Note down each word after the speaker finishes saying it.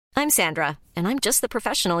I'm Sandra, and I'm just the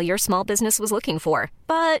professional your small business was looking for.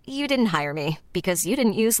 But you didn't hire me because you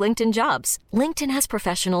didn't use LinkedIn Jobs. LinkedIn has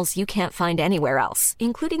professionals you can't find anywhere else,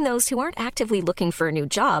 including those who aren't actively looking for a new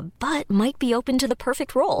job, but might be open to the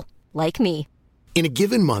perfect role, like me. In a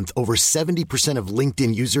given month, over 70% of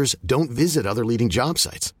LinkedIn users don't visit other leading job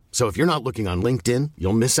sites. So if you're not looking on LinkedIn,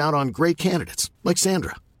 you'll miss out on great candidates like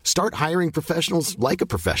Sandra. Start hiring professionals like a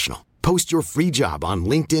professional. Post your free job on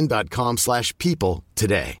linkedin.com/people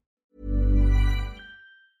today.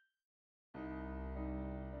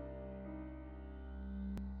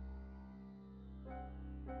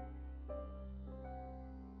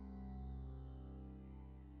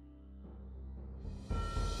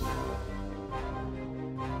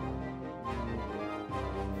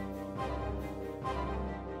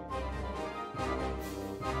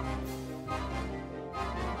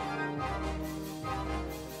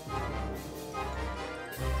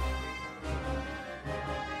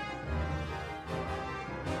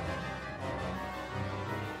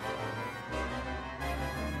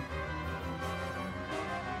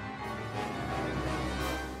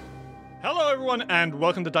 Hello, everyone, and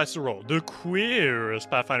welcome to Dice to Roll, the queerest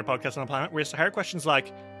Pathfinder podcast on the planet, where it's to hire questions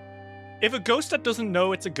like, if a ghost that doesn't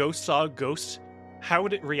know it's a ghost saw a ghost, how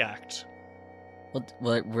would it react? Well,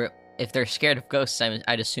 if they're scared of ghosts,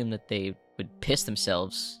 I'd assume that they would piss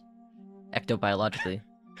themselves ectobiologically.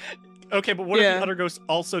 Okay, but what if the other ghost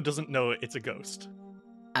also doesn't know it's a ghost?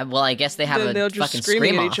 I guess they have they'll a just fucking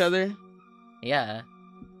screaming scream at each other. Yeah,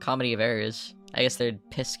 comedy of errors. I guess they're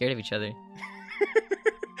pissed scared of each other.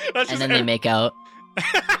 And then they make out.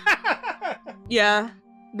 Yeah,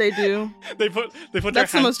 they do. They put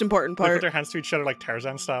That's the most important They put part. their hands to each other like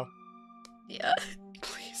Tarzan style. Yeah.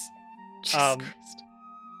 Please. Jesus Christ.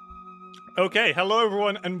 Okay, hello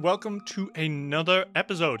everyone, and welcome to another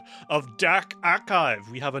episode of Dark Archive.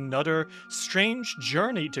 We have another strange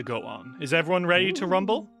journey to go on. Is everyone ready to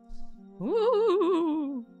rumble?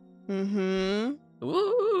 Woo! Mm-hmm.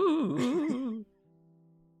 Woo!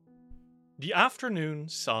 The afternoon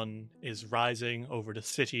sun is rising over the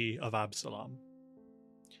city of Absalom.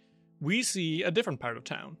 We see a different part of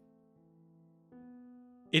town.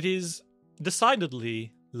 It is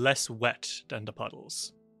decidedly less wet than the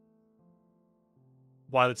puddles.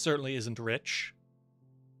 While it certainly isn't rich,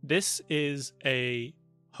 this is a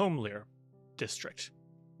homelier district,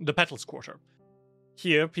 the Petals Quarter.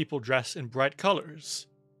 Here, people dress in bright colors.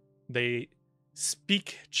 They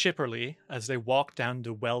speak chipperly as they walk down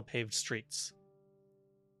the well-paved streets.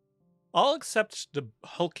 All except the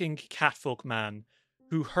hulking catfolk man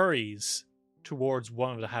who hurries towards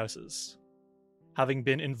one of the houses, having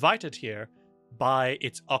been invited here by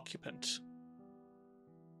its occupant.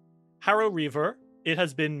 Harrow Reaver, it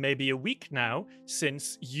has been maybe a week now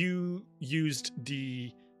since you used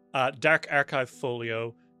the Dark Archive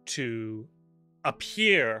folio to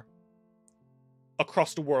appear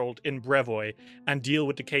across the world in Brevoy and deal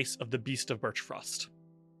with the case of the Beast of Birchfrost.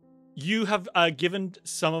 You have given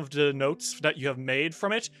some of the notes that you have made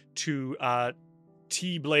from it to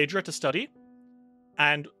T. Bladra to study,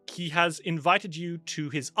 and he has invited you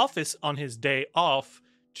to his office on his day off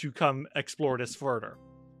to come explore this further.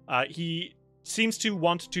 He seems to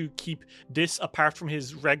want to keep this apart from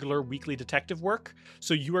his regular weekly detective work,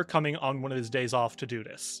 so you are coming on one of his days off to do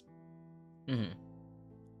this. Mm-hmm.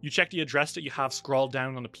 You check the address that you have scrawled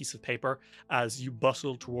down on a piece of paper as you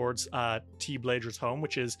bustle towards T. Blader's home,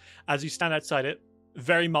 which is, as you stand outside it,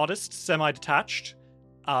 very modest, semi-detached.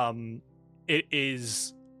 It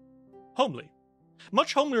is homely.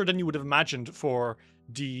 Much homelier than you would have imagined for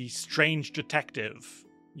the strange detective,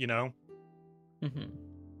 you know? Mm-hmm.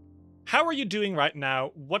 How are you doing right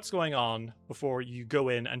now? What's going on before you go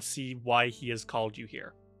in and see why he has called you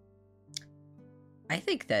here? I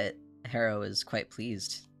think that Harrow is quite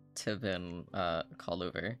pleased to have been called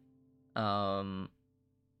over.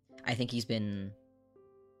 I think he's been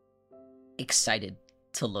excited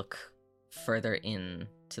to look further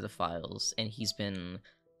into the files, and he's been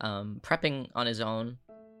prepping on his own,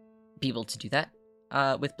 be able to do that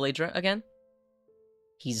with Bladra again.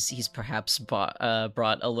 He's perhaps brought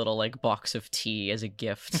a little like box of tea as a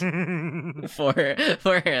gift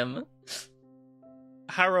for him.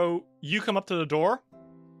 Harrow, you come up to the door.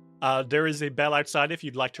 There is a bell outside if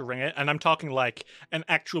you'd like to ring it, and I'm talking like an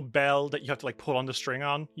actual bell that you have to like pull on the string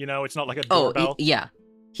on. You know, it's not like a doorbell. Yeah,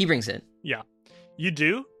 he brings it. Yeah, you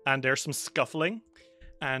do, and there's some scuffling,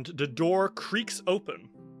 and the door creaks open,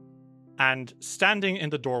 and standing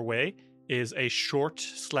in the doorway is a short,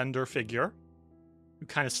 slender figure who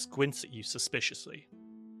kind of squints at you suspiciously,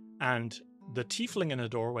 and the tiefling in the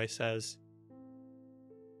doorway says,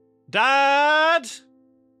 "Dad."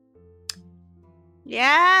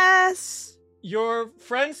 Yes! Your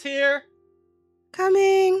friend's here.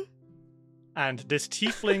 Coming. And this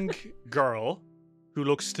tiefling girl, who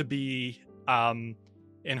looks to be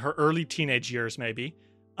in her early teenage years, maybe.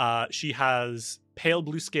 She has pale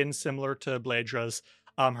blue skin, similar to Bladra's.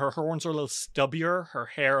 Her horns are a little stubbier, her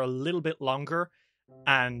hair a little bit longer,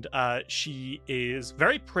 and she is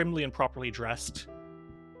very primly and properly dressed.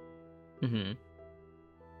 Mm-hmm.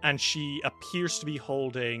 And she appears to be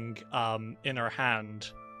holding in her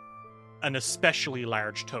hand an especially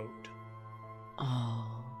large toad.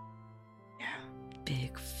 Oh. Yeah.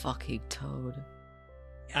 Big fucking toad.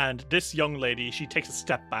 And this young lady, she takes a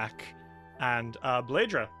step back, and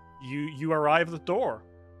Bladra, you arrive at the door.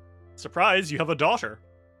 Surprise, you have a daughter.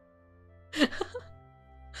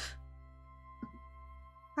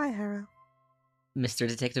 Hi, Harrow. Mr.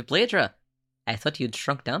 Detective Bladra, I thought you'd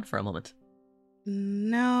shrunk down for a moment.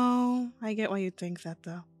 No, I get why you'd think that,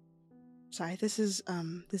 though. Sorry, this is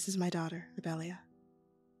my daughter, Abelia.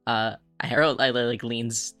 Harold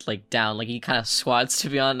leans down, he kind of squats to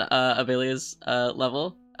be on Abelia's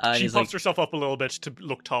level. She puffs herself up a little bit to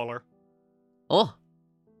look taller. Oh,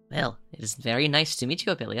 well, it is very nice to meet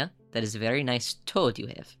you, Abelia. That is a very nice toad you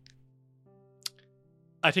have.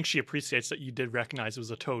 I think she appreciates that you did recognize it was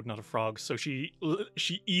a toad, not a frog, so she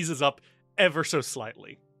eases up ever so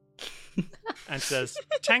slightly and says,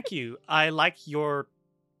 "Thank you. I like your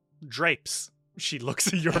drapes." She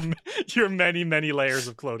looks at your many, many layers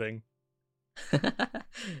of clothing.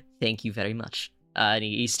 Thank you very much. And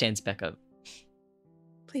he stands back up.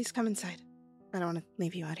 Please come inside. I don't want to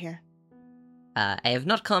leave you out here. I have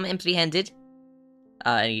not come empty-handed.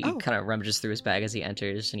 And he Oh. kind of rummages through his bag as he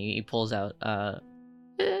enters, and he pulls out an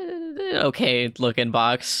okay-looking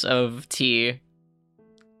box of tea.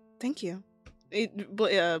 Thank you.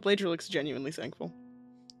 Bladra looks genuinely thankful.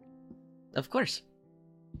 Of course.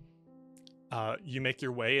 You make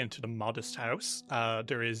your way into the modest house.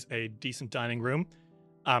 There is a decent dining room.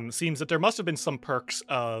 Seems that there must have been some perks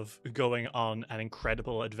of going on an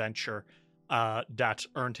incredible adventure that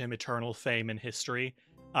earned him eternal fame in history.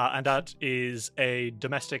 And that is a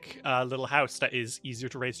domestic little house that is easier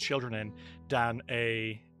to raise children in than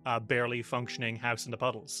a barely functioning house in the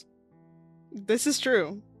puddles. This is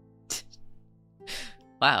true.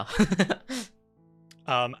 Wow.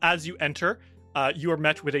 As you enter, you are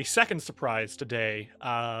met with a second surprise today.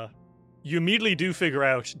 You immediately do figure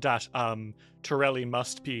out that Torelli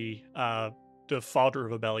must be the father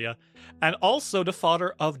of Abelia, and also the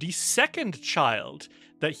father of the second child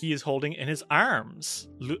that he is holding in his arms.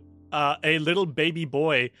 A little baby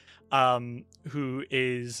boy who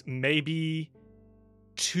is maybe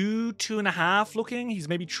 2.5 looking. He's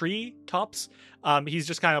maybe 3 tops. He's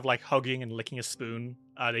just kind of hugging and licking a spoon.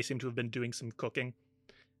 They seem to have been doing some cooking.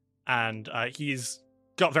 And he's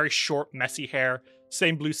got very short, messy hair,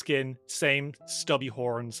 same blue skin, same stubby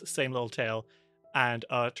horns, same little tail. And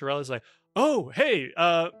Torelli's like, "Oh, hey,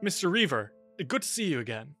 Mr. Reaver, good to see you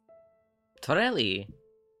again." Torelli.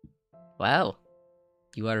 Wow.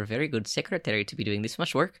 You are a very good secretary to be doing this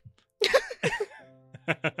much work.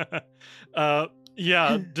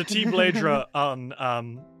 Yeah, the T. Bladra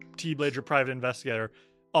on T. Bladra Private Investigator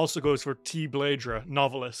also goes for T. Bladra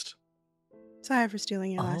Novelist. Sorry for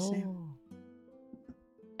stealing your last name.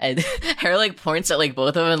 And Harry points at both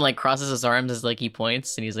of them and crosses his arms as he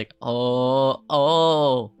points, and he's like,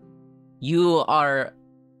 oh, you are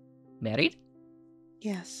married?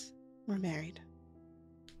 Yes, we're married.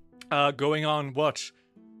 Going on what?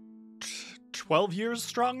 12 years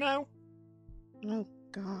strong now? Oh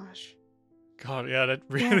gosh. God, yeah, that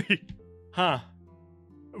really, huh?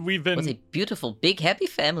 We've been. What a beautiful, big, happy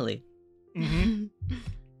family. Mm-hmm.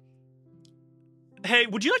 Hey,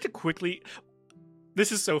 would you like to quickly...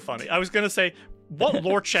 This is so funny. I was going to say, what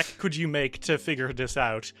lore check could you make to figure this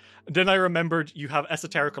out? Then I remembered you have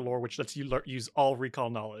esoterica lore, which lets you use all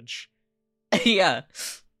recall knowledge. Yeah.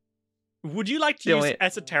 Would you like to use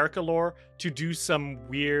esoterica lore to do some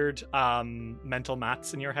weird mental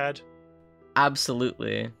maths in your head?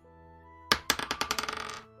 Absolutely.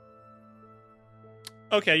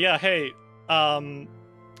 Okay, yeah, hey,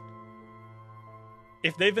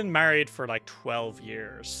 if they've been married for 12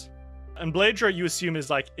 years, and Bladra you assume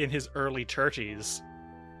is in his early 30s,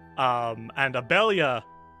 and Abelia,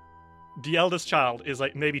 the eldest child, is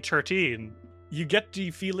maybe 13, you get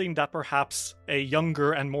the feeling that perhaps a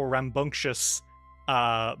younger and more rambunctious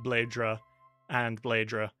Bladra and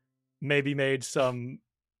Bladra maybe made some,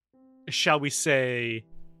 shall we say,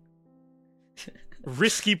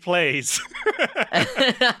 risky plays.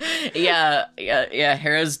 yeah.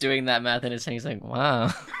 Harrow's doing that math in his head. He's like,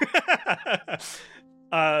 wow.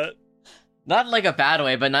 Not like a bad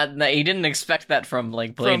way, but not he didn't expect that from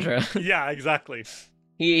like Bladra. Yeah, exactly.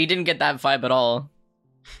 he didn't get that vibe at all.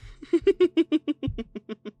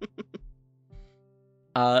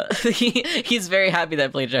 He's very happy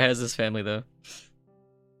that Bladra has this family though.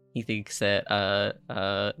 He thinks that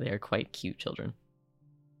they are quite cute children.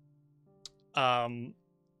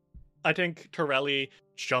 I think Torelli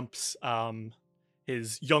jumps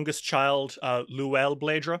his youngest child, Luel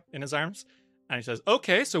Bladra, in his arms, and he says,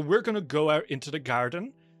 "Okay, so we're gonna go out into the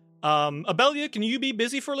garden. Abelia, can you be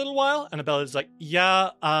busy for a little while?" And Abelia's like,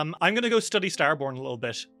 "Yeah, I'm gonna go study Starborn a little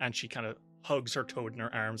bit," and she kind of hugs her toad in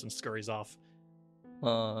her arms and scurries off.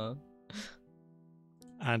 Aww.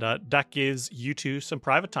 And that gives you two some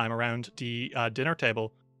private time around the dinner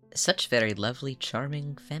table. Such very lovely,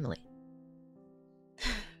 charming family.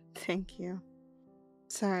 Thank you.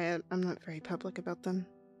 Sorry, I'm not very public about them.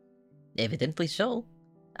 Evidently so.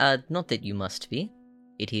 Not that you must be.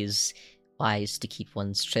 It is wise to keep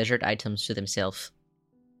one's treasured items to themselves.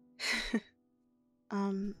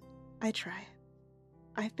 I try.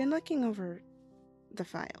 I've been looking over the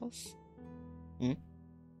files.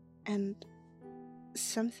 And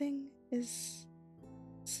something is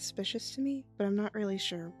suspicious to me, but I'm not really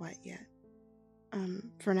sure what yet.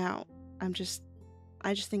 For now, I just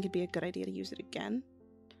think it'd be a good idea to use it again.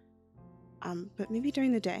 But maybe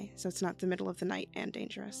during the day, so it's not the middle of the night and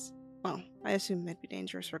dangerous. Well, I assume it'd be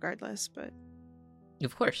dangerous regardless, but...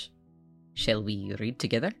 Of course. Shall we read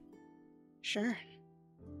together? Sure.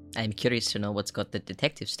 I'm curious to know what's got the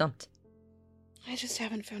detective stumped. I just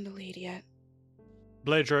haven't found a lead yet.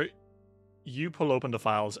 Bladra, you pull open the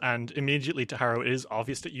files, and immediately to Harrow, it is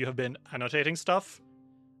obvious that you have been annotating stuff.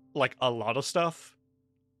 Like, a lot of stuff.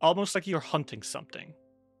 Almost like you're hunting something.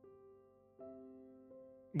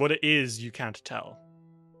 What it is, you can't tell.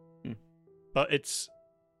 But it's...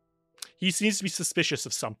 He seems to be suspicious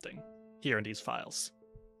of something here in these files.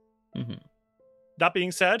 Mm-hmm. That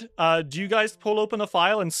being said, do you guys pull open a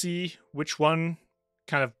file and see which one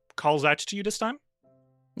kind of calls out to you this time?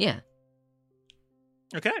 Yeah.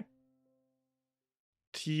 Okay.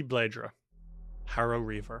 T. Bladra, Harrow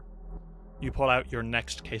Reaver. You pull out your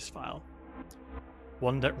next case file.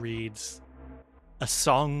 One that reads, "A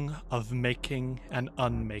Song of Making and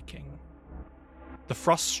Unmaking." The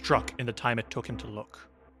frost struck in the time it took him to look.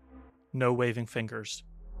 No waving fingers,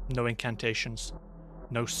 no incantations,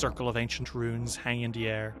 no circle of ancient runes hanging in the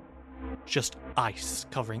air. Just ice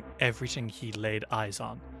covering everything he laid eyes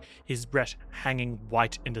on, his breath hanging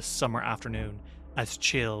white in the summer afternoon as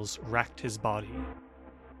chills racked his body.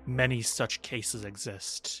 Many such cases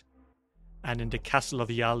exist, and in the castle of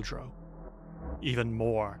Yaldro, even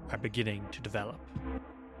more are beginning to develop.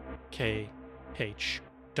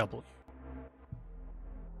 KHW.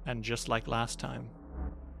 And just like last time,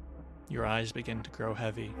 your eyes begin to grow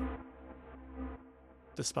heavy.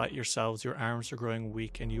 Despite yourselves, your arms are growing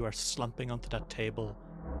weak and you are slumping onto that table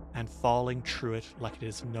and falling through it like it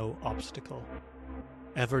is no obstacle.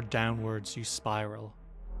 Ever downwards you spiral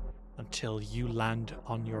until you land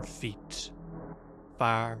on your feet,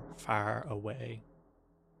 far, far away.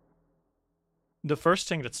 The first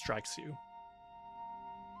thing that strikes you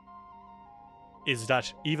is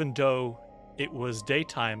that even though it was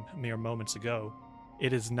daytime mere moments ago,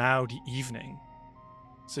 it is now the evening,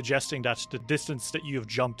 suggesting that the distance that you have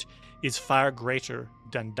jumped is far greater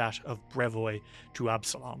than that of Brevoy to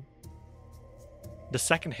Absalom. The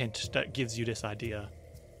second hint that gives you this idea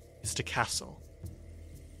is the castle.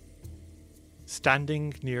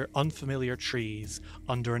 Standing near unfamiliar trees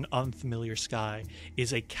under an unfamiliar sky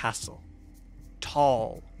is a castle.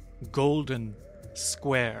 Tall, golden,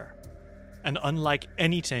 square, and unlike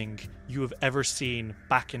anything you have ever seen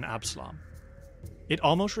back in Absalom. It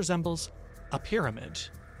almost resembles a pyramid.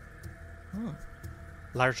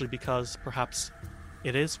 Largely because, perhaps,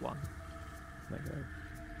 it is one. Oh my God.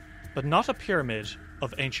 But not a pyramid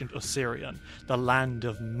of ancient Osirian, the land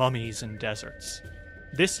of mummies and deserts.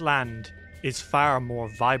 This land is far more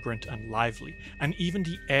vibrant and lively, and even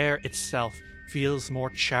the air itself feels more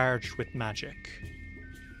charged with magic.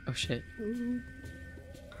 Oh shit.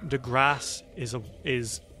 The grass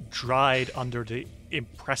is dried under the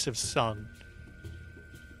impressive sun,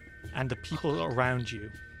 and the people around you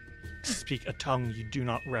speak a tongue you do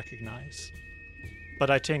not recognize. But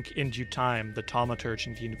I think in due time, the thaumaturge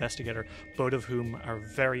and the investigator, both of whom are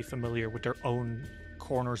very familiar with their own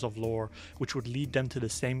corners of lore, which would lead them to the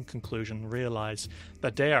same conclusion, realize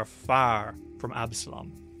that they are far from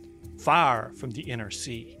Absalom, far from the inner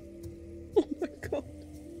sea. Oh my God.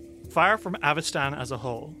 Far from Avestan as a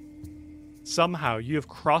whole. Somehow you have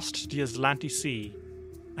crossed the Aslanti Sea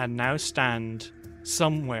and now stand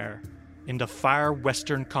somewhere in the far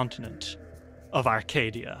western continent of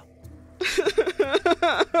Arcadia.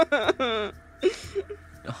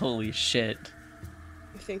 Holy shit.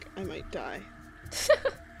 I think I might die.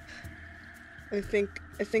 I think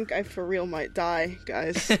I for real might die,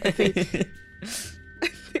 guys. I think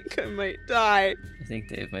I might die. I think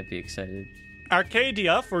Dave might be excited.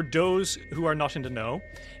 Arcadia, for those who are not in the know,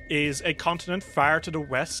 is a continent far to the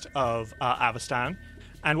west of Avestan.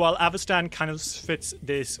 And while Avestan kind of fits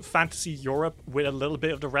this fantasy Europe with a little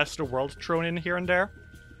bit of the rest of the world thrown in here and there,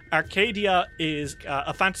 Arcadia is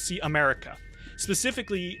a fantasy America.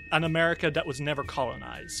 Specifically, an America that was never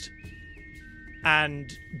colonized.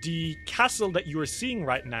 And the castle that you are seeing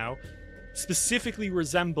right now specifically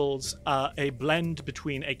resembles a blend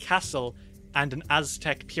between a castle and an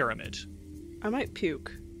Aztec pyramid. I might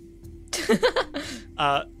puke.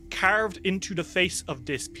 Carved into the face of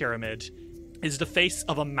this pyramid is the face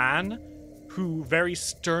of a man who very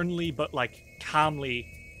sternly but calmly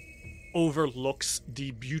overlooks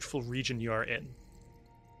the beautiful region you are in.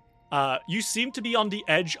 You seem to be on the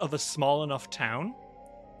edge of a small enough town,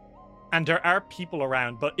 and there are people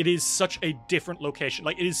around, but it is such a different location.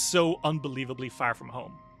 It is so unbelievably far from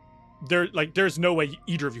home. There's no way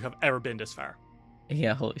either of you have ever been this far.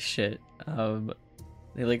 Yeah, holy shit.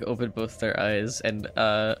 They opened both their eyes, and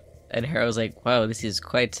Harrow's like, wow, this is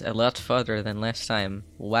quite a lot farther than last time.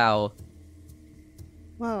 Wow.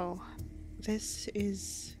 Whoa, this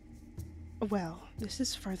is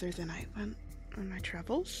further than I went on my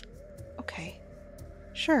travels. Okay,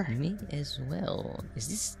 sure. Me as well.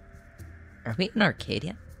 Are we in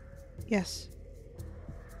Arcadia? Yes.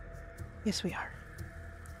 Yes, we are.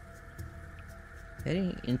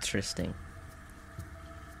 Very interesting.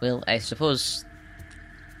 Well, I suppose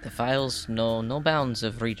the files know no bounds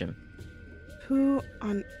of region. Who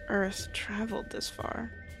on earth traveled this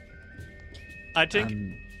far? I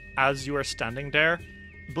think as you are standing there,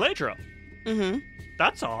 Bladra. Mm-hmm.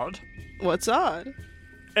 That's odd. What's odd?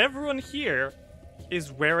 Everyone here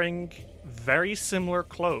is wearing very similar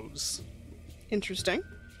clothes. Interesting.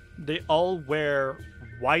 They all wear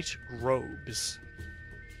white robes.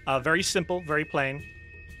 Very simple, very plain,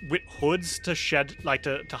 with hoods to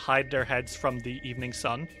to hide their heads from the evening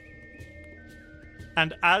sun.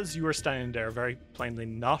 And as you are standing there, very plainly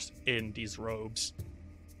not in these robes,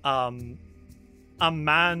 a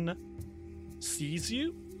man sees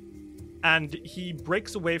you, and he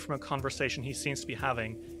breaks away from a conversation he seems to be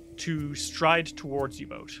having to stride towards you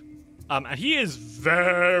both. And he is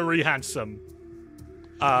very handsome.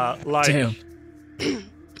 Damn.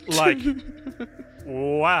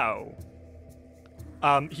 Wow.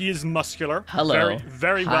 He is muscular. Hello. Very,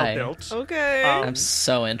 very well Hi. built. Okay. I'm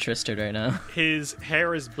so interested right now. His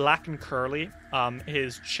hair is black and curly.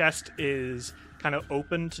 His chest is kind of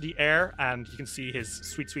open to the air, and you can see his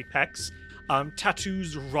sweet, sweet pecs.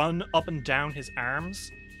 Tattoos run up and down his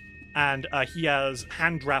arms, and he has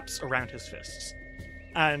hand wraps around his fists.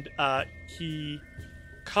 And he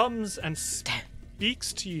comes and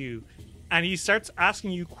speaks to you, and he starts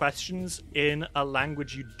asking you questions in a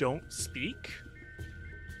language you don't speak.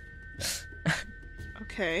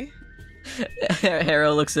 Okay.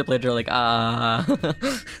 Harrow looks at Bladra like,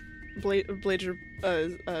 Bladra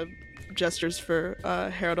gestures for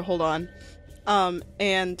Harrow to hold on.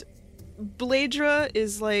 And Bladra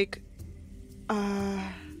is like, in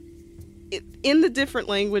the different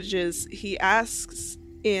languages, he asks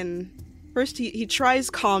in... First, he tries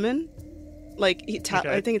common. I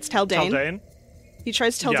think it's Taldane. Taldane? He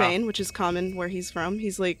tries Taldane, which is common where he's from.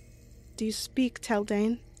 He's like, do you speak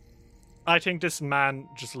Taldane? I think this man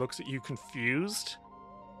just looks at you confused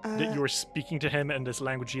that you are speaking to him in this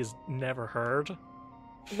language he has never heard.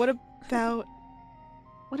 What about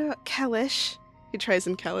Kelish? He tries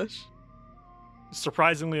in Kelish.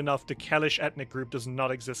 Surprisingly enough, the Kelish ethnic group does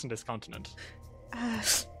not exist in this continent.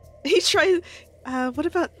 He tries. What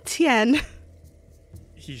about Tien?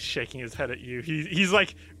 He's shaking his head at you. He's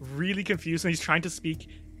really confused, and he's trying to speak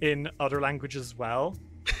in other languages as well.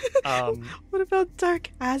 What about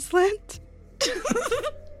Dark Aslant?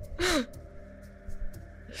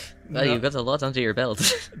 well, you've got a lot under your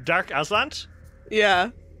belt. Dark Aslant?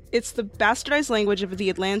 Yeah. It's the bastardized language of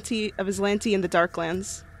the Aslanti in the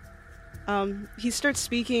Darklands. He starts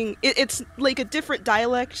speaking... It's like a different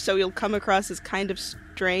dialect, so he'll come across as kind of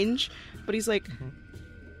strange, but he's like,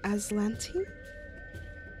 Aslanti?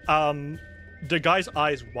 The guy's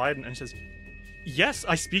eyes widen and says, yes,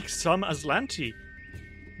 I speak some Aslanti.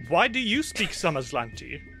 Why do you speak some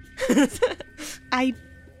Aslanti? I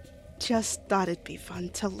just thought it'd be fun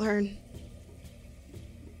to learn.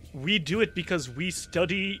 We do it because we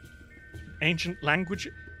study ancient language.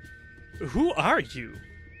 Who are you?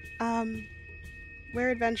 We're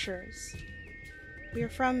adventurers. We are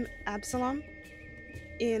from Absalom.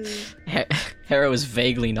 In Harrow is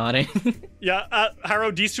vaguely nodding. Yeah,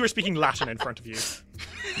 Harrow, these two are speaking Latin in front of you.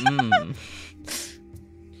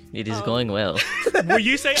 It is going well. Will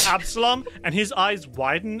you say Absalom? And his eyes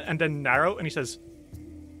widen and then narrow, and he says,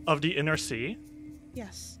 "Of the inner sea?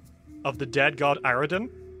 Yes. Of the dead god Aradin?"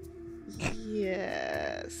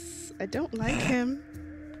 Yes. I don't like him.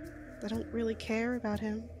 I don't really care about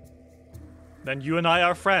him. Then you and I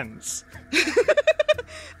are friends.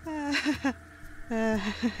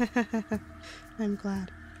 I'm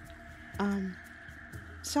glad.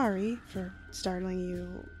 Sorry for startling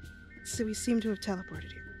you. So we seem to have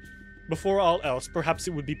teleported here. Before all else, perhaps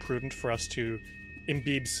it would be prudent for us to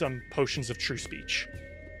imbibe some potions of true speech.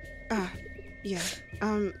 Yeah.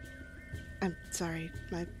 I'm sorry.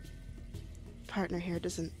 My partner here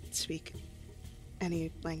doesn't speak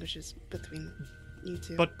any languages between you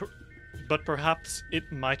two. But perhaps it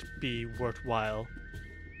might be worthwhile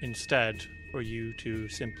instead for you to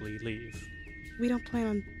simply leave. We don't plan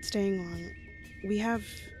on staying long. We have...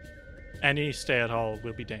 Any stay at all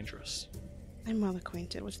will be dangerous. I'm well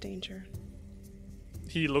acquainted with danger.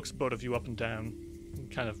 He looks both of you up and down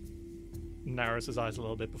and kind of narrows his eyes a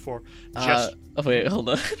little bit before wait, hold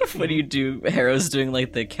on. What do you do? Harrow's doing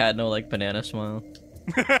like the Catno like banana smile.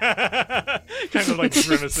 kind of like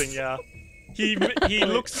grimacing, yeah. He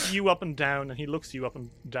looks you up and down, and he looks you up and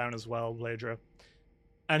down as well, Bladra.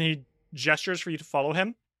 And he gestures for you to follow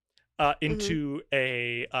him into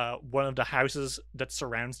a one of the houses that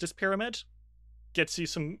surrounds this pyramid. Gets you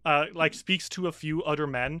some speaks to a few other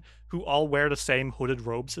men who all wear the same hooded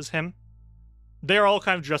robes as him. They're all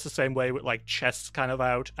kind of dressed the same way, with like chests kind of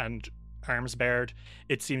out and arms bared.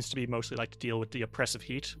 It seems to be mostly like to deal with the oppressive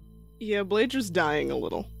heat. Yeah, Bladra's dying a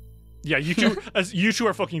little. Yeah, you two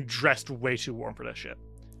are fucking dressed way too warm for that shit.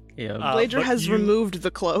 Yeah, Bladra has removed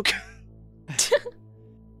the cloak.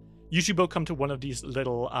 You two both come to one of these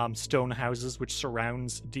little stone houses which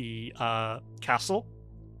surrounds the castle.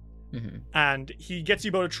 Mm-hmm. And he gets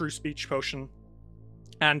you both a true speech potion.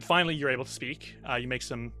 And finally, you're able to speak. You make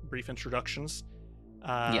some brief introductions.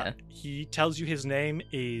 He tells you his name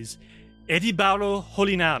is Edibaro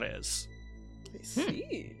Holinares. I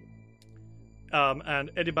see. And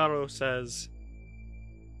Edibaro says,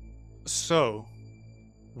 "So,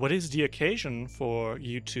 what is the occasion for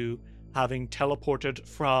you two having teleported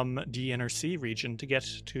from the Inner Sea region to get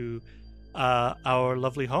to our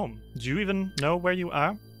lovely home? Do you even know where you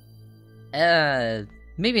are?"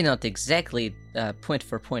 Maybe not exactly point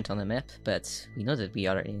for point on the map, but we know that we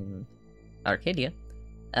are in Arcadia.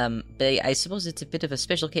 But I suppose it's a bit of a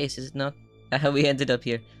special case, is it not? How we ended up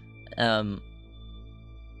here.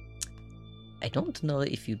 I don't know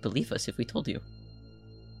if you'd believe us if we told you.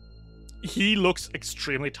 He looks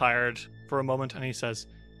extremely tired for a moment, and he says,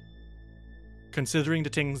 "Considering the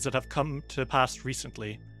things that have come to pass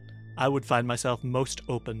recently, I would find myself most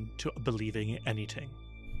open to believing anything."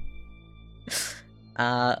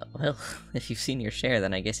 Well, if you've seen your share,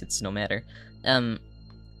 then I guess it's no matter.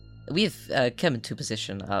 We've come into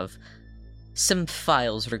possession of some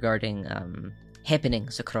files regarding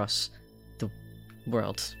happenings across the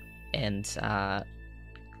world, and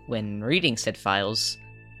when reading said files,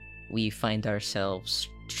 we find ourselves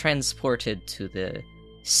transported to the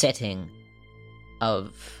setting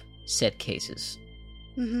of said cases.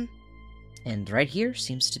 Mm-hmm. And right here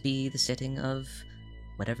seems to be the setting of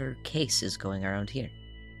whatever case is going around here.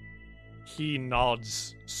 He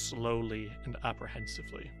nods slowly and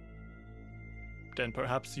apprehensively. "Then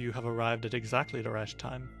perhaps you have arrived at exactly the right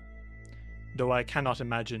time. Though I cannot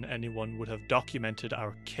imagine anyone would have documented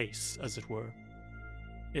our case, as it were.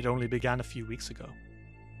 It only began a few weeks ago.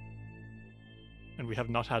 And we have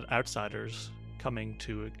not had outsiders coming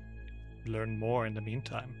to learn more in the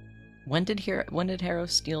meantime." When did Harrow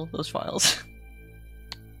steal those files?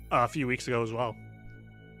 A few weeks ago as well.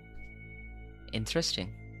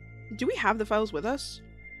 Interesting. Do we have the files with us?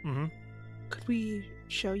 Mm-hmm. Could we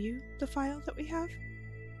show you the file that we have?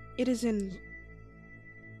 It is in...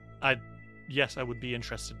 Yes, I would be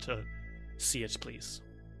interested to see it, please.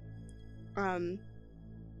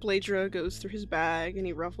 Bladra goes through his bag and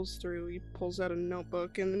he ruffles through. He pulls out a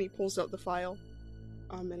notebook and then he pulls out the file.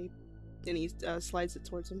 And he slides it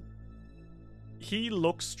towards him. He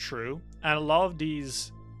looks through, and a lot of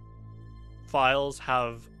these files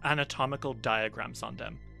have anatomical diagrams on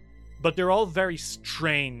them, but they're all very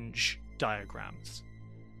strange diagrams.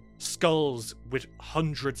 Skulls with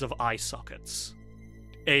hundreds of eye sockets.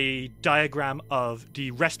 A diagram of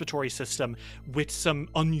the respiratory system with some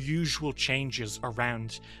unusual changes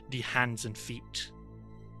around the hands and feet.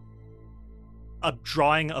 a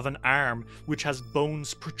drawing of an arm which has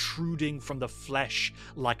bones protruding from the flesh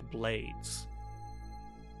like blades.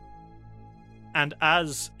 And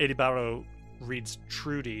as Edibaro reads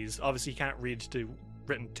through these, obviously he can't read the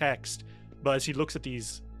written text, but as he looks at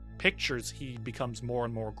these pictures, he becomes more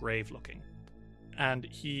and more grave looking. And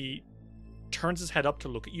he turns his head up to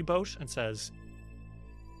look at you both and says,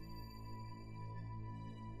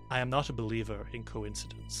 I am not a believer in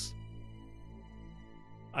coincidence.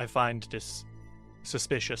 I find this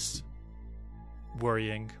suspicious,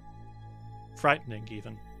 worrying, frightening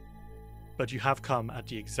even. But you have come at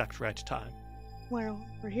the exact right time. Well,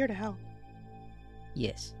 we're here to help.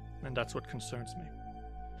 Yes. And that's what concerns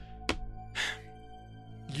me.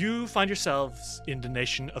 You find yourselves in the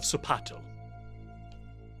nation of Sopatel.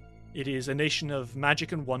 It is a nation of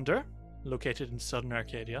magic and wonder, located in southern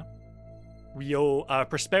Arcadia. We owe our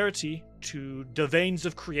prosperity to the Veins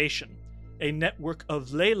of Creation, a network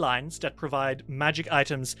of ley lines that provide magic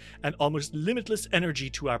items and almost limitless energy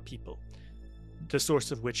to our people, the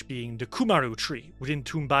source of which being the Kumaru tree within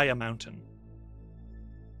Tumbaya Mountain.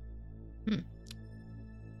 And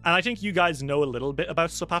I think you guys know a little bit about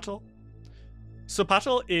Sopatel.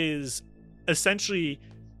 Sopatel is essentially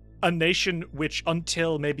a nation which,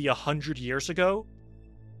 until maybe 100 years ago,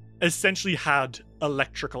 essentially had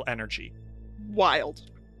electrical energy.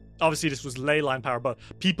 Wild. Obviously, this was ley line power, but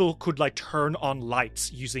people could turn on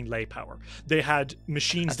lights using ley power. They had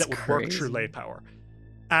machines that would work through ley power.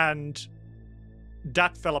 And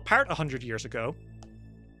that fell apart 100 years ago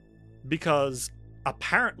because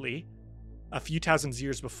apparently, a few thousand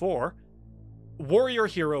years before, warrior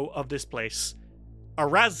hero of this place,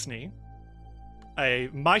 Erasni, a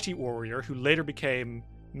mighty warrior who later became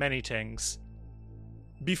many things,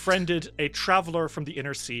 befriended a traveler from the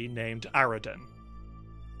inner sea named Araden.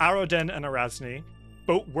 Araden and Erasni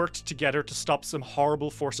both worked together to stop some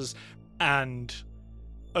horrible forces, and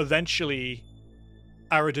eventually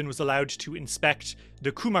Araden was allowed to inspect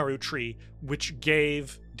the Kumaru tree, which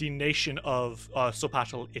gave the nation of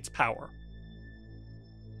Sopatel its power.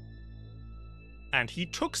 And he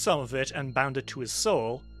took some of it and bound it to his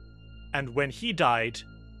soul, and when he died,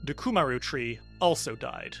 the Kumaru tree also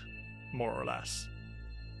died, more or less.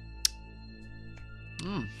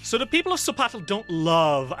 So the people of Sopatel don't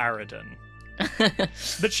love Araden.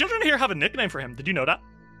 The children here have a nickname for him. Did you know that?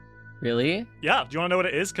 Really? Yeah. Do you want to know what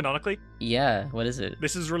it is canonically? Yeah. What is it?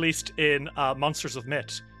 This is released in Monsters of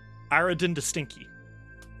Myth. Araden the Stinky.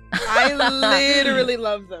 I literally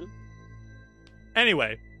love them.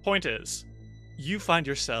 Anyway, point is, you find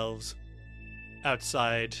yourselves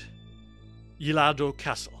outside Yilado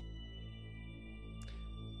Castle.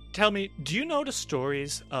 Tell me, do you know the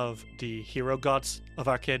stories of the hero gods of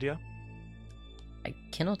Arcadia? I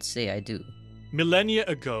cannot say I do. Millennia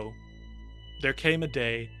ago, there came a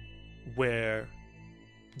day where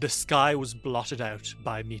the sky was blotted out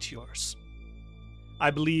by meteors.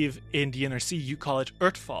 I believe in the Inner Sea you call it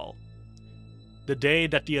Earthfall. The day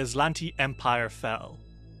that the Aslanti Empire fell.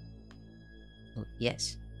 Oh,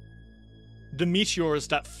 yes. The meteors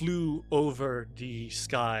that flew over the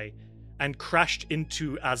sky and crashed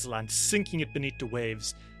into Aslan, sinking it beneath the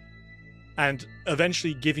waves, and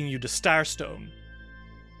eventually giving you the Starstone,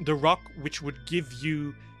 the rock which would give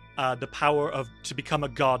you the power to become a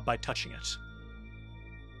god by touching it.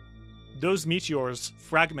 Those meteors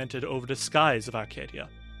fragmented over the skies of Arcadia,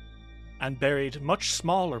 and buried much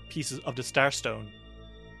smaller pieces of the Starstone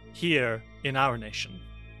here in our nation.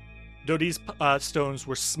 Though these stones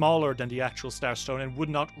were smaller than the actual Starstone and would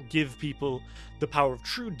not give people the power of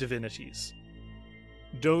true divinities,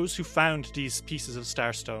 those who found these pieces of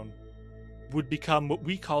Starstone would become what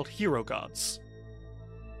we call hero gods.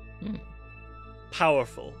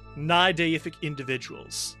 Powerful, nigh deific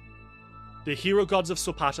individuals. The hero gods of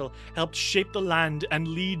Sopatel helped shape the land and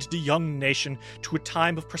lead the young nation to a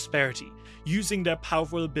time of prosperity, using their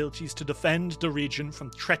powerful abilities to defend the region from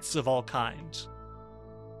threats of all kinds.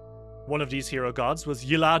 One of these hero gods was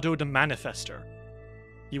Yilado the Manifester.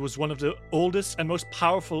 He was one of the oldest and most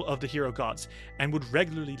powerful of the hero gods, and would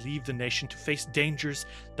regularly leave the nation to face dangers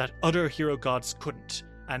that other hero gods couldn't.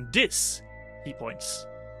 And this, he points,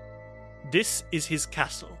 this is his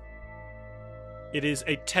castle. It is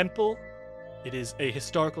a temple, it is a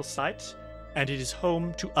historical site, and it is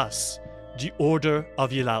home to us, the Order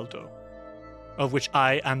of Yilaldo, of which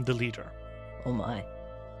I am the leader. Oh my.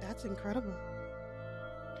 That's incredible.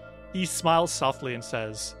 He smiles softly and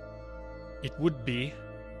says, "It would be,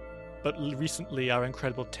 but recently our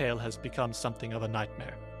incredible tale has become something of a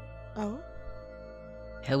nightmare. Oh?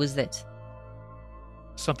 How is that?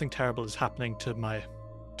 Something terrible is happening to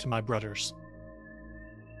my brothers."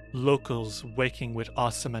 locals waking with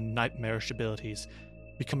awesome and nightmarish abilities,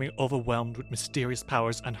 becoming overwhelmed with mysterious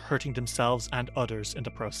powers and hurting themselves and others in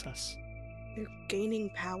the process. They're gaining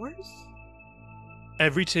powers?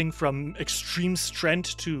 Everything from extreme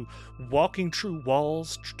strength to walking through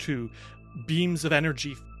walls to beams of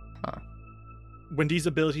energy. Huh. When these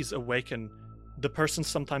abilities awaken, the person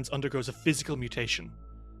sometimes undergoes a physical mutation.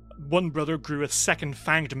 One brother grew a second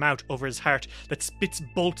fanged mouth over his heart that spits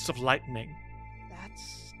bolts of lightning.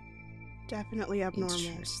 That's definitely abnormal.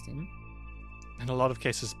 Interesting. In a lot of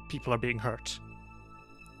cases, people are being hurt.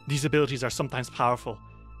 These abilities are sometimes powerful,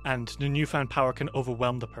 and the newfound power can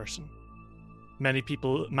overwhelm the person. Many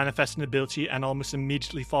people manifest an ability and almost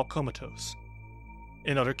immediately fall comatose.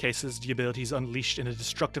 In other cases, the ability is unleashed in a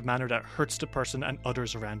destructive manner that hurts the person and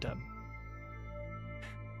others around them.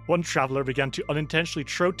 One traveler began to unintentionally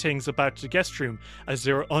throw things about the guest room as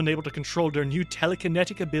they were unable to control their new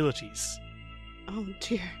telekinetic abilities. Oh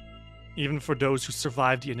dear. Even for those who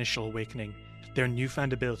survived the initial awakening, their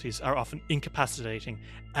newfound abilities are often incapacitating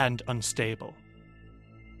and unstable.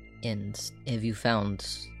 And have you found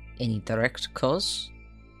any direct cause?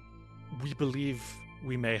 We believe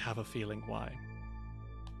we may have a feeling why.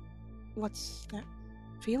 What's that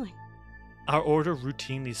feeling? Our order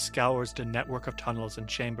routinely scours the network of tunnels and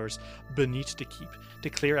chambers beneath the keep to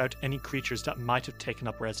clear out any creatures that might have taken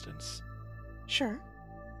up residence. Sure.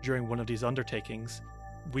 During one of these undertakings,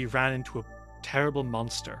 we ran into a terrible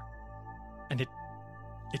monster, and it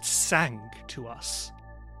sang to us.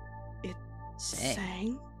 It Sang.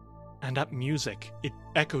 sang? And that music, it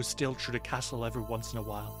echoes still through the castle every once in a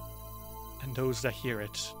while. And those that hear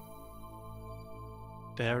it,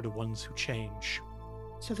 they're the ones who change.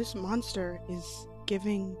 So this monster is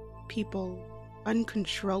giving people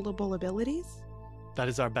uncontrollable abilities? That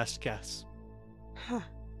is our best guess. Huh.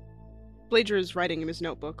 Bladra is writing in his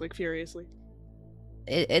notebook, like, furiously.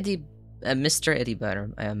 Eddie, Mr. Eddie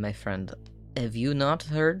Butter, my friend, have you not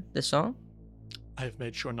heard the song? I have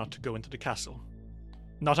made sure not to go into the castle.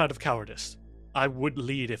 Not out of cowardice. I would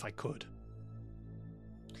lead if I could.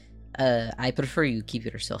 I prefer you keep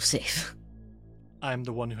yourself safe. I'm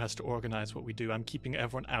the one who has to organize what we do. I'm keeping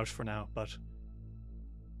everyone out for now, but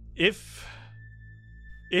if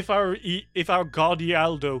our god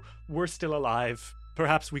Ialdo were still alive,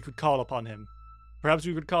 perhaps we could call upon him. Perhaps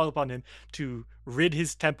we could call upon him to rid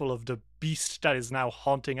his temple of the beast that is now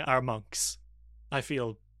haunting our monks. I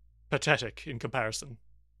feel pathetic in comparison.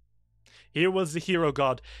 Here was the hero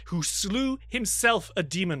god who slew himself a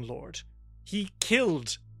demon lord. He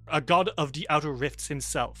killed a god of the outer rifts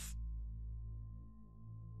himself.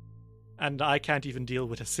 And I can't even deal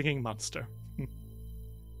with a singing monster.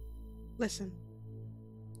 Listen.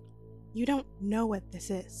 You don't know what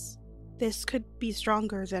this is. This could be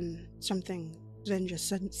stronger than something, than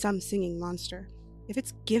just some singing monster. If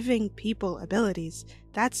it's giving people abilities,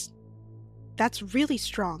 that's really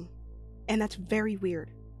strong. And that's very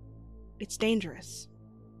weird. It's dangerous.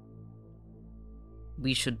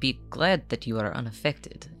 We should be glad that you are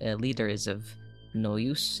unaffected. A leader is of no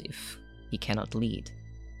use if he cannot lead.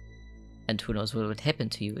 And who knows what would happen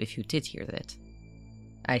to you if you did hear that.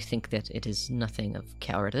 I think that it is nothing of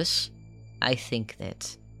cowardice. I think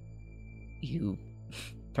that you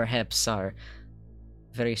perhaps are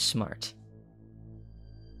very smart.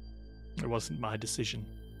 It wasn't my decision.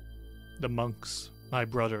 The monks, my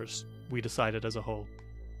brothers, we decided as a whole.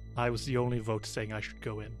 I was the only vote saying I should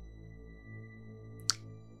go in.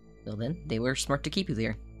 Well then, they were smart to keep you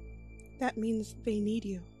there. That means they need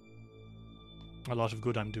you. A lot of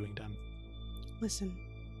good I'm doing them. Listen,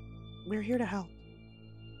 we're here to help.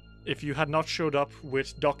 If you had not showed up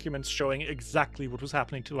with documents showing exactly what was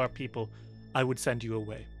happening to our people, I would send you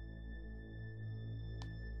away.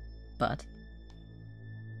 But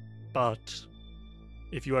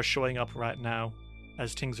if you are showing up right now,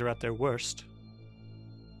 as things are at their worst,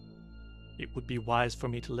 it would be wise for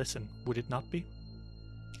me to listen, would it not be?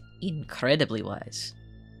 incredibly wise.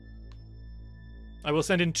 I will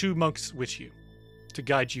send in 2 monks with you to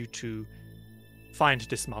guide you to find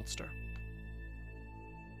this monster.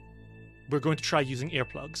 We're going to try using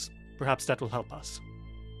earplugs. Perhaps that will help us.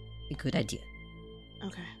 A good idea.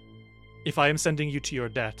 Okay. If I am sending you to your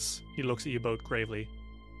deaths, he looks at you both gravely,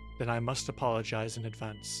 then I must apologize in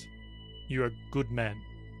advance. You are good men,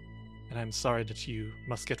 and I'm sorry that you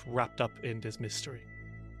must get wrapped up in this mystery.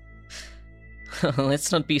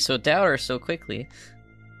 Let's not be so dour so quickly.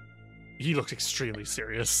 He looked extremely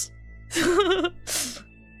serious.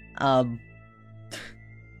 Our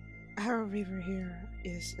Reaver here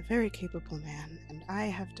is a very capable man, and I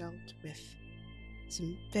have dealt with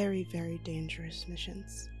some very, very dangerous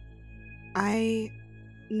missions. I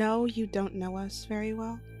know you don't know us very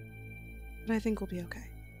well, But I think we'll be okay.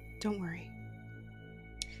 Don't worry.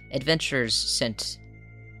 Adventurers sent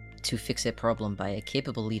to fix a problem by a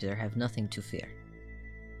capable leader have nothing to fear.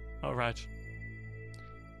 All right.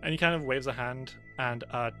 And he kind of waves a hand, and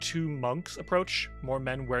 2 monks approach, more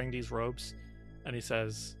men wearing these robes, and he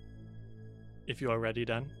says, "If you are ready,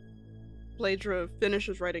 then." Bladra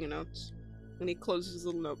finishes writing notes, and he closes his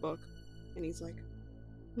little notebook, and he's like,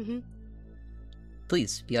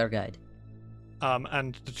 Please, be our guide.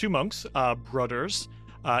 And the 2 monks, brothers,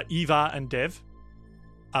 Eva and Dev,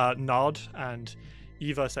 nod, and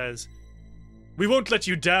Eva says, "We won't let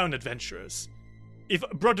you down, adventurers. If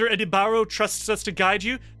Brother Edibaro trusts us to guide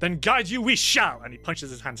you, then guide you we shall!" And he punches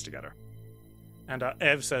his hands together. And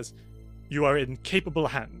Ev says, "You are in capable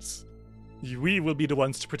hands. We will be the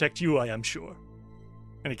ones to protect you, I am sure."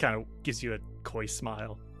 And he kind of gives you a coy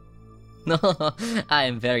smile. I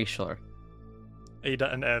am very sure.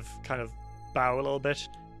 Ada and Ev kind of bow a little bit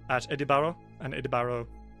at Edibaro, and Edibaro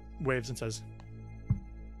waves and says,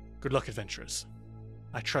 "Good luck, adventurers.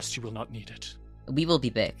 I trust you will not need it." We will be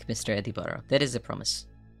back, Mr. Edibaro. That is a promise.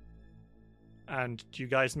 And do you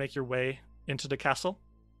guys make your way into the castle?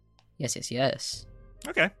 Yes.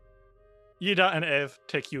 Okay. Yida and Ev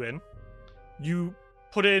take you in. You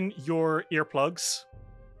put in your earplugs.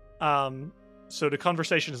 So the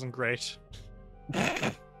conversation isn't great.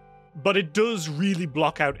 But it does really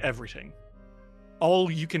block out everything.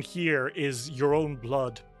 All you can hear is your own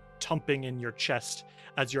blood thumping in your chest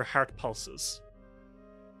as your heart pulses.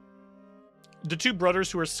 The 2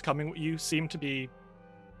 brothers who are coming with you seem to be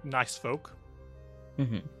nice folk.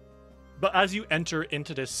 Mm-hmm. But as you enter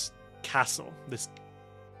into this castle, this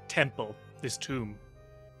temple, this tomb,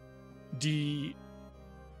 the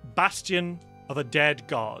bastion of a dead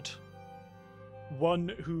god, one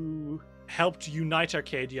who helped unite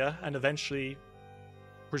Arcadia and eventually,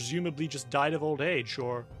 presumably, just died of old age,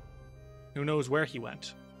 or who knows where he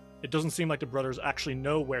went. It doesn't seem like the brothers actually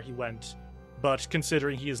know where he went, but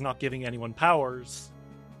considering he is not giving anyone powers,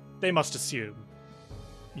 they must assume,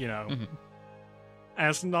 Mm-hmm. And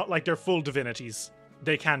it's not like they're full divinities.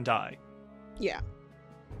 They can die. Yeah.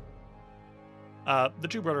 The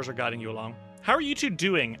 2 brothers are guiding you along. How are you 2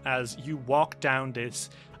 doing as you walk down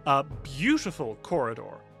this beautiful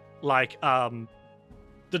corridor? Like, the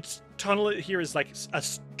tunnel here is like a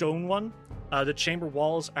stone one. The chamber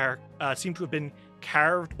walls are seem to have been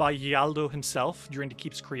carved by Yaldo himself during the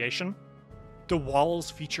keep's creation. The walls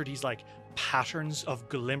feature these like patterns of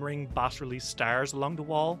glimmering bas-relief stars along the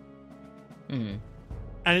wall. Mm-hmm.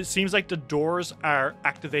 And it seems like the doors are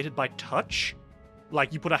activated by touch.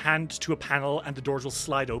 Like you put a hand to a panel and the doors will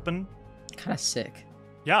slide open. Kind of sick.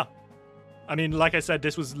 Yeah. I mean, like I said,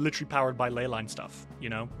 this was literally powered by leyline stuff,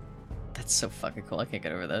 That's so fucking cool. I can't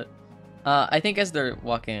get over that. I think as they're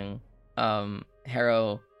walking,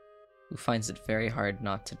 Harrow, who finds it very hard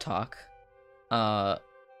not to talk,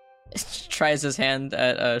 tries his hand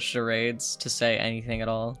at charades to say anything at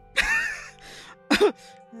all.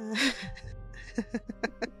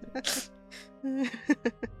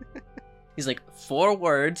 He's like, 4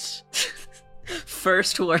 words.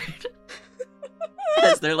 First word.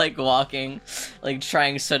 As they're like walking, like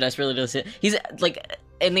trying so desperately to sit. He's like,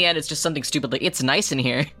 in the end, it's just something stupid. Like, "It's nice in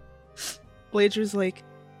here." Blader's like,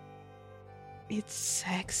 "It's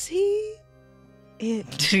sexy?"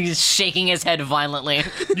 He's shaking his head violently.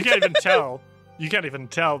 You can't even tell. You can't even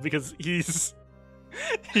tell because he's...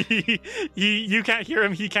 You can't hear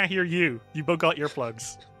him, he can't hear you. You both got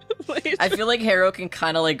earplugs. I feel like Harrow can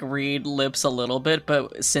kind of like read lips a little bit,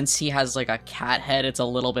 but since he has like a cat head, it's a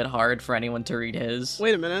little bit hard for anyone to read his.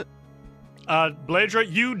 Wait a minute. Bladra,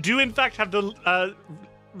 you do in fact have the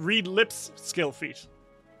read lips skill feat.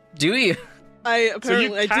 Do you? I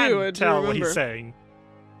apparently I do tell remember what he's saying.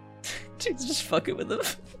 She's just fucking with him.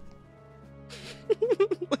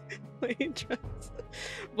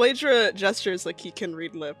 Bladra gestures like he can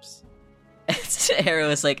read lips. Harrow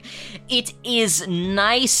is like, "It is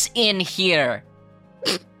nice in here.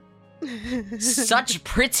 Such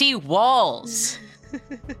pretty walls.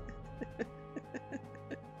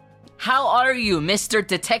 How are you, Mr.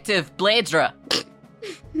 Detective Bladra?"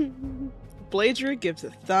 Bladra gives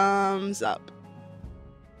a thumbs up.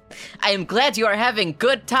 "I am glad you are having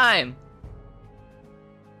good time."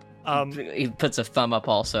 He puts a thumb up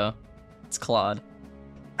also. It's Claude.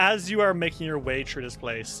 As you are making your way through this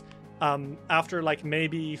place, after like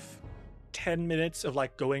maybe 10 minutes of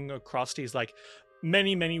like going across these like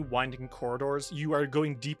many winding corridors, you are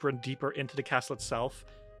going deeper and deeper into the castle itself,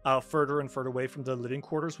 further and further away from the living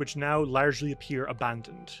quarters, which now largely appear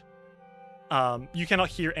abandoned. You cannot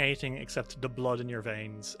hear anything except the blood in your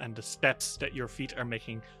veins and the steps that your feet are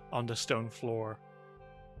making on the stone floor.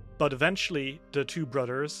 But eventually, the two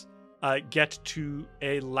brothers get to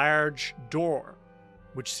a large door,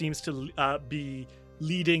 which seems to be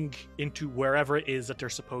leading into wherever it is that they're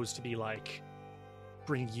supposed to be, like,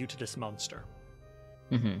 bringing you to this monster.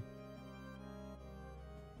 Mm-hmm.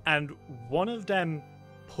 And one of them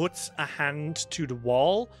puts a hand to the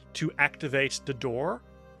wall to activate the door,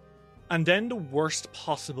 and then the worst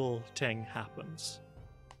possible thing happens.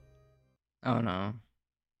 Oh no.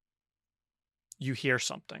 You hear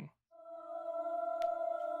something.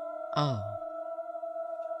 Oh.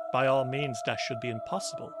 By all means, that should be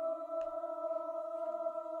impossible.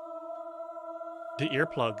 The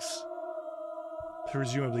earplugs,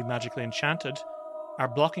 presumably magically enchanted, are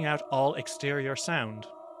blocking out all exterior sound.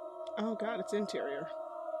 Oh god, it's interior.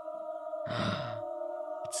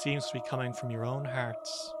 It seems to be coming from your own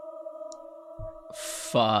hearts.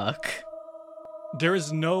 Fuck. There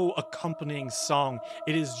is no accompanying song.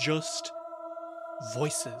 It is just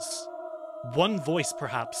voices. One voice,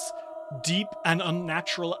 perhaps, deep and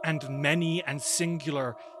unnatural and many and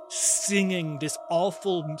singular, singing this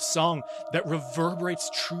awful song that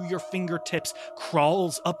reverberates through your fingertips,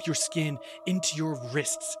 crawls up your skin, into your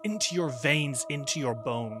wrists, into your veins, into your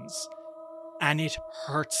bones. And it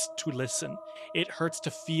hurts to listen. It hurts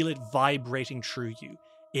to feel it vibrating through you.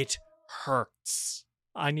 It hurts.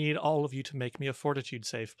 I need all of you to make me a fortitude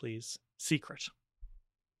save, please. Secret.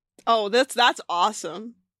 Oh, that's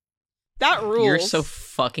awesome. That rules. You're so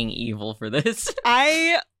fucking evil for this.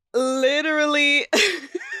 I literally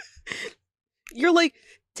You're like,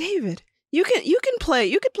 David, you could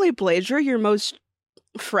play Bladra, your most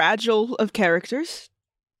fragile of characters.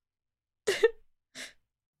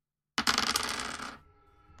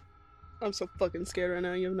 I'm so fucking scared right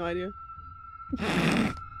now, you have no idea.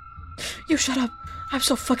 You shut up. I'm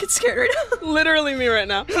so fucking scared right now. Literally me right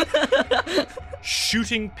now.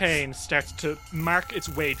 Shooting pain starts to mark its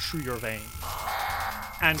way through your vein.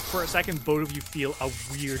 And for a second, both of you feel a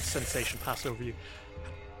weird sensation pass over you.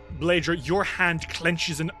 Bladra, your hand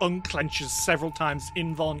clenches and unclenches several times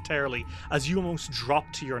involuntarily as you almost drop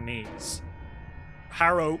to your knees.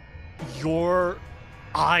 Harrow, your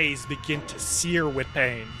eyes begin to sear with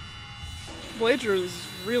pain. Bladra is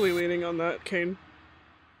really leaning on that, Kane.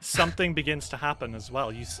 Something begins to happen as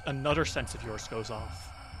well. Another sense of yours goes off.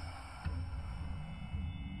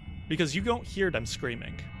 Because you don't hear them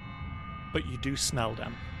screaming, but you do smell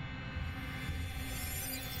them.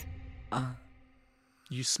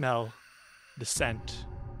 You smell the scent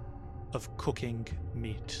of cooking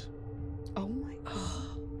meat. Oh my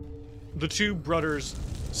god. The two brothers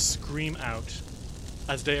scream out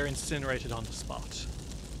as they are incinerated on the spot,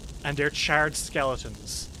 and their charred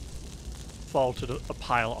skeletons fall to a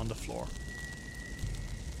pile on the floor.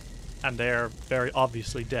 And they're very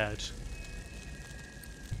obviously dead.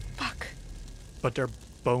 Fuck. But their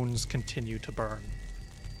bones continue to burn,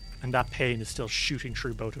 and that pain is still shooting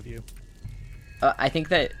through both of you. I think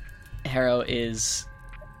that Harrow is,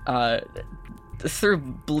 through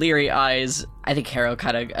bleary eyes, I think Harrow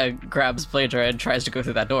kind of grabs Bladra and tries to go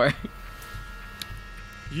through that door.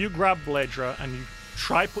 You grab Bladra and you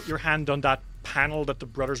try put your hand on that panel that the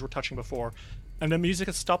brothers were touching before, and the music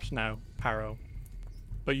has stopped now, Harrow.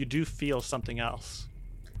 But you do feel something else.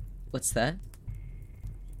 What's that?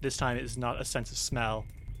 This time it is not a sense of smell.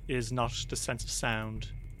 It is not the sense of sound.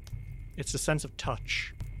 It's the sense of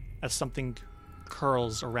touch, as something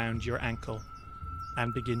curls around your ankle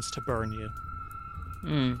and begins to burn you.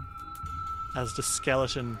 As the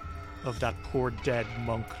skeleton of that poor dead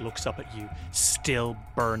monk looks up at you, still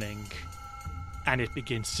burning, and it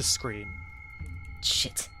begins to scream.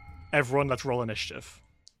 Shit. Everyone, let's roll initiative.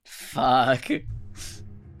 Fuck.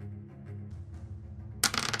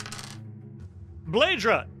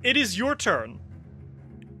 Bladra, it is your turn.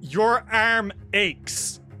 Your arm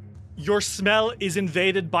aches. Your smell is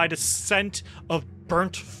invaded by the scent of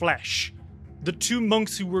burnt flesh. The two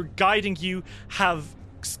monks who were guiding you have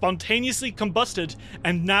spontaneously combusted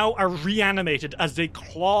and now are reanimated as they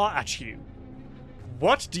claw at you.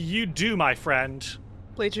 What do you do, my friend?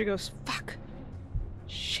 Bladra goes, fuck.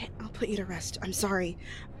 Shit, I'll put you to rest. I'm sorry.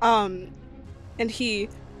 And he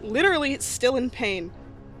literally is still in pain.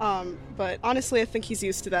 But honestly, I think he's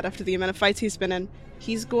used to that after the amount of fights he's been in.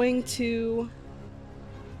 He's going to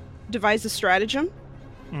devise a stratagem.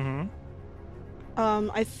 Mm-hmm.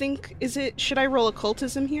 I think, should I roll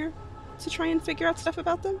occultism here to try and figure out stuff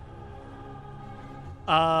about them?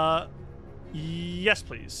 Yes,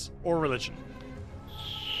 please. Or religion.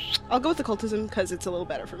 I'll go with occultism because it's a little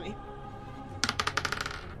better for me.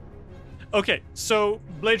 Okay, so,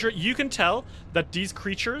 Bladra, you can tell that these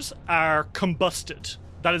creatures are combusted.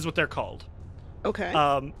 That is what they're called. Okay.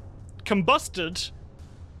 Combusted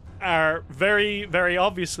are very, very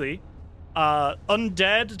obviously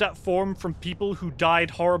undead that form from people who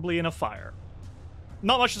died horribly in a fire.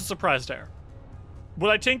 Not much of a surprise there. What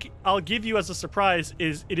I think I'll give you as a surprise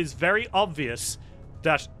is it is very obvious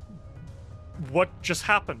that what just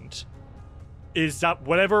happened is that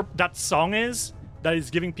whatever that song is that is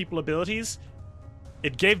giving people abilities,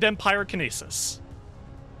 it gave them pyrokinesis.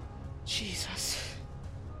 Jesus.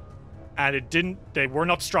 And they were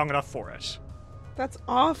not strong enough for it. That's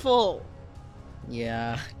awful.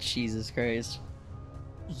 Yeah, Jesus Christ.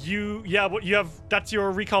 You have, that's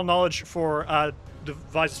your recall knowledge for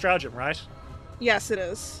devise a stratagem, right? Yes, it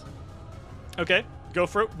is. Okay, go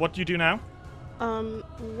for it. What do you do now?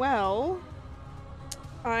 Well,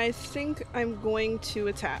 I think I'm going to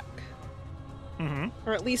attack. Mm-hmm.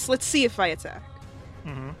 Or at least, let's see if I attack.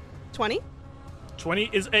 Mm-hmm. 20? 20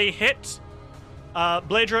 is a hit.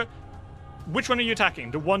 Bladra, which one are you attacking?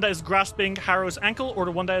 The one that is grasping Harrow's ankle, or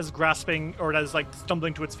the one that is grasping, or that is, like,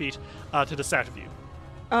 stumbling to its feet to the south of you?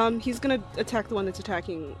 He's gonna attack the one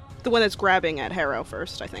that's grabbing at Harrow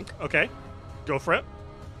first, I think. Okay, go for it.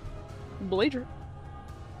 Bladra.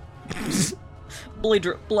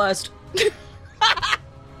 Bladra, blast.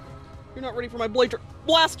 You're not ready for my Bladra.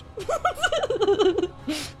 Blast!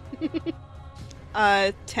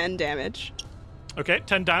 10 damage. Okay,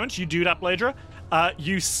 10 damage. You do that, Bladra.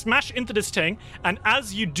 You smash into this thing, and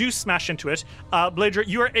as you do smash into it, Bladra,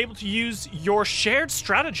 you are able to use your shared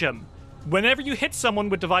stratagem. Whenever you hit someone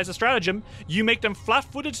with devise a stratagem, you make them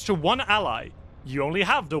flat-footed to one ally. You only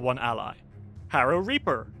have the one ally. Harrow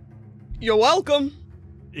Reaper. You're welcome.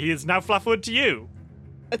 He is now flat-footed to you.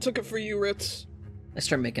 I took it for you, Ritz. I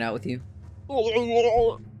start making out with you.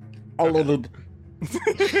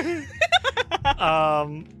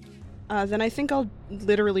 Then I think I'll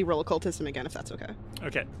literally roll occultism again, if that's okay.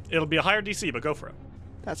 Okay, it'll be a higher DC, but go for it.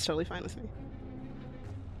 That's totally fine with me.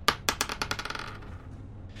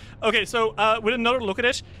 Okay, so with another look at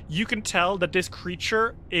it, you can tell that this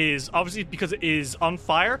creature is, obviously because it is on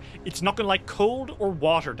fire, it's not going to like cold or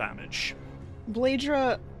water damage.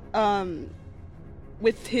 Bladra,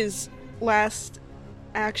 with his last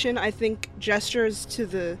action, I think gestures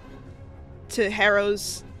to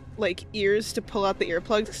Harrow's like ears to pull out the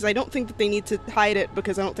earplugs, because I don't think that they need to hide it,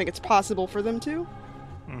 because I don't think it's possible for them to.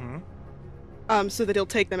 Mm-hmm. So that he'll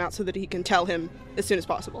take them out so that he can tell him as soon as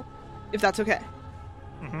possible, if that's okay.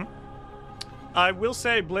 Mm-hmm. I will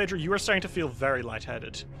say, Bladra, you are starting to feel very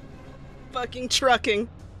lightheaded. Fucking trucking.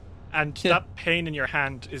 And that pain in your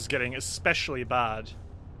hand is getting especially bad.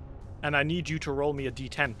 And I need you to roll me a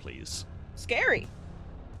d10, please. Scary.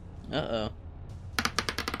 Uh-oh.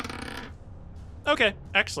 Okay,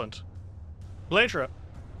 excellent. Bladra,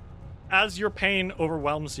 as your pain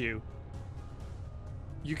overwhelms you,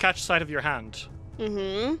 you catch sight of your hand.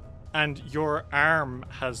 Mm-hmm. And your arm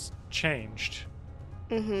has changed.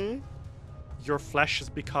 Mm-hmm. Your flesh has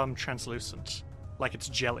become translucent, like it's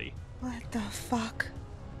jelly. What the fuck?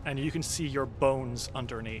 And you can see your bones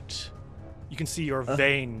underneath. You can see your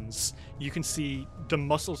veins. You can see the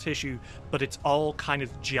muscle tissue, but it's all kind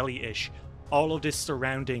of jelly-ish. All of this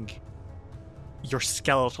surrounding your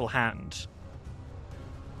skeletal hand.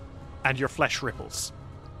 And your flesh ripples.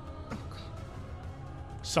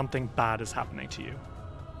 Something bad is happening to you.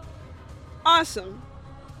 Awesome.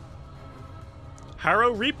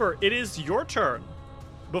 Harrow Reaper, it is your turn.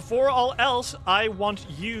 Before all else, I want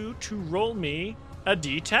you to roll me a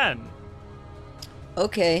d10.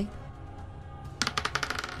 Okay.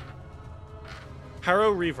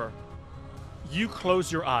 Harrow Reaver, you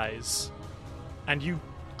close your eyes, and you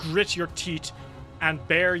grit your teeth and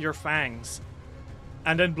bare your fangs.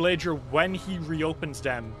 And then Bladra, when he reopens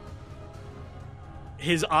them,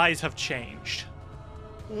 his eyes have changed.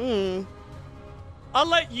 I'll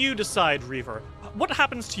let you decide, Reaver. What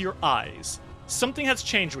happens to your eyes? Something has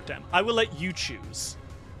changed with them. I will let you choose.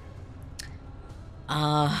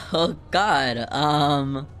 Oh god.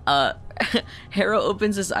 Harrow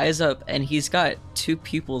opens his eyes up and he's got 2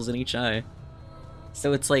 pupils in each eye.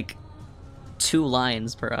 So it's like 2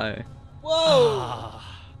 lines per eye. Whoa!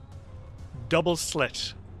 Double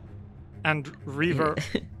slit. And Reaver,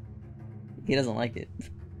 He doesn't like it.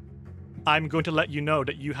 I'm going to let you know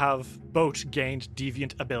that you have both gained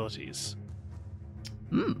deviant abilities.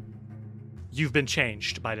 You've been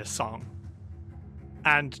changed by this song.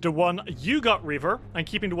 And the one you got, Reaver, and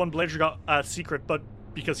keeping the one Bladra got a secret, but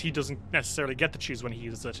because he doesn't necessarily get to choose when he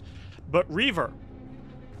uses it. But Reaver,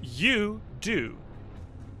 you do.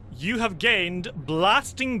 You have gained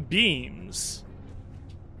blasting beams.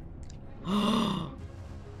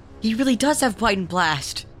 He really does have Bite and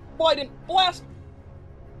Blast. Biden, blast!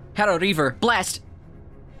 Harrow Reaver, blast!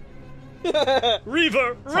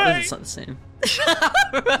 Reaver, It's Ray! not the same.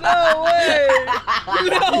 No way!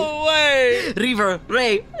 No way! Reaver,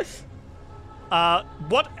 Ray!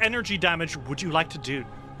 What energy damage would you like to do?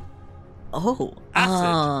 Oh,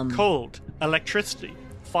 Acid, cold, electricity,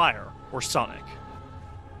 fire, or sonic?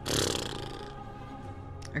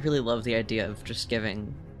 I really love the idea of just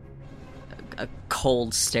giving a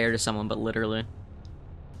cold stare to someone, but literally.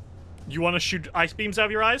 You want to shoot ice beams out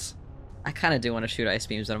of your eyes? I kind of do want to shoot ice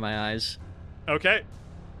beams out of my eyes. Okay.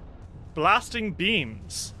 Blasting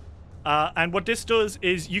beams. And what this does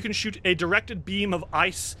is you can shoot a directed beam of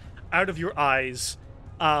ice out of your eyes.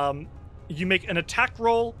 You make an attack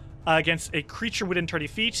roll against a creature within 30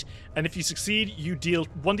 feet, and if you succeed, you deal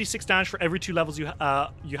 1d6 damage for every 2 levels you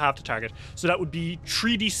have to target. So that would be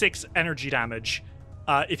 3d6 energy damage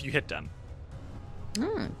if you hit them.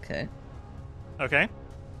 Okay. Okay?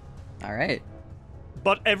 Alright.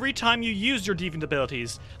 But every time you use your deviant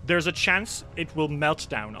abilities, there's a chance it will melt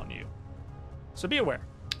down on you. So be aware.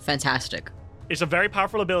 Fantastic. It's a very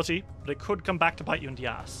powerful ability, but it could come back to bite you in the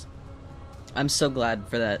ass. I'm so glad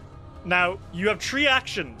for that. Now, you have 3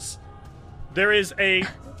 actions. There is a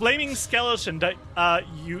flaming skeleton that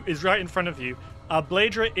is right in front of you.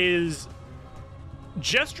 Bladra is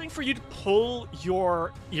gesturing for you to pull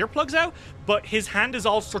your earplugs out, but his hand is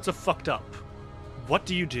all sorts of fucked up. What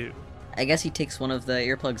do you do? I guess he takes one of the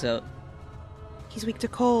earplugs out. He's weak to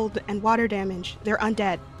cold and water damage. They're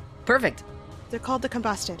undead. Perfect. They're called the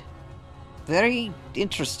combusted. Very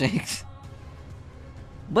interesting.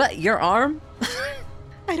 What? Your arm?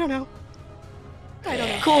 I don't know.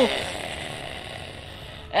 Cool.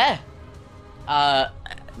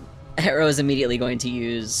 Harrow is immediately going to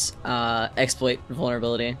use exploit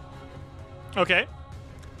vulnerability. Okay.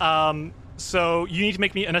 So you need to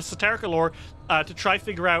make me an esoteric lore to try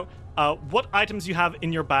figure out what items you have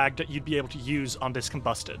in your bag that you'd be able to use on this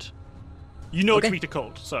combusted. You know Okay. it's weak to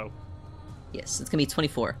cold, so... Yes, it's gonna be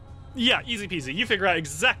 24. Yeah, easy peasy. You figure out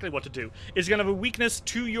exactly what to do. It's gonna have a weakness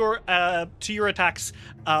to your attacks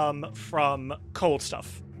from cold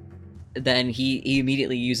stuff. Then he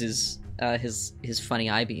immediately uses his funny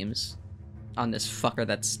eye beams on this fucker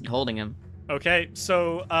that's holding him. Okay,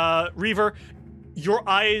 so Reaver, your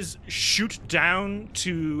eyes shoot down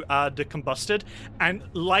to the combusted, and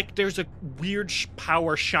like there's a weird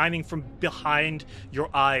power shining from behind your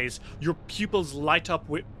eyes, your pupils light up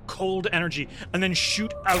with cold energy and then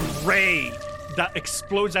shoot a ray that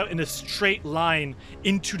explodes out in a straight line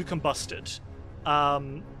into the combusted.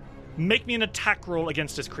 Make me an attack roll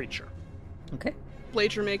against this creature. Okay.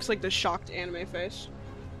 Bladra makes like the shocked anime face.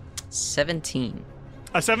 17.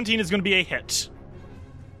 A 17 is going to be a hit.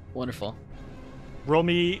 Wonderful. Roll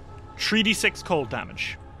me 3d6 cold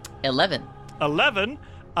damage. 11. 11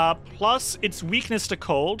 plus its weakness to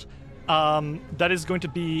cold. That is going to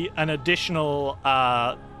be an additional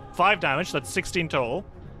 5 damage. That's 16 total.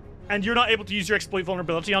 And you're not able to use your exploit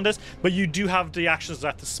vulnerability on this, but you do have the actions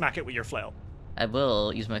left to smack it with your flail. I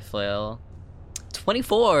will use my flail.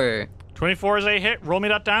 24. 24 is a hit. Roll me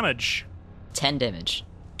that damage. 10 damage.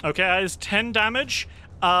 Okay, that is 10 damage.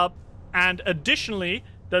 And additionally,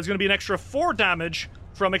 there's going to be an extra 4 damage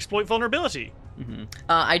from exploit vulnerability. Mm-hmm.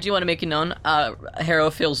 I do want to make it known, Harrow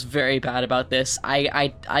feels very bad about this.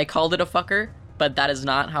 I called it a fucker, but that is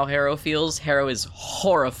not how Harrow feels. Harrow is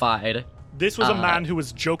horrified. This was a man who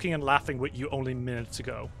was joking and laughing with you only minutes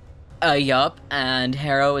ago. Yup, and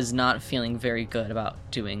Harrow is not feeling very good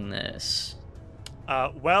about doing this.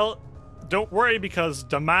 Well, don't worry because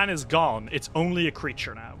the man is gone. It's only a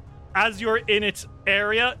creature now. As you're in its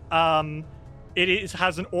area, it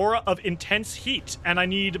has an aura of intense heat, and I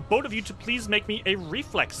need both of you to please make me a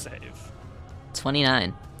reflex save.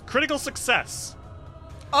 29. Critical success.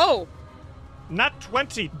 Oh! Nat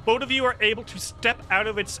 20. Both of you are able to step out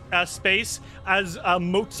of its space as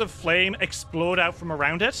motes of flame explode out from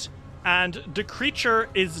around it, and the creature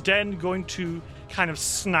is then going to kind of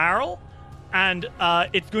snarl, and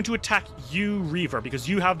it's going to attack you, Reaver, because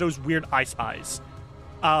you have those weird ice eyes.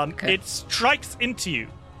 Okay. It strikes into you,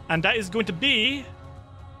 and that is going to be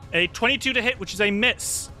a 22 to hit, which is a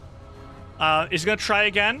miss. It's going to try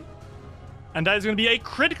again, and that is going to be a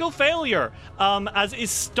critical failure, as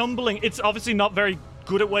it's stumbling. It's obviously not very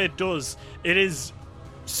good at what it does. It is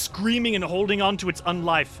screaming and holding on to its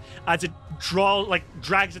unlife as it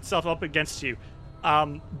drags itself up against you.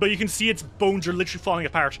 But you can see its bones are literally falling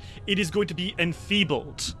apart. It is going to be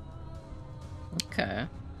enfeebled. Okay.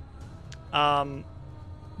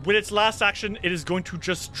 With its last action, it is going to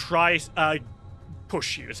just try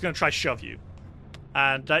push you. It's going to try shove you.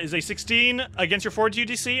 And that is a 16 against your fortitude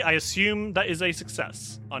DC. I assume that is a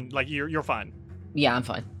success. You're fine. Yeah, I'm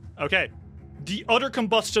fine. Okay. The other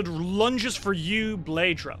combusted lunges for you,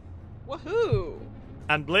 Bladra. Woohoo!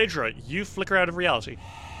 And Bladra, you flicker out of reality.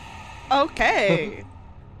 Okay.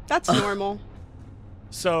 That's normal.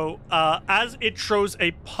 So, as it throws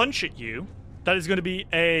a punch at you, that is going to be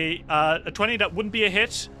a 20. That wouldn't be a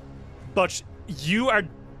hit, but you are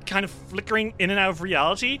kind of flickering in and out of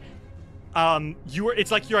reality.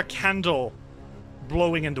 It's like you're a candle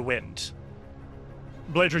blowing in the wind.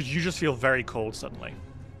 Bladra, you just feel very cold suddenly.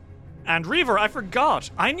 And Reaver, I forgot.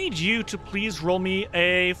 I need you to please roll me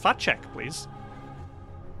a flat check, please.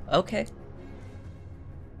 Okay.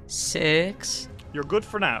 6. You're good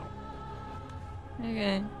for now.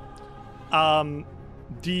 Okay.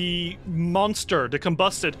 The monster, the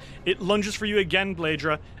combusted, it lunges for you again,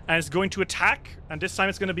 Bladra, and it's going to attack, and this time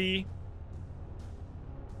it's going to be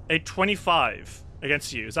a 25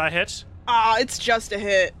 against you. Is that a hit? It's just a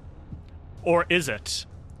hit. Or is it?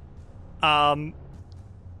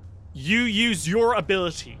 You use your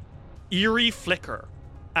ability, Eerie Flicker,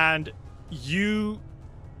 and you,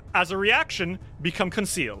 as a reaction, become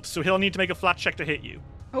concealed. So he'll need to make a flat check to hit you.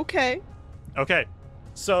 Okay. Okay.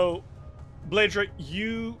 So, Bladra,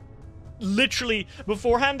 you literally,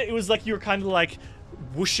 beforehand, it was like you were kind of like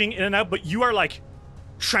whooshing in and out, but you are like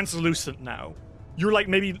translucent now. You're like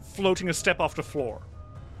maybe floating a step off the floor.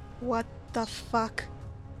 What the fuck?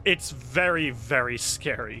 It's very, very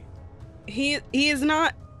scary. He is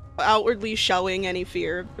not outwardly showing any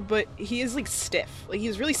fear, but he is like stiff. Like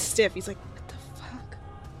he's really stiff. He's like, what the fuck?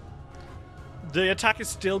 The attack is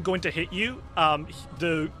still going to hit you.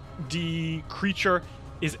 The creature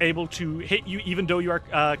is able to hit you even though you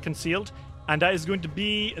are concealed, and that is going to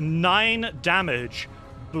be 9 damage,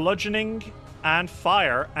 bludgeoning and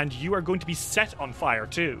fire, and you are going to be set on fire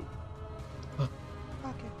too.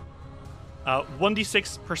 Okay.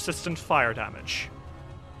 1d6 persistent fire damage.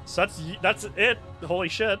 So that's it. Holy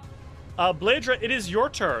shit. Bladra, it is your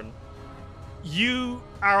turn. You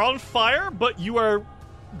are on fire, but you are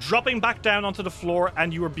dropping back down onto the floor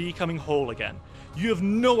and you are becoming whole again. You have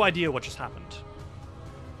no idea what just happened.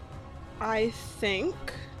 I think.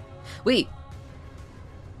 Wait.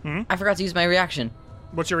 I forgot to use my reaction.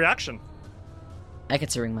 What's your reaction? I get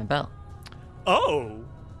to ring my bell. Oh.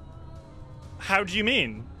 How do you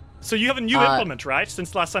mean? So you have a new implement, right?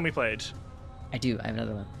 Since last time we played. I do. I have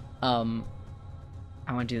another one.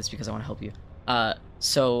 I want to do this because I want to help you.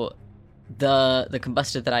 So the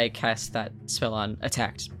combusted that I cast that spell on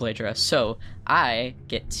attacked Bladra. So I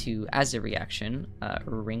get to, as a reaction,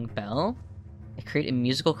 ring bell. I create a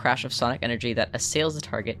musical crash of sonic energy that assails the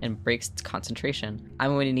target and breaks its concentration.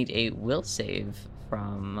 I'm going to need a will save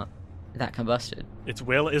from that combusted. Its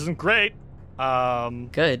will isn't great.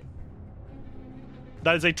 Good.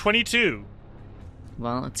 That is a 22.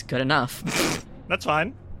 Well, it's good enough. That's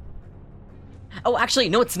fine. Oh, actually,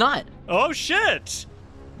 no, it's not. Oh, shit!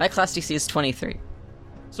 My class DC is 23.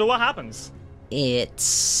 So what happens? It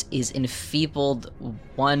is enfeebled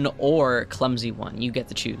 1 or clumsy 1. You get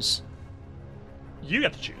to choose. You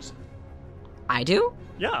get to choose. I do?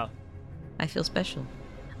 Yeah. I feel special.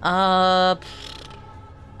 I'm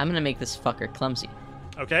gonna make this fucker clumsy.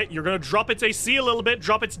 Okay, you're gonna drop its AC a little bit,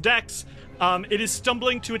 drop its dex. It is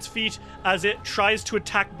stumbling to its feet as it tries to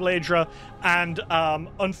attack Bladra, and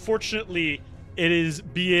unfortunately, it is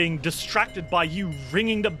being distracted by you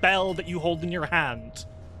ringing the bell that you hold in your hand.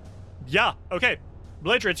 Yeah, okay.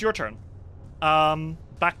 Bladra, it's your turn.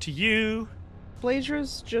 Back to you.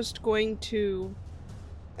 Bladra's just going to.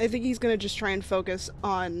 I think he's going to just try and focus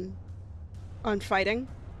on fighting.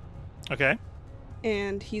 Okay.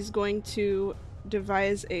 And he's going to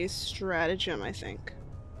devise a stratagem, I think.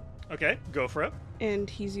 Okay, go for it. And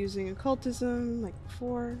he's using occultism, like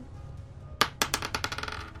before.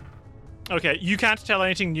 Okay, you can't tell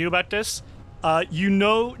anything new about this. You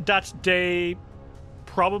know that they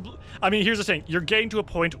probably... I mean, here's the thing. You're getting to a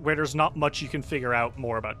point where there's not much you can figure out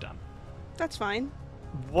more about them. That's fine.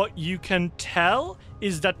 What you can tell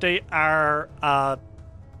is that they are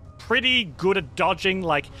pretty good at dodging.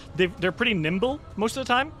 Like, they're pretty nimble most of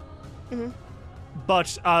the time. Mm-hmm.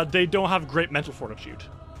 But they don't have great mental fortitude.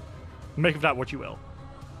 Make of that what you will.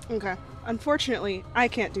 Okay. Unfortunately, I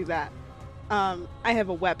can't do that. I have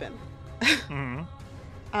a weapon. Mm-hmm.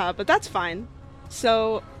 But that's fine.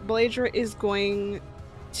 So, Bladra is going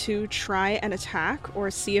to try and attack,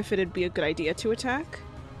 or see if it'd be a good idea to attack.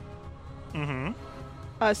 Mm-hmm.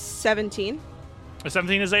 17. A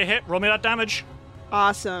 17 is a hit. Roll me that damage.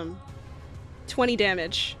 Awesome. 20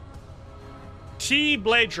 damage. T.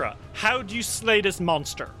 Bladra, how do you slay this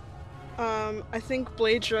monster? I think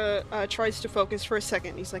Bladra tries to focus for a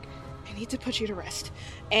second. He's like, I need to put you to rest.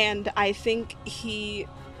 And I think he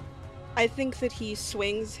I think that he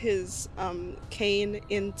swings his cane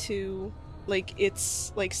into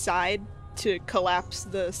its side to collapse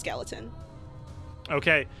the skeleton.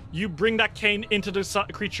 Okay, you bring that cane into the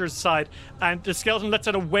creature's side, and the skeleton lets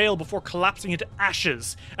out a wail before collapsing into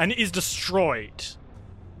ashes and is destroyed.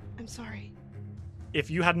 I'm sorry. If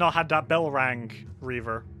you had not had that bell rang,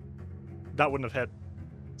 Reaver, that wouldn't have hit.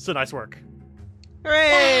 So nice work.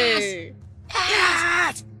 Hooray!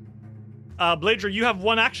 Yes! Bladra, you have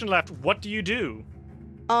one action left. What do you do?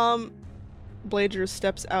 Bladra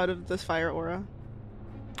steps out of the fire aura.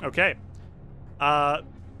 Okay.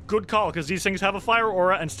 Good call, because these things have a fire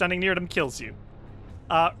aura, and standing near them kills you.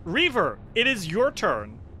 Reaver, it is your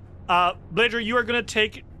turn. Bladra, you are going to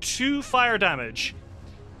take 2 fire damage.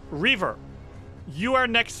 Reaver, you are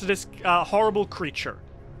next to this horrible creature.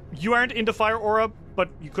 You aren't into fire aura, but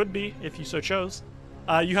you could be if you so chose.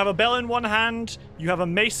 You have a bell in one hand, you have a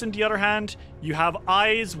mace in the other hand, you have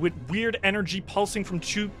eyes with weird energy pulsing from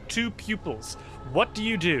two pupils. What do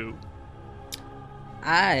you do?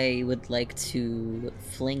 I would like to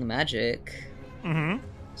fling magic. Mm-hmm.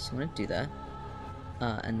 So I'm going to do that.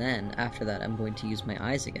 And then, after that, I'm going to use my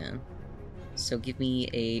eyes again. So give me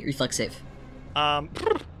a reflex save.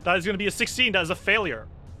 That is going to be a 16. That is a failure.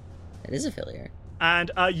 That is a failure.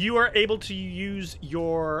 And you are able to use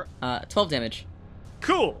your... 12 damage.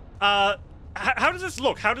 Cool. How does this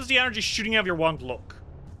look? How does the energy shooting out of your wand look?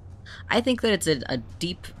 I think that it's a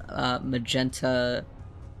deep magenta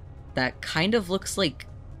that kind of looks like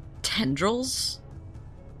tendrils.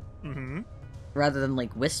 Mm-hmm. Rather than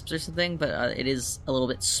like wisps or something, but it is a little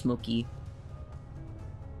bit smoky.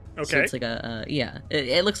 Okay. So it's like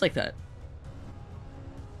it looks like that.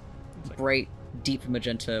 Like... Bright, deep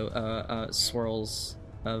magenta swirls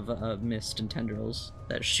of mist and tendrils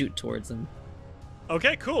that shoot towards them.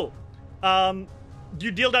 Okay, cool.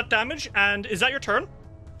 You deal that damage, and is that your turn?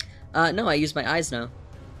 No, I use my eyes now.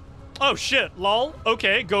 Oh shit, lol.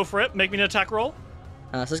 Okay, go for it. Make me an attack roll.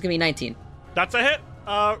 So it's gonna be 19. That's a hit.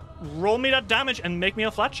 Roll me that damage and make me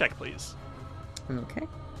a flat check, please. Okay.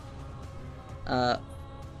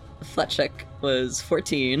 Flat check was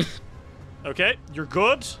 14. Okay, you're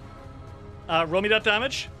good. Roll me that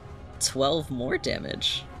damage. 12 more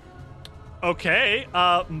damage. Okay,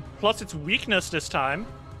 plus its weakness this time,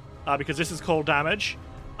 because this is cold damage.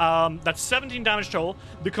 That's 17 damage total.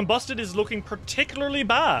 The combusted is looking particularly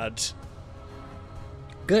bad.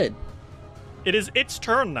 Good. It is its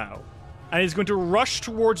turn now, and it's going to rush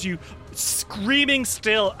towards you, screaming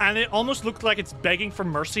still, and it almost looks like it's begging for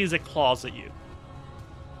mercy as it claws at you.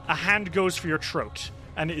 A hand goes for your throat,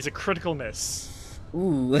 and it is a critical miss.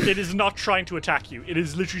 Ooh. It is not trying to attack you. It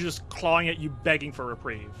is literally just clawing at you, begging for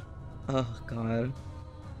reprieve. Oh, God.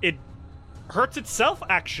 It hurts itself,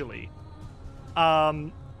 actually.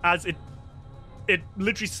 As it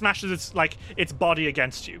literally smashes its body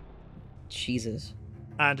against you. Jesus.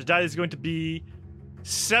 And that is going to be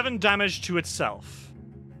 7 damage to itself.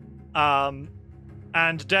 And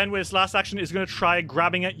then with its last action is going to try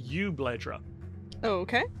grabbing at you, Bladra. Oh,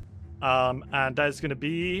 okay. And that is going to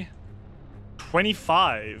be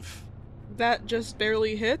 25. That just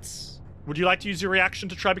barely hits. Would you like to use your reaction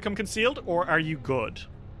to try become concealed, or are you good?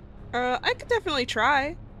 I could definitely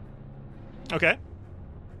try. Okay.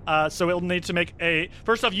 So it'll need to make a...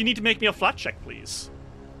 First off, you need to make me a flat check, please.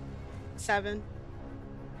 7.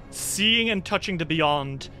 Seeing and touching the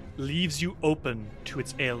beyond leaves you open to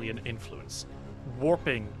its alien influence,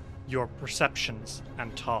 warping your perceptions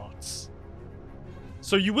and thoughts.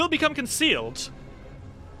 So you will become concealed,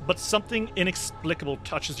 but something inexplicable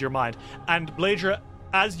touches your mind. And Bladra,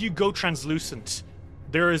 as you go translucent,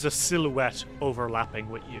 there is a silhouette overlapping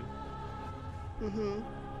with you. Mm-hmm.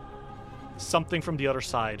 Something from the other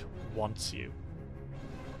side wants you.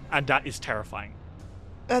 And that is terrifying.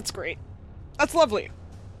 That's great. That's lovely.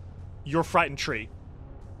 You're frightened tree.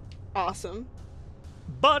 Awesome.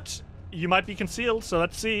 But you might be concealed, so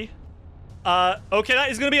let's see. Okay, that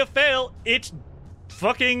is going to be a fail. It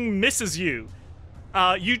fucking misses you.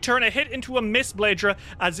 You turn a hit into a miss, Bladra,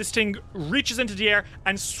 as this thing reaches into the air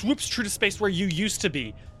and swoops through the space where you used to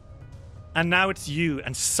be. And now it's you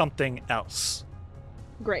and something else.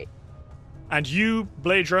 Great. And you,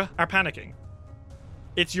 Bladra, are panicking.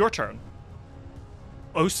 It's your turn.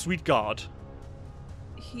 Oh, sweet God.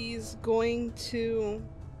 He's going to...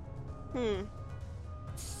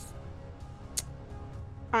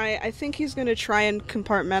 I think he's going to try and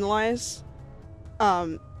compartmentalize.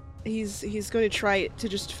 He's going to try to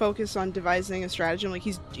just focus on devising a stratagem. Like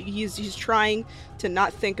he's trying to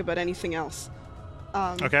not think about anything else.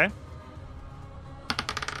 Okay.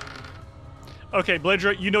 Okay,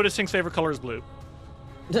 Bladra, you notice Thing's favorite color is blue.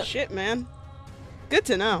 Shit, man. Good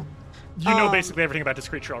to know. You know basically everything about this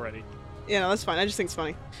creature already. Yeah, no, that's fine. I just think it's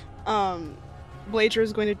funny. Bladra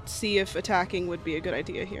is going to see if attacking would be a good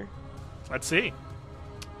idea here. Let's see.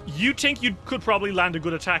 You think you could probably land a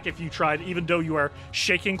good attack if you tried, even though you are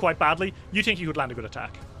shaking quite badly. You think you could land a good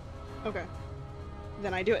attack. Okay.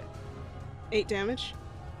 Then I do it. 8 damage.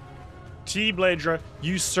 Bladra,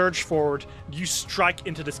 you surge forward, you strike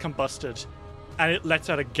into this combusted, and it lets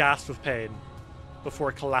out a gasp of pain before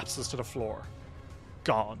it collapses to the floor.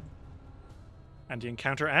 Gone. And the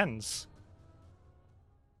encounter ends.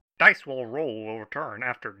 Dice will return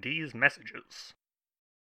after these messages.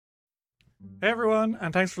 Hey everyone,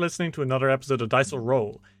 and thanks for listening to another episode of Dice Will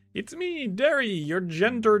Roll. It's me, Derry, your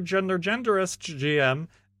genderist GM,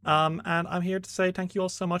 and I'm here to say thank you all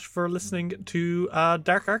so much for listening to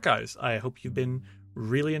Dark Archives. I hope you've been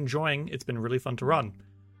really enjoying. It's been really fun to run.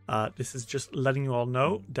 This is just letting you all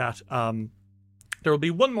know that there will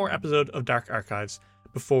be one more episode of Dark Archives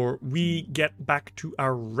before we get back to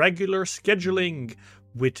our regular scheduling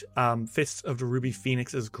with Fists of the Ruby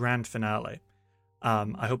Phoenix's grand finale.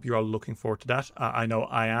 I hope you're all looking forward to that. I know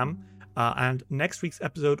I am. And next week's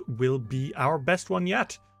episode will be our best one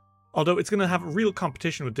yet. Although it's going to have real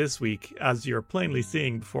competition with this week, as you're plainly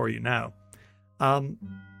seeing before you now.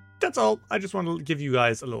 That's all. I just want to give you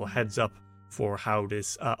guys a little heads up for how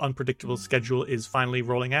this unpredictable schedule is finally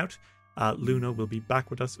rolling out. Luna will be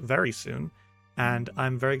back with us very soon. And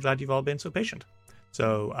I'm very glad you've all been so patient.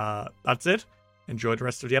 So that's it. Enjoy the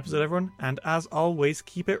rest of the episode, everyone. And as always,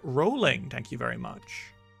 keep it rolling. Thank you very much.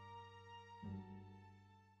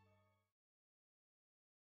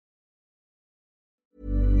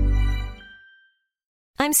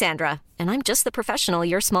 I'm Sandra, and I'm just the professional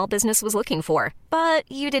your small business was looking for.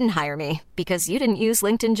 But you didn't hire me because you didn't use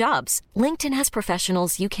LinkedIn Jobs. LinkedIn has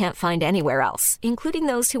professionals you can't find anywhere else, including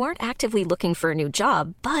those who aren't actively looking for a new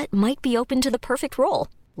job, but might be open to the perfect role,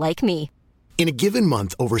 like me. In a given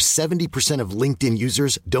month, over 70% of LinkedIn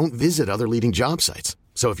users don't visit other leading job sites.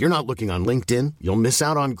 So if you're not looking on LinkedIn, you'll miss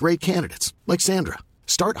out on great candidates like Sandra.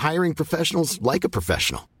 Start hiring professionals like a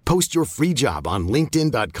professional. Post your free job on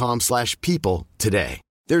linkedin.com/people today.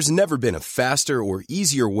 There's never been a faster or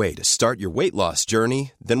easier way to start your weight loss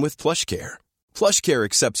journey than with PlushCare. PlushCare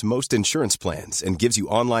accepts most insurance plans and gives you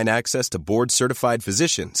online access to board-certified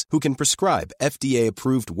physicians who can prescribe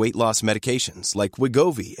FDA-approved weight loss medications like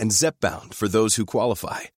Wegovy and Zepbound for those who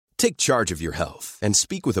qualify. Take charge of your health and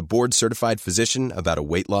speak with a board-certified physician about a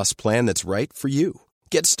weight loss plan that's right for you.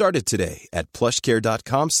 Get started today at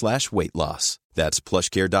plushcare.com/weight loss. That's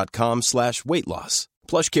plushcare.com/weight loss.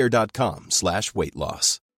 plushcare.com/weight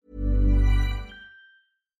loss.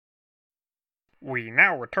 We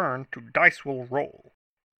now return to Dice Will Roll.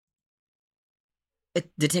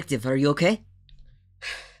 Detective, are you okay?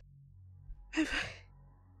 I'm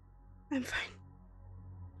fine.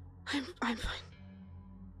 I'm fine.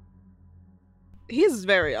 He is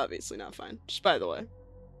very obviously not fine, just by the way.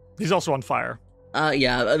 He's also on fire.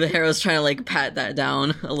 Yeah, the Harrow's trying to, like, pat that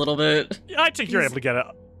down a little bit. I think you're able to get it.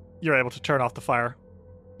 You're able to turn off the fire.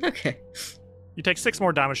 Okay. You take 6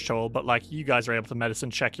 more damage total, but, like, you guys are able to medicine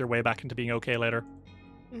check your way back into being okay later.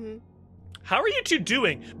 Mm-hmm. How are you two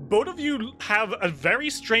doing? Both of you have a very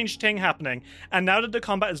strange thing happening, and now that the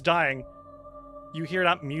combat is dying, you hear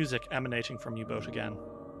that music emanating from you both again.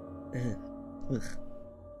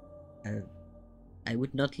 I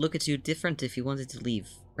would not look at you different if you wanted to leave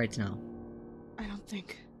right now. I don't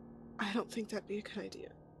think that'd be a good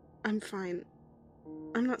idea. I'm fine.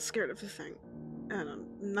 I'm not scared of the thing. And I'm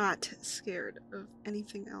not scared of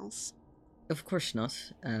anything else. Of course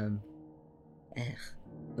not.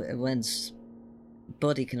 Wen's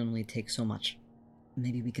body can only take so much.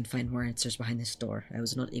 Maybe we can find more answers behind this door I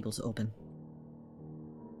was not able to open.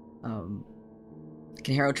 Can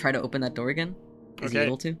Harrow try to open that door again? Is he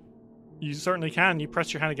able to? You certainly can. You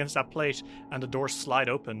press your hand against that plate, and the doors slide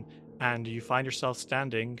open, and you find yourself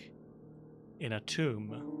standing in a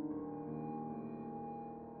tomb.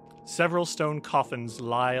 Several stone coffins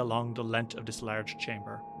lie along the length of this large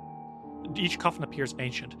chamber. Each coffin appears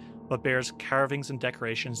ancient, but bears carvings and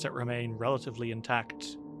decorations that remain relatively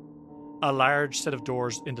intact. A large set of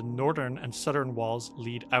doors in the northern and southern walls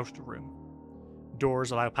lead out of the room.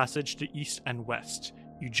 Doors allow passage to east and west.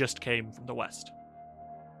 You just came from the west.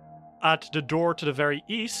 At the door to the very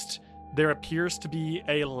east, there appears to be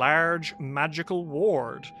a large magical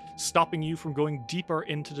ward, stopping you from going deeper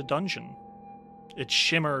into the dungeon. It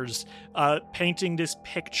shimmers, painting this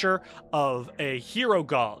picture of a hero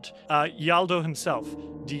god, Yaldo himself,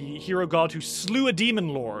 the hero god who slew a demon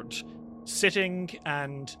lord, sitting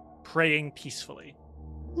and praying peacefully.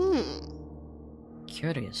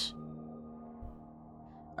 Curious.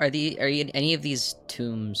 Are any of these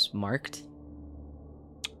tombs marked?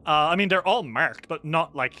 I mean, they're all marked, but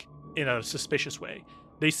not, like, in a suspicious way.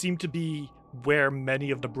 They seem to be where many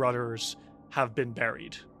of the brothers have been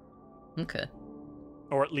buried. Okay.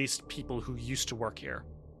 Or at least people who used to work here.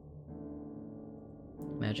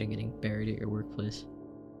 Imagine getting buried at your workplace.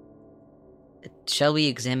 Shall we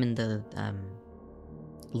examine the,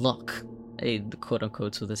 lock, the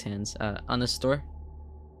quote-unquote with his hands, on this door?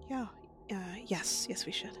 Yeah. Yes,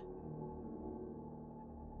 we should.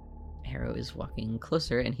 Harrow is walking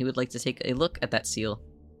closer, and he would like to take a look at that seal.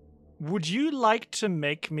 Would you like to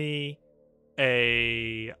make me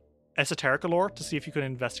a esoteric lore to see if you can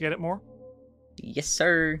investigate it more? Yes,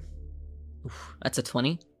 sir. Oof, that's a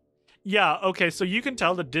 20. Yeah, okay, so you can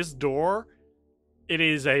tell that this door, it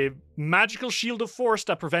is a magical shield of force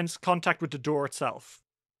that prevents contact with the door itself.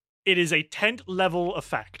 It is a 10th level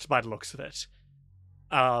effect by the looks of it.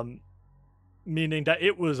 Meaning that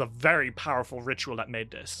it was a very powerful ritual that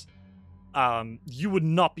made this. You would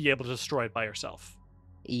not be able to destroy it by yourself.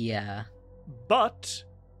 Yeah. But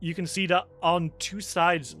you can see that on two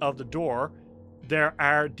sides of the door, there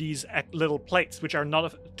are these little plates which are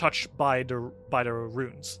not touched by the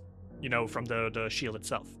runes, from the shield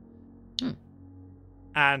itself.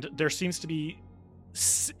 And there seems to be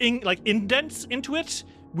indents into it,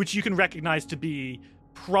 which you can recognize to be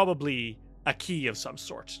probably a key of some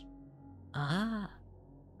sort. Ah.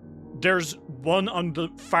 There's one on the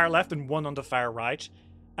far left and one on the far right,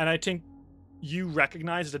 and I think you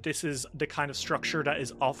recognize that this is the kind of structure that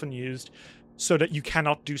is often used so that you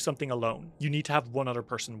cannot do something alone. You need to have one other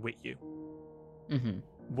person with you. Mm-hmm.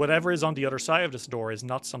 Whatever is on the other side of this door is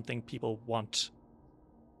not something people want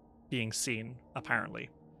being seen, apparently.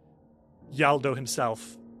 Yaldo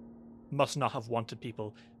himself must not have wanted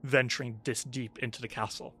people venturing this deep into the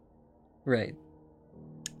castle. Right.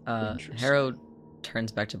 Harrow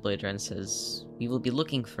turns back to Bladra and says, "We will be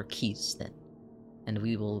looking for keys then, and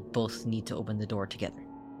we will both need to open the door together."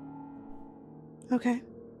 Okay.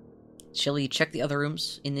 Shall we check the other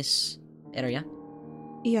rooms in this area?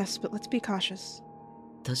 Yes, but let's be cautious.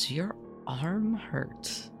 Does your arm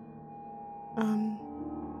hurt?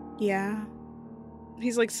 Yeah.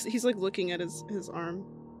 He's looking at his arm.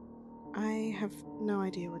 I have no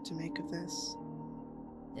idea what to make of this.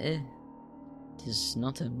 It is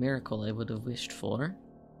not a miracle I would have wished for.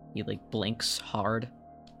 He, blinks hard.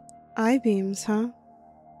 Eye beams, huh?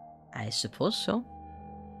 I suppose so.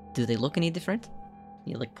 Do they look any different?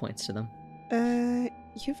 He, points to them.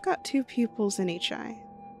 You've got 2 pupils in each eye.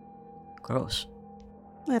 Gross.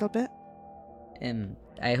 Little bit.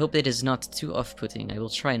 I hope it is not too off-putting. I will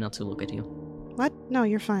try not to look at you. What? No,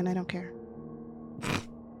 you're fine. I don't care.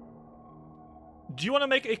 Do you want to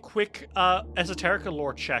make a quick esoteric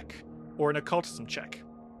lore check or an occultism check?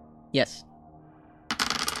 Yes.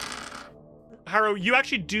 Harrow, you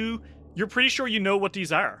actually do. You're pretty sure you know what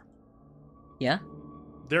these are. Yeah?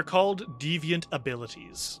 They're called deviant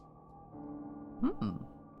abilities. Hmm.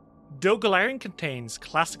 Though Galarian contains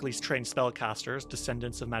classically trained spellcasters,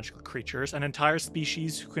 descendants of magical creatures, and entire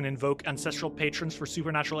species who can invoke ancestral patrons for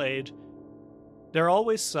supernatural aid, there are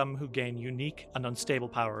always some who gain unique and unstable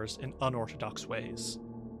powers in unorthodox ways.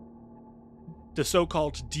 The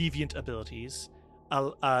so-called deviant abilities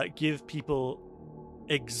give people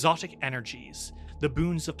exotic energies, the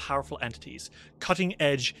boons of powerful entities,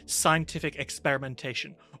 cutting-edge scientific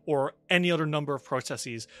experimentation, or any other number of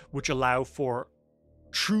processes which allow for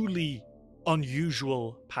truly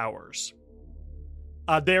unusual powers.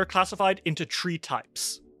 They are classified into 3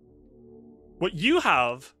 types. What you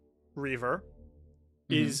have, Reaver,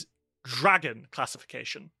 is dragon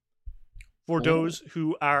classification. For those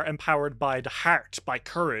who are empowered by the heart, by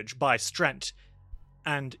courage, by strength.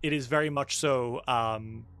 And it is very much so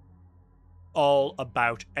all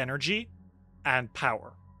about energy and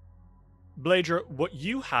power. Bladra, what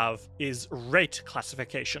you have is Wraith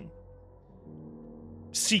classification.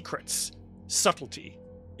 Secrets, subtlety,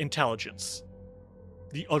 intelligence,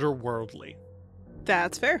 the otherworldly.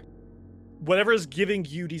 That's fair. Whatever is giving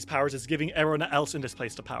you these powers is giving everyone else in this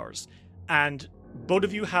place the powers. And both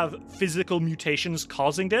of you have physical mutations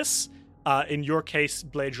causing this. In your case,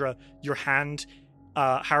 Bladra, your hand.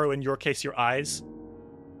 Harrow, in your case, your eyes.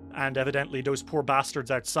 And evidently those poor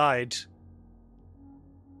bastards outside,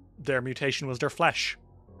 their mutation was their flesh.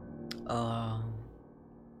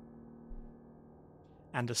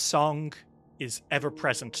 And the song is ever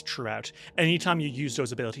present throughout. Anytime you use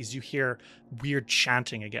those abilities, you hear weird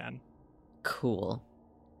chanting again. Cool.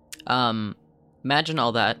 Imagine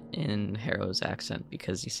all that in Harrow's accent,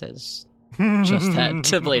 because he says just that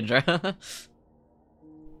to Bladra.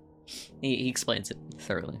 he explains it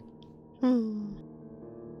thoroughly.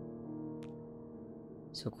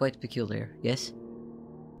 So quite peculiar, yes?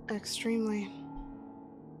 Extremely.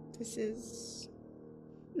 This is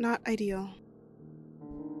not ideal.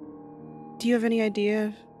 Do you have any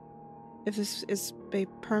idea if this is a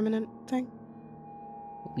permanent thing?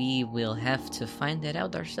 We will have to find that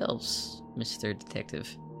out ourselves, Mr.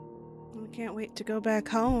 Detective. I can't wait to go back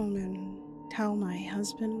home and tell my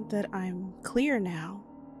husband that I'm clear now.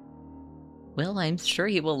 Well, I'm sure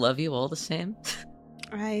he will love you all the same.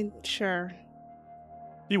 I'm sure.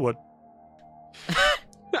 He would.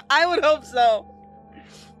 I would hope so.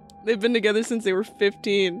 They've been together since they were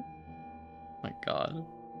 15. My god.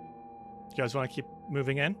 You guys want to keep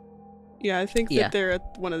moving in? Yeah, I think Yeah. that they're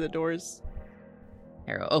at one of the doors.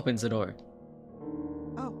 Harrow opens the door.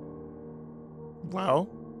 Oh. Well,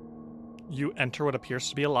 you enter what appears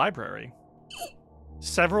to be a library.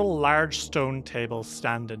 Several large stone tables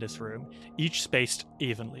stand in this room, each spaced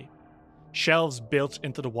evenly. Shelves built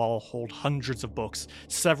into the wall hold hundreds of books,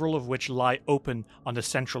 several of which lie open on the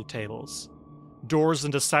central tables. Doors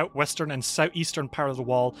in the southwestern and southeastern part of the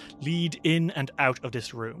wall lead in and out of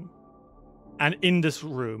this room. And in this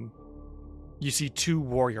room, you see two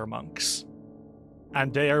warrior monks.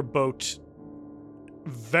 And they are both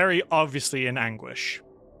very obviously in anguish.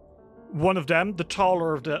 One of them, the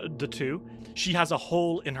taller of the two, she has a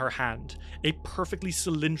hole in her hand, a perfectly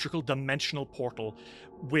cylindrical dimensional portal,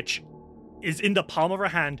 which is in the palm of her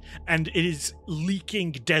hand, and it is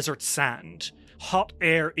leaking desert sand. Hot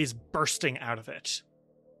air is bursting out of it.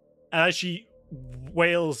 As she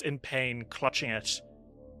wails in pain, clutching it,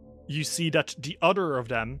 you see that the other of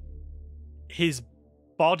them, his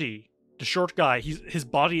body, the short guy, his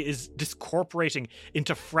body is discorporating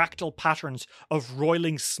into fractal patterns of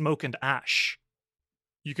roiling smoke and ash.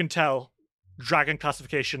 You can tell dragon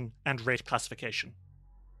classification and wraith classification.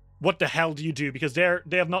 What the hell do you do? Because they are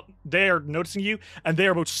noticing you, and they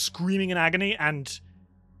are both screaming in agony, and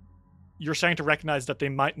you're starting to recognize that they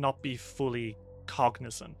might not be fully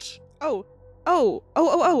cognizant. Oh. I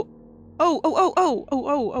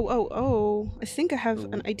think I have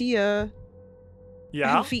an idea. Yeah? I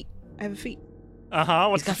have a feat. Uh-huh,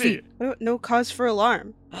 what's the He's got feat? No cause for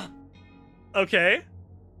alarm. Okay,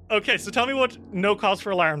 so tell me what no cause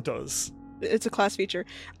for alarm does. It's a class feature.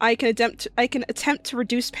 I can attempt to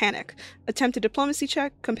reduce panic. Attempt a diplomacy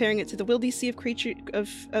check, comparing it to the will DC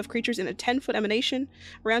of creatures in a 10-foot emanation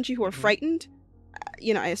around you who are frightened.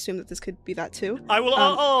 I assume that this could be that too.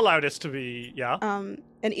 I'll allow this to be, yeah.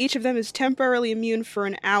 And each of them is temporarily immune for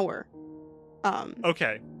an hour.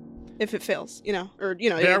 Okay. If it fails,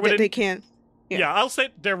 They can't. Yeah, I'll say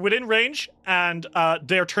they're within range, and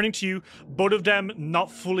they're turning to you, both of them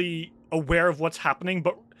not fully aware of what's happening,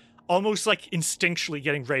 but almost like instinctually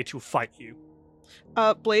getting ready to fight you.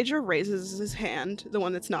 Bladger raises his hand, the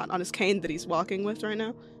one that's not on his cane that he's walking with right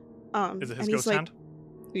now. Is it his and ghost he's like, hand?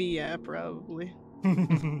 Yeah, probably.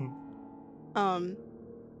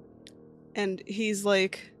 And he's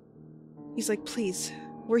like, please,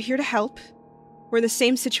 we're here to help. We're in the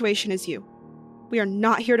same situation as you. We are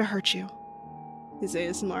not here to hurt you. His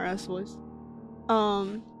ASMR ass voice.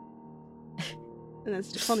 And that's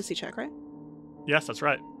a diplomacy check, right? Yes, that's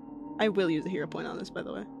right. I will use a hero point on this, by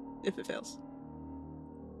the way, if it fails.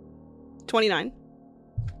 29.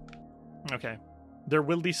 Okay. Their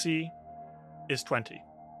will DC is 20.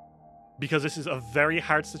 Because this is a very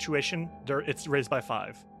hard situation, it's raised by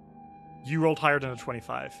 5. You rolled higher than a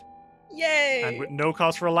 25. Yay! And with no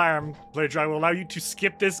cause for alarm, Blade Drive will allow you to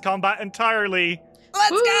skip this combat entirely.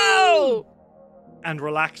 Let's go! And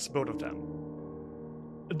relax both of them.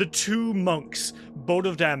 The two monks, both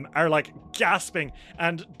of them are like gasping,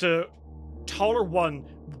 and the taller one,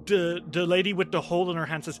 the lady with the hole in her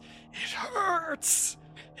hand says, "It hurts!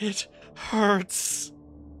 It hurts!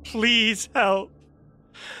 Please help!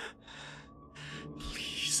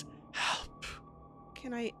 Please help!"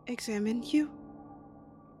 Can I examine you?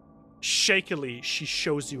 Shakily, she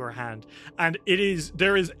shows you her hand, and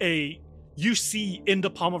you see in the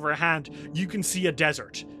palm of her hand, you can see a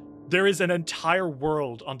desert. There is an entire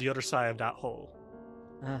world on the other side of that hole.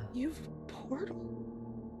 You've portal?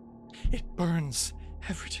 It burns.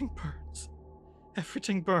 Everything burns.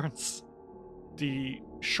 Everything burns. The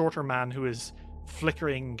shorter man who is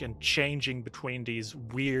flickering and changing between these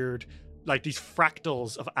weird, like these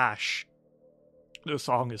fractals of ash. The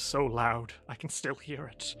song is so loud, I can still hear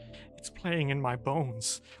it. It's playing in my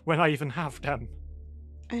bones when I even have them.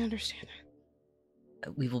 I understand.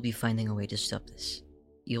 We will be finding a way to stop this.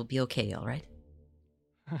 You'll be okay, alright?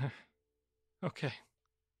 Okay.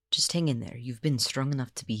 Just hang in there. You've been strong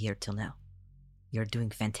enough to be here till now. You're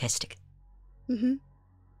doing fantastic. Mm-hmm.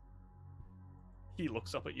 He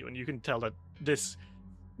looks up at you, and you can tell that this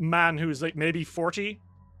man who's like maybe 40.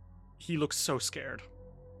 He looks so scared.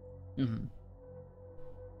 Mm-hmm.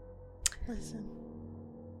 Listen,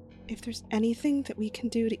 if there's anything that we can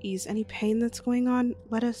do to ease any pain that's going on,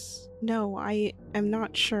 let us know. I am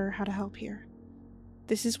not sure how to help here.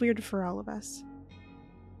 This is weird for all of us.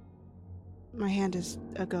 My hand is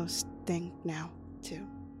a ghost thing now, too.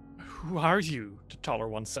 Who are you? The taller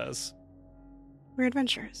one says. We're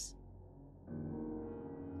adventurers.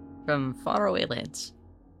 From faraway lands.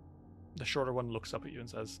 The shorter one looks up at you and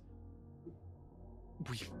says,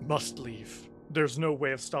 "We must leave. There's no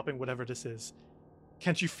way of stopping whatever this is.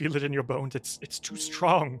 Can't you feel it in your bones? It's too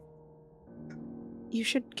strong." You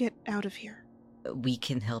should get out of here. We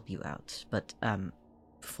can help you out, but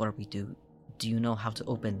before we do you know how to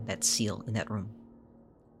open that seal in that room?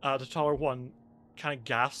 The taller one kind of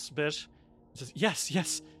gasps a bit and says,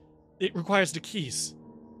 Yes. It requires the keys.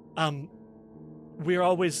 We're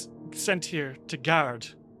always sent here to guard.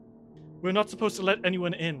 We're not supposed to let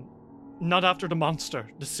anyone in. Not after the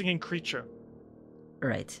monster, the singing creature."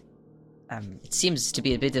 Right. It seems to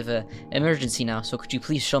be a bit of an emergency now, so could you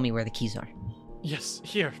please show me where the keys are? "Yes,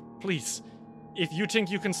 here, please. If you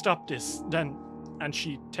think you can stop this, then..." And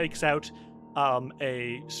she takes out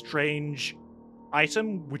a strange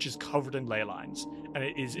item which is covered in ley lines, and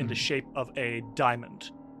it is in the shape of a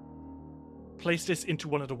diamond. "Place this into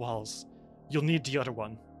one of the walls. You'll need the other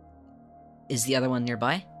one." Is the other one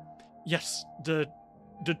nearby? "Yes, the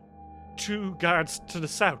 2 guards to the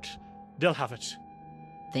south. They'll have it."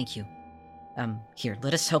 Thank you. Here,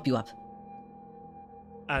 let us help you up.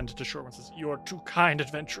 And the short one says, "You're too kind,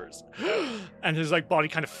 adventurers." And his body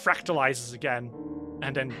kind of fractalizes again,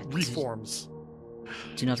 and then reforms.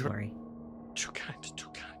 Do not You're worry. Too kind, too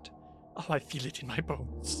kind. Oh, I feel it in my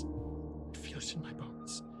bones. I feel it in my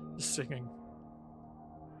bones. The singing.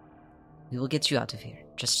 We will get you out of here.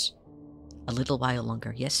 Just a little while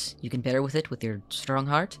longer, yes? You can bear with it with your strong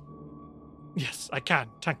heart? Yes, I can.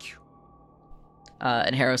 Thank you.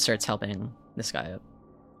 And Harrow starts helping this guy up.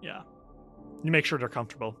 Yeah. You make sure they're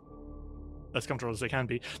comfortable. As comfortable as they can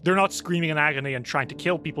be. They're not screaming in agony and trying to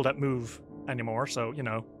kill people that move anymore, so,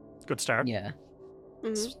 good start. Yeah.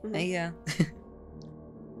 Mm-hmm. Yeah.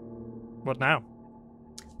 What now?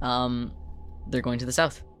 They're going to the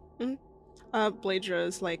south. Bladra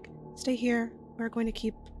is like, "Stay here. We're gonna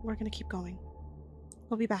keep going.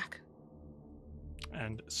 We'll be back."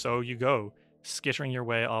 And so you go, skittering your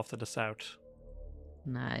way off to the south.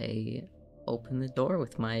 And I open the door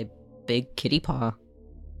with my big kitty paw.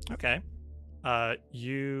 Okay.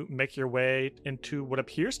 You make your way into what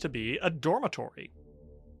appears to be a dormitory.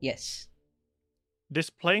 Yes. This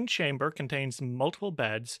plain chamber contains multiple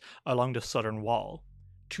beds along the southern wall.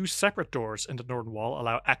 2 separate doors in the northern wall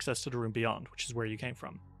allow access to the room beyond, which is where you came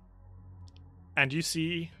from. And you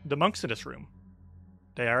see the monks in this room.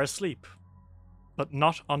 They are asleep, but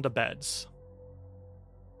not on the beds.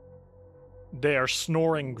 They are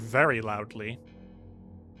snoring very loudly,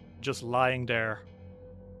 just lying there,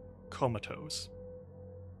 comatose.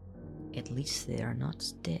 At least they are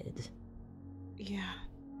not dead. Yeah.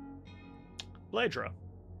 Bladra,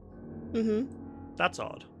 Mm-hmm. that's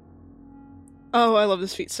odd. Oh, I love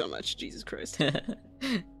this feat so much. Jesus Christ.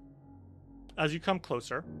 As you come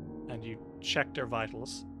closer and you check their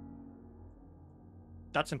vitals,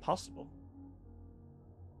 that's impossible.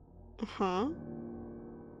 Uh-huh.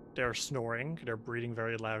 They're snoring, they're breathing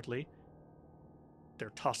very loudly,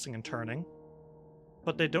 they're tossing and turning,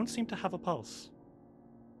 but they don't seem to have a pulse.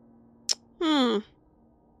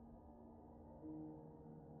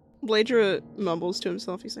 Bladra mumbles to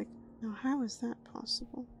himself. He's like, "Now, how is that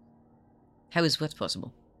possible? How is what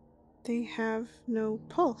possible? They have no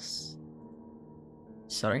pulse.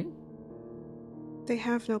 Sorry? They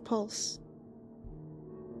have no pulse.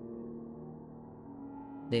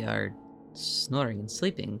 They are snoring and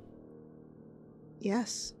sleeping.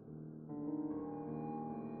 Yes.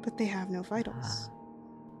 But they have no vitals."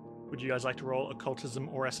 Would you guys like to roll occultism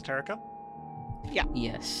or esoterica?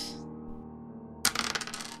 Yes.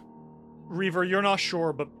 Reaver, you're not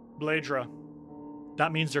sure, but Bladra,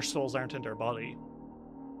 that means their souls aren't in their body.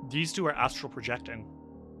 These 2 are astral projecting.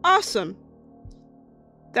 Awesome.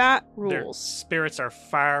 That Their rules. spirits are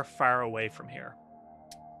far, far away from here.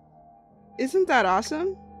 Isn't that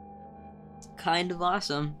awesome? Kind of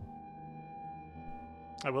awesome.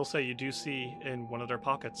 I will say you do see in one of their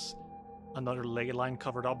pockets another ley line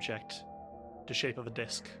covered object, the shape of a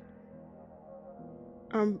disc.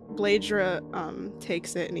 Bladra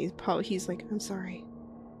takes it and he's like, "I'm sorry.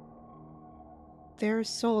 Their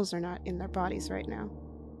souls are not in their bodies right now."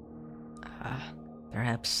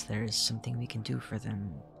 Perhaps there is something we can do for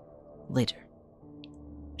them later.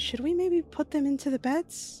 Should we maybe put them into the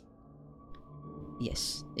beds?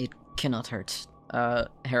 Yes, it cannot hurt.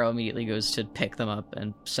 Harrow immediately goes to pick them up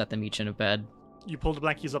and set them each in a bed. You pull the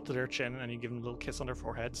blankies up to their chin and you give them a little kiss on their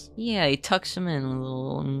foreheads. Yeah, he tucks them in a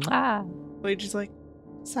little. Ah. Bladra's like,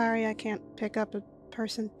 sorry, I can't pick up a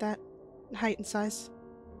person that height and size.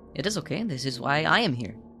 It is okay. This is why I am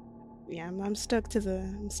here. Yeah, I'm stuck to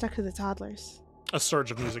the toddlers. A surge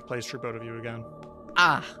of music plays through both of you again.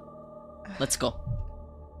 Ah, let's go.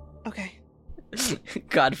 Okay.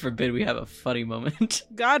 God forbid we have a funny moment.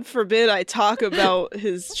 God forbid I talk about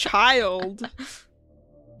his child.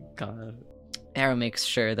 God. Arrow makes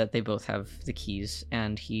sure that they both have the keys,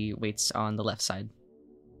 and he waits on the left side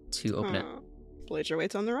to open it. Bladra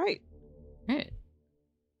waits on the right. Alright.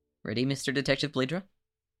 Ready, Mr. Detective Bladra?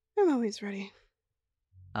 I'm always ready.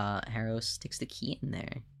 Harrow sticks the key in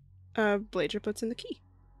there. Bladra puts in the key.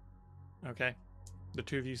 Okay. The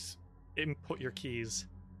two of you input your keys,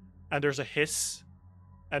 and there's a hiss,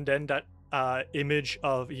 and then that image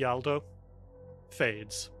of Ialdo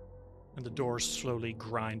fades, and the doors slowly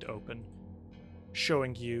grind open,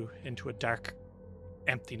 showing you into a dark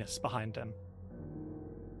emptiness behind them.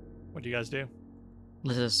 What do you guys do?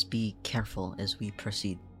 Let us be careful as we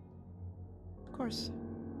proceed. Of course.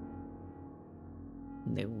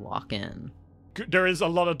 They walk in. There is a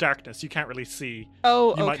lot of darkness. You can't really see. Oh,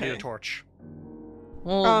 You okay. might need a torch.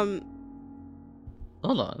 Well,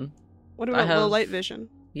 hold on. What about have- low light vision?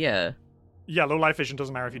 Yeah. Yeah, low light vision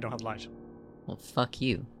doesn't matter if you don't have light. Well, fuck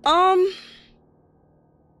you.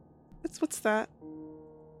 What's that?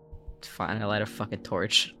 Fine, I light a fucking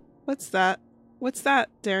torch. What's that? What's that,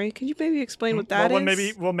 Derry? Can you maybe explain what that is?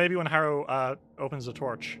 Maybe when Harrow opens the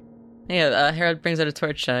torch. Yeah, Harold brings out a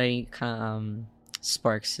torch. He kind of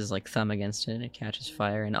sparks his thumb against it, and it catches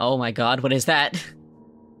fire. And oh my god, what is that?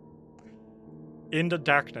 In the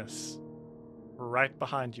darkness, right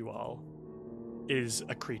behind you all, is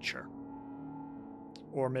a creature.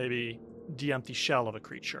 Or maybe the empty shell of a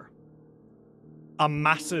creature. A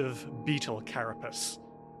massive beetle carapace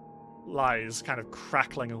lies kind of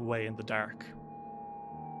crackling away in the dark.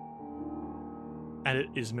 And it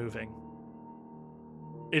is moving.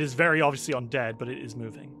 It is very obviously undead, but it is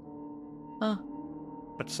moving.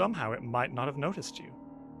 Oh, But somehow it might not have noticed you.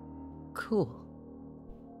 cool.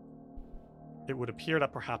 It would appear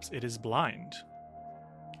that perhaps it is blind,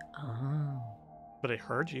 Oh. but it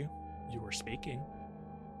heard you. You were speaking.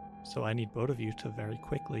 So I need both of you to very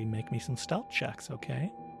quickly make me some stealth checks,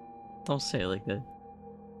 okay? Don't say it like that.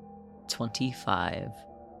 25.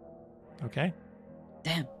 Okay.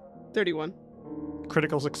 Damn. 31.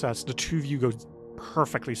 Critical success. The two of you go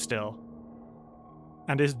perfectly still.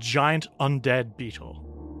 And this giant undead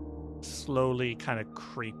beetle slowly kind of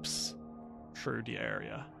creeps through the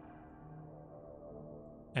area.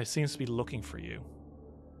 And it seems to be looking for you.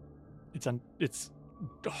 Its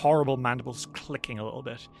horrible mandibles clicking a little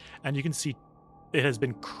bit, and you can see it has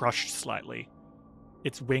been crushed slightly.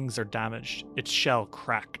 Its wings are damaged, its shell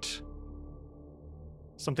cracked.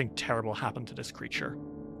 Something terrible happened to this creature.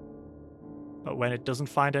 But when it doesn't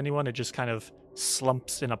find anyone, it just kind of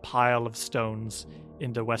slumps in a pile of stones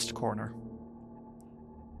in the west corner.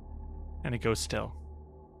 And it goes still.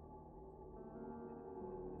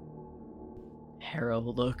 Harrow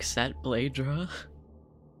looks at Bladra.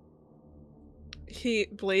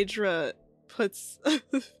 Bladra puts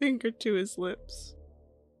a finger to his lips.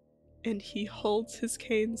 And he holds his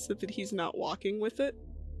cane so that he's not walking with it.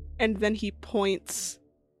 And then he points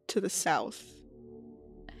to the south.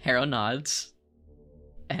 Harrow nods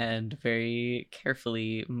and very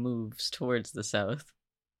carefully moves towards the south.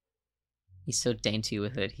 He's so dainty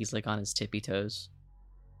with it, he's on his tippy toes.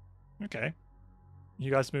 Okay.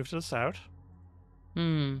 You guys move to the south.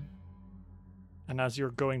 And as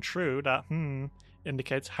you're going through, that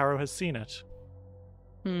indicates Harrow has seen it.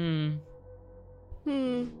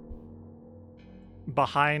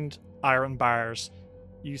 Behind iron bars,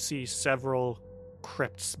 you see several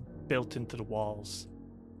crypts built into the walls,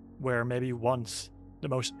 where maybe once the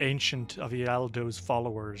most ancient of Ialdo's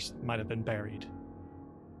followers might have been buried.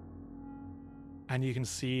 And you can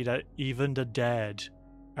see that even the dead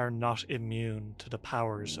are not immune to the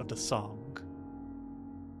powers of the song,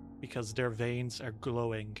 because their veins are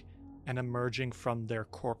glowing, and emerging from their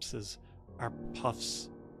corpses are puffs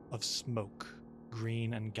of smoke,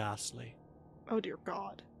 green and ghastly. Oh dear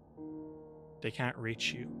God. They can't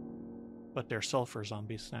reach you, but they're sulfur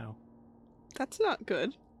zombies now. That's not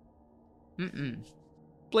good.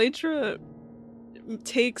 Bladra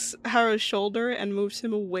takes Harrow's shoulder and moves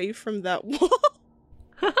him away from that wall.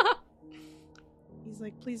 He's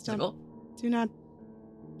like, please don't. Do not.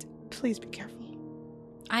 Please be careful.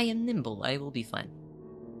 I am nimble. I will be fine.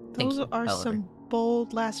 Thank Those you, are Oliver. some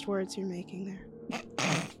bold last words you're making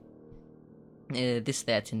there. This,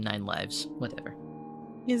 that, and 9 lives. Whatever.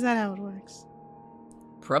 Is that how it works?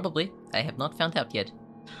 Probably. I have not found out yet.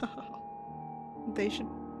 They should.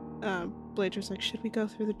 Blader's like, should we go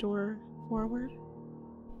through the door forward?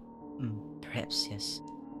 Perhaps, yes.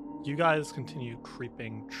 You guys continue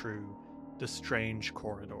creeping through the strange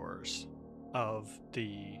corridors of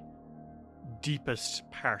the deepest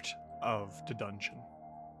part of the dungeon,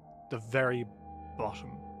 the very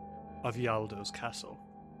bottom of Yaldo's castle.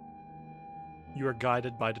 You are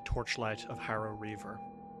guided by the torchlight of Harrow Reaver.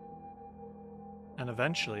 And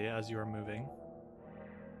eventually, as you are moving,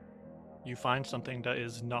 you find something that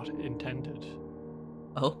is not intended.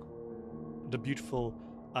 Oh? The beautiful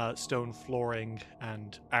stone flooring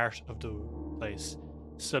and art of the place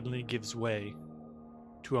suddenly gives way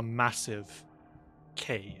to a massive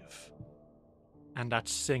cave. And that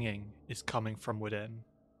singing is coming from within.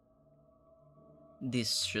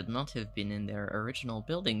 This should not have been in their original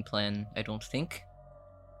building plan, I don't think.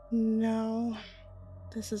 No.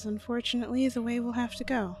 This is unfortunately the way we'll have to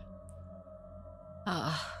go.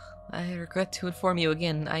 I regret to inform you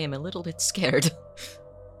again, I am a little bit scared.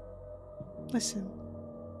 Listen,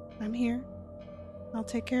 I'm here. I'll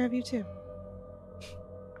take care of you too.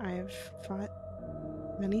 I've fought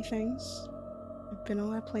many things. I've been a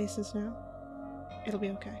lot of places now. It'll be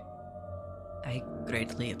okay. I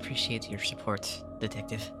greatly appreciate your support,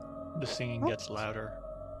 Detective. The singing gets louder.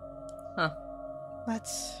 Huh.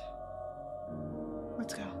 Let's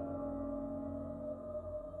go.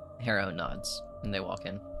 Harrow nods, and they walk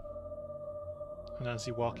in. And as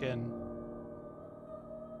you walk in,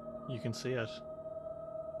 you can see it.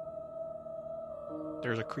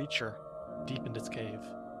 There's a creature deep in this cave.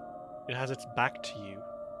 It has its back to you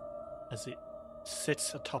as it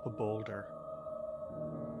sits atop a boulder,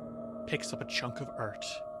 picks up a chunk of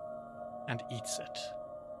earth, and eats it,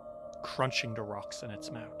 crunching the rocks in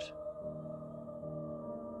its mouth.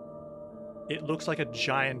 It looks like a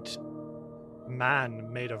giant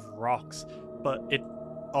man made of rocks, but it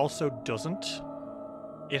also doesn't.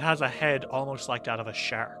 It has a head almost like that of a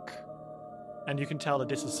shark, and you can tell that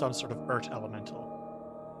this is some sort of earth elemental.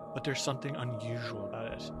 But there's something unusual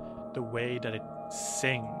about it, the way that it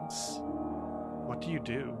sings. What do you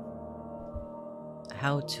do?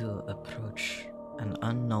 How to approach an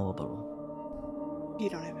unknowable. You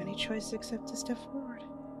don't have any choice except to step forward.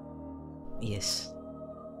 Yes.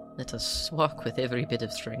 Let us walk with every bit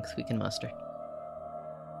of strength we can muster.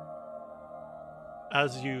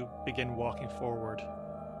 As you begin walking forward,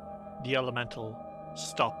 the elemental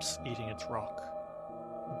stops eating its rock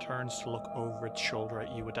and turns to look over its shoulder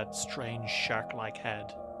at you with that strange shark-like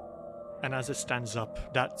head. And as it stands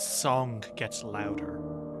up, that song gets louder.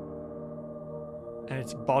 And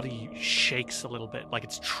its body shakes a little bit, like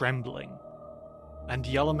it's trembling. And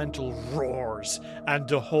the elemental roars, and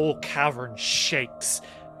the whole cavern shakes,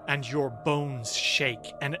 and your bones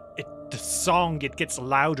shake, and the song, it gets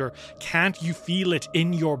louder. Can't you feel it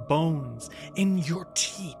in your bones, in your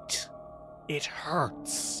teeth? It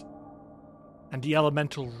hurts. And the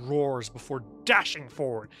elemental roars before dashing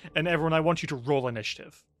forward. And everyone, I want you to roll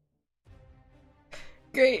initiative.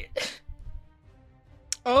 Great.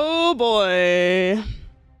 Oh boy.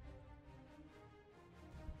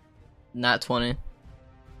 Not 20.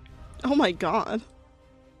 Oh my god.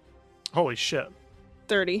 Holy shit.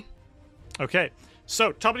 30. Okay,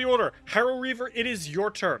 so top of the order, Harrow Reaver, it is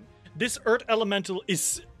your turn. This Earth Elemental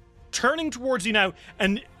is turning towards you now,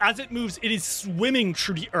 and as it moves, it is swimming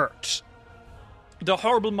through the earth. The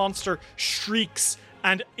horrible monster shrieks,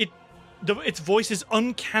 and its voice is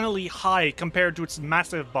uncannily high compared to its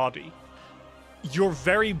massive body. Your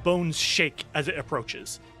very bones shake as it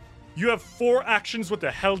approaches. You have 4 actions. What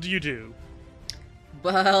the hell do you do?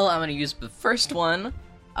 Well, I'm gonna use the first one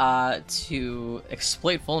to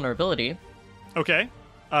exploit vulnerability. Okay.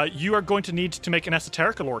 You are going to need to make an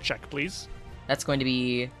esoteric lore check, please. That's going to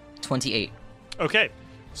be 28. Okay.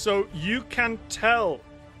 So you can tell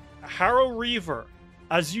Harrow Reaver,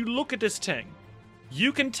 as you look at this thing,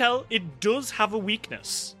 you can tell it does have a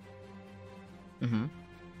weakness. Mm-hmm.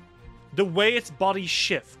 The way its body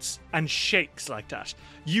shifts and shakes like that,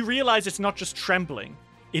 you realize it's not just trembling,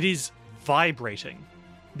 it is vibrating.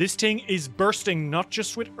 This thing is bursting not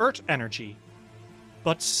just with earth energy,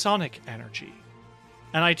 but sonic energy.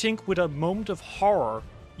 And I think with a moment of horror,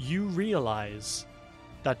 you realize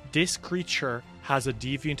that this creature has a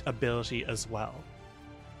deviant ability as well.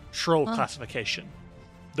 Troll classification.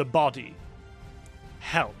 The body.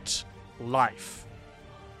 Health. Life.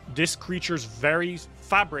 This creature's very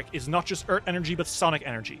fabric is not just earth energy, but sonic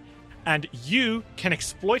energy. And you can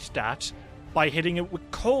exploit that by hitting it with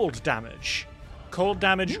cold damage. Cold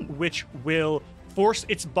damage, which will force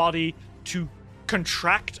its body to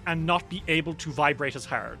contract and not be able to vibrate as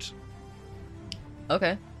hard.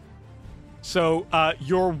 Okay. So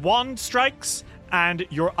your wand strikes and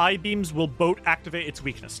your eye beams will both activate its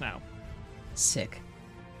weakness now. Sick.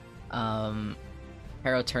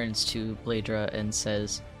 Harrow turns to Bladra and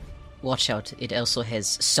says, "Watch out, it also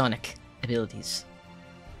has sonic abilities.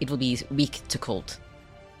 It will be weak to cold."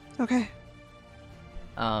 Okay.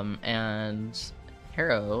 And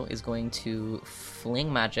Harrow is going to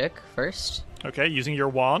fling magic first. Okay, using your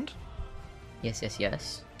wand. Yes.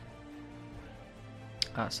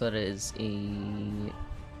 So that is a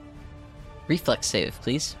reflex save,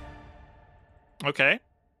 please. Okay.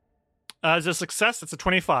 As a success, it's a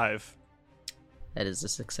 25. That is a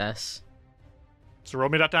success. So roll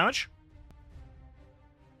me that damage.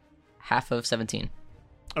 Half of 17.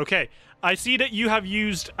 Okay. I see that you have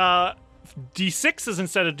used D6s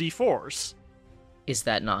instead of D4s. Is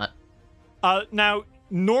that not? Now,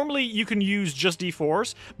 normally you can use just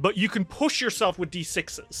D4s, but you can push yourself with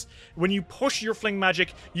D6s. When you push your fling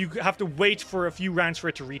magic, you have to wait for a few rounds for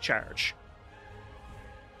it to recharge.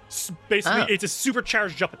 Basically, it's a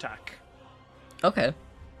supercharged jump attack. Okay.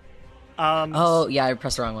 Oh, yeah, I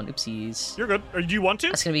pressed the wrong one. Oopsies. You're good. Or do you want to?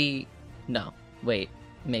 That's gonna be... No. Wait.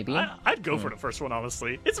 Maybe? I'd go for the first one,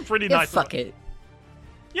 honestly. It's a pretty Yeah, nice fuck one. it.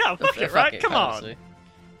 Yeah, fuck it, right? Come on. honestly.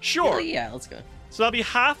 Sure. Yeah, let's go. So that'll be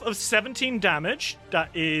half of 17 damage. That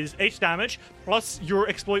is 8 damage. Plus your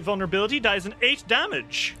exploit vulnerability. That is an 8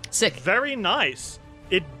 damage. Sick. Very nice.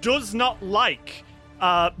 It does not like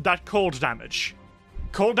that cold damage.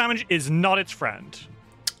 Cold damage is not its friend.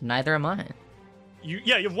 Neither am I. You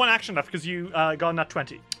have one action left because you got on that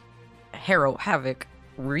 20. Harrow, Havoc,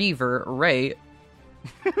 Reaver, Ray.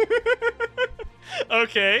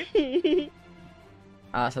 Okay.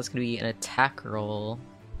 So that's gonna be an attack roll.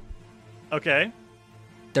 Okay.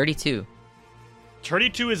 32.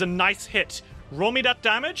 32 is a nice hit. Roll me that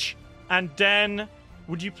damage, and then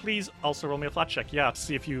would you please also roll me a flat check? Yeah, to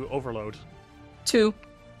see if you overload. 2.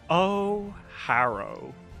 Oh,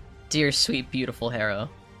 Harrow. Dear, sweet, beautiful Harrow.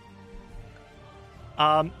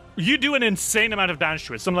 You do an insane amount of damage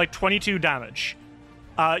to it, something like 22 damage.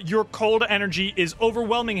 Your cold energy is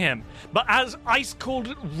overwhelming him, but as ice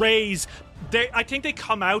cold rays, I think they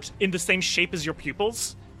come out in the same shape as your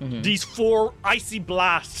pupils. Mm-hmm. These 4 icy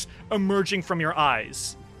blasts emerging from your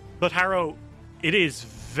eyes. But Harrow, it is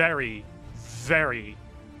very, very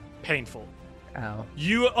painful. Ow.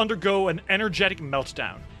 You undergo an energetic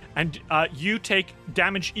meltdown, and you take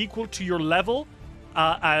damage equal to your level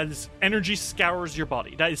as energy scours your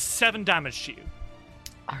body. That is 7 damage to you.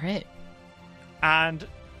 All right. And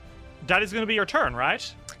that is going to be your turn,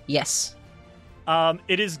 right? Yes.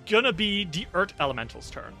 It is going to be the Earth Elemental's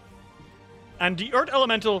turn. And the Earth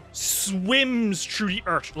Elemental swims through the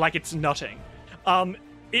Earth like it's nothing.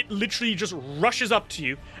 It literally just rushes up to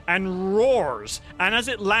you and roars. And as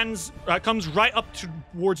it lands, comes right up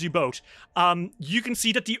towards you both, you can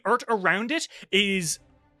see that the Earth around it is...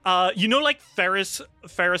 like ferrous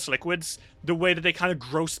liquids, the way that they kind of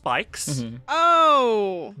grow spikes? Mm-hmm.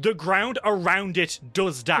 Oh! The ground around it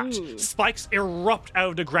does that. Ooh. Spikes erupt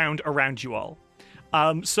out of the ground around you all.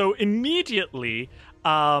 So immediately,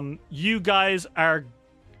 you guys are...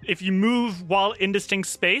 If you move while in distinct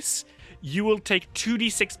space, you will take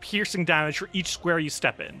 2d6 piercing damage for each square you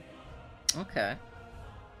step in. Okay.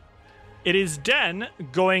 It is then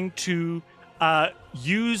going to...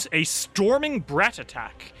 use a Storming Breath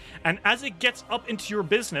attack. And as it gets up into your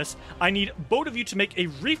business, I need both of you to make a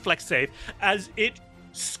reflex save as it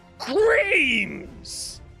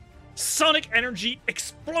screams. Sonic energy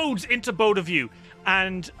explodes into both of you,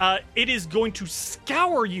 and it is going to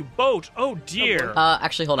scour you both. Oh dear.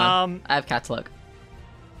 Actually, hold on. I have Cat's Luck.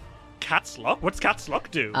 Cat's Luck? What's Cat's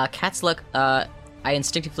Luck do? Cat's Luck, I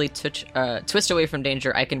instinctively twist away from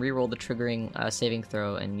danger. I can reroll the triggering saving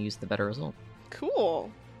throw and use the better result.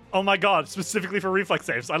 Cool. Oh my god, specifically for reflex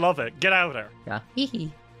saves. I love it. Get out of there. Yeah.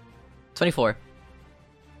 Hee 24.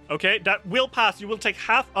 Okay, that will pass. You will take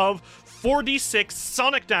half of 4d6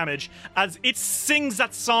 sonic damage as it sings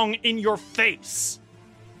that song in your face.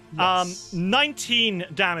 Yes. 19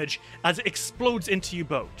 damage as it explodes into you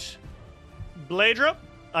both. Bladra,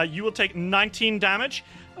 you will take 19 damage.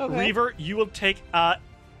 Okay. Reaver, you will take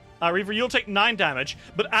 9 damage.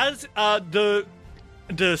 But as the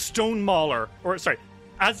stone mauler,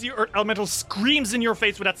 as the Earth Elemental screams in your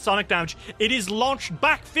face with that sonic damage, it is launched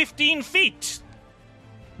back 15 feet.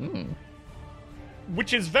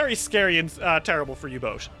 Which is very scary and terrible for you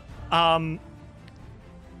both. I'll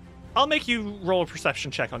make you roll a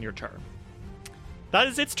perception check on your turn. That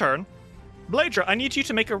is its turn. Bladra, I need you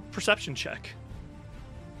to make a perception check.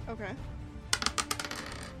 Okay.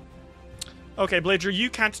 Okay, Bladra, you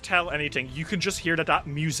can't tell anything. You can just hear that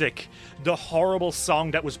music, the horrible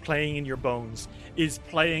song that was playing in your bones, is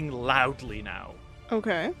playing loudly now.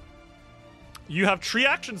 Okay. You have 3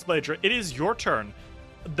 actions, Bladra. It is your turn.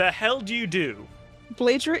 The hell do you do?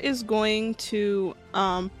 Bladra is going to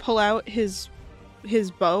pull out his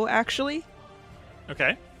bow, actually.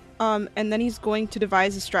 Okay. And then he's going to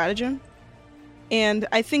devise a stratagem. And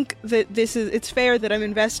I think that it's fair that I'm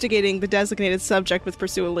investigating the designated subject with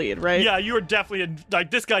pursue a lead, right? Yeah, you are definitely,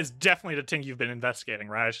 this guy's definitely the thing you've been investigating,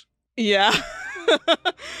 right? Yeah.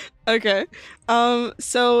 Okay.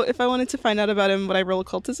 So if I wanted to find out about him, would I roll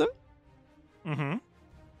occultism? Mm-hmm.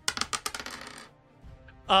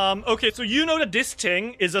 Okay, so you know that this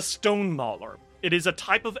thing is a stone mauler. It is a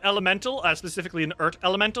type of elemental, specifically an earth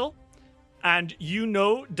elemental. And you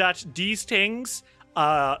know that these things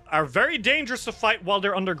are very dangerous to fight while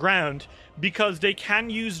they're underground because they can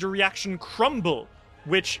use the reaction crumble,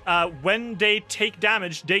 which when they take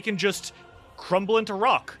damage, they can just crumble into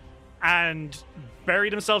rock and bury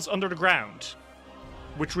themselves under the ground,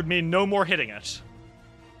 which would mean no more hitting it.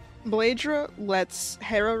 Bladra lets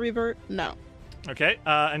Harrow revert? No. Okay,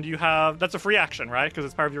 and you have... That's a free action, right? Because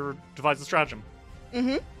it's part of your devise a stratagem.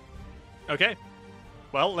 Mm-hmm. Okay.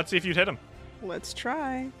 Well, let's see if you'd hit him. Let's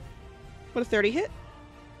try. Would a 30 hit?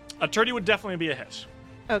 A 30 would definitely be a hit.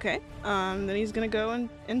 Okay. Then he's gonna go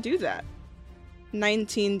and do that.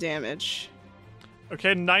 19 damage.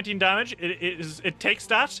 Okay, 19 damage. It takes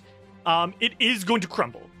that. It is going to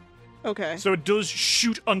crumble. Okay. So it does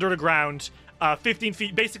shoot under the ground, 15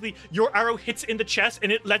 feet. Basically, your arrow hits in the chest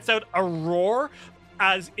and it lets out a roar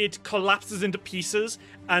as it collapses into pieces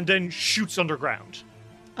and then shoots underground.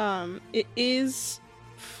 It is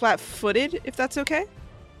flat-footed, if that's okay?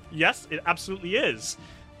 Yes, it absolutely is.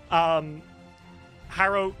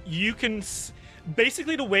 Harrow, you can...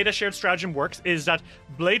 Basically, the way the shared stratagem works is that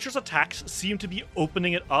Bladra's attacks seem to be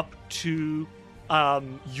opening it up to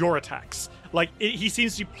your attacks. Like, he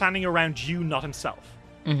seems to be planning around you, not himself.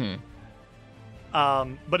 Mm-hmm.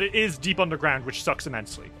 But it is deep underground, which sucks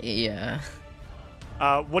immensely. Yeah.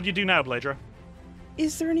 What do you do now, Bladra?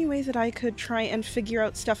 Is there any way that I could try and figure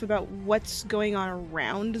out stuff about what's going on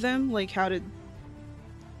around them? Like how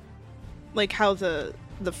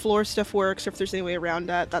the floor stuff works, or if there's any way around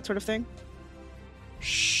that sort of thing?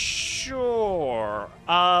 Sure.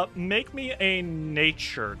 Make me a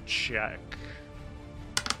nature check.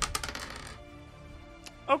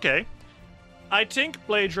 Okay. I think,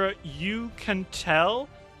 Bladra, you can tell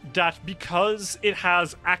that because it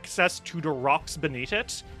has access to the rocks beneath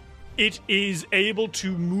it, it is able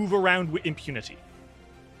to move around with impunity.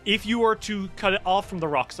 If you were to cut it off from the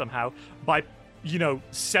rock somehow by,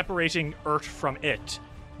 separating earth from it,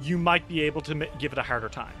 you might be able to give it a harder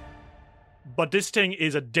time. But this thing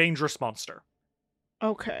is a dangerous monster.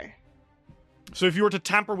 Okay. So if you were to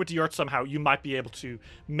tamper with the earth somehow, you might be able to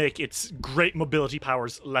make its great mobility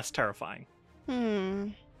powers less terrifying.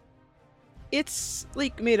 It's,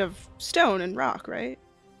 made of stone and rock, right?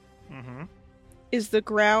 Mm-hmm.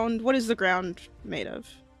 What is the ground made of?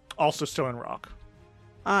 Also stone and rock.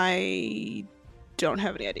 I don't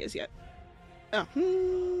have any ideas yet. Oh,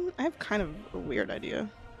 I have kind of a weird idea.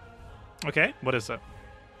 Okay, what is it?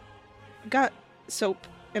 I've got soap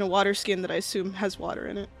in a water skin that I assume has water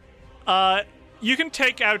in it. You can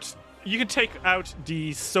take out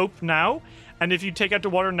the soap now, and if you take out the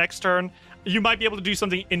water next turn, you might be able to do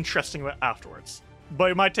something interesting with it afterwards. But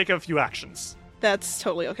it might take a few actions. That's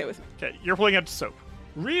totally okay with me. Okay, you're pulling out the soap.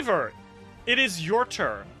 Reaver, it is your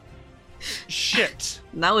turn. Shit.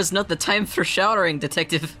 Now is not the time for showering,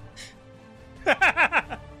 detective.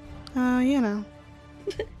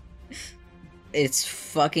 It's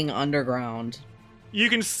fucking underground. You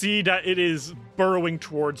can see that it is burrowing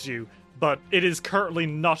towards you, but it is currently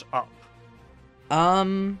not up. I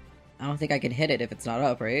don't think I can hit it if it's not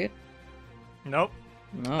up, right? Nope.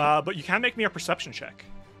 No. But you can make me a perception check.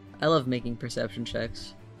 I love making perception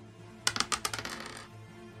checks.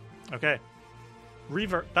 Okay.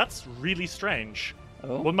 Reaver, that's really strange.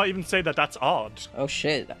 Oh? One might even say that that's odd. Oh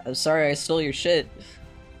shit. I'm sorry I stole your shit.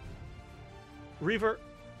 Reaver,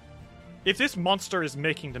 if this monster is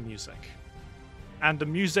making the music, and the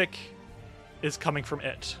music is coming from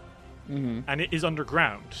it, and it is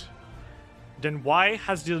underground, then why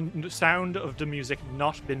has the sound of the music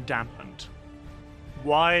not been dampened?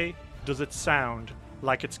 Why does it sound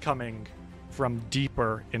like it's coming from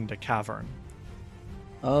deeper in the cavern?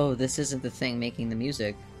 Oh, this isn't the thing making the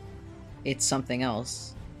music. It's something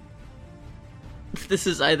else. This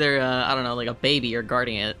is either, I don't know, like a baby or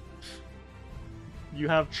guarding it. You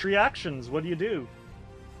have 3 actions. What do you do?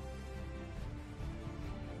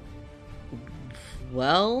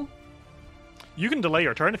 Well, You can delay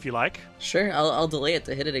your turn if you like. sure. I'll delay it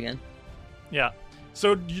to hit it again. Yeah.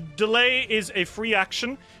 So delay is a free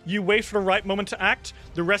action. You wait for the right moment to act.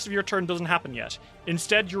 The rest of your turn doesn't happen yet.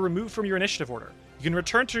 Instead, you're removed from your initiative order. You can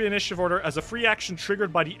return to your initiative order as a free action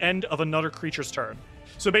triggered by the end of another creature's turn.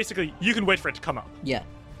 So basically, you can wait for it to come up. Yeah,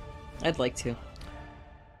 I'd like to.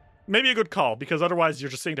 Maybe a good call, because otherwise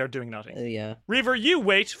you're just sitting there doing nothing. Yeah. Reaver, you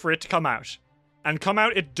wait for it to come out. And come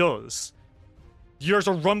out it does. There's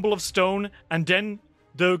a rumble of stone, and then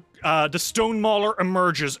the stone mauler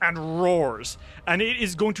emerges and roars. And it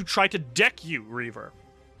is going to try to deck you, Reaver.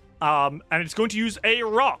 And it's going to use a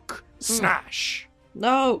rock smash.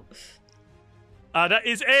 No. That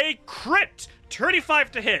is a crit!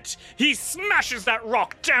 35 to hit. He smashes that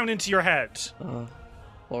rock down into your head.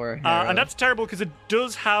 Poor Harrow. And that's terrible because it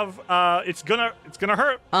does have it's gonna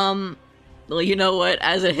hurt. Well, you know what?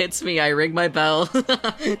 As it hits me, I ring my bell.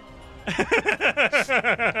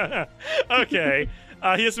 Okay.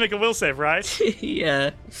 He has to make a will save, right?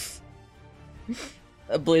 Yeah.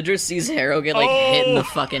 Bladra sees Harrow get hit in the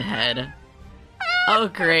fucking head. Oh,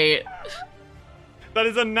 great. That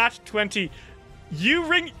is a nat 20.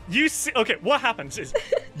 You see, okay, what happens is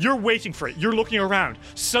you're waiting for it. You're looking around.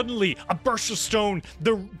 Suddenly, a burst of stone,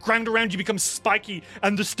 the ground around you becomes spiky,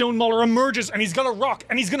 and the stone mauler emerges, and he's got a rock,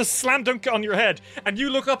 and he's gonna slam dunk on your head. And you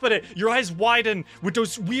look up at it, your eyes widen with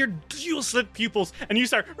those weird dual slit pupils, and you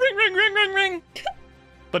start ring, ring, ring, ring, ring.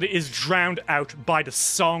 But it is drowned out by the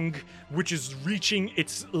song, which is reaching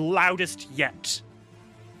its loudest yet.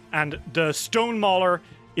 And the stone mauler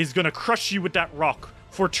is gonna crush you with that rock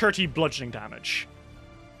for 30 bludgeoning damage.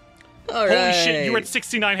 All right. Holy shit, you were at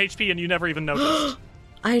 69 HP and you never even noticed.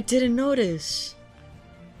 I didn't notice.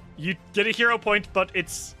 You get a hero point, but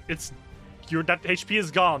it's that HP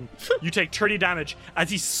is gone. You take 30 damage as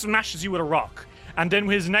he smashes you with a rock. And then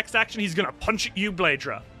with his next action, he's gonna punch at you,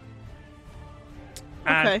 Bladra.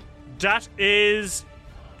 And Okay. that is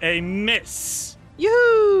a miss.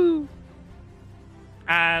 Yoo!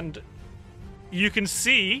 And you can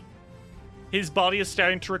see his body is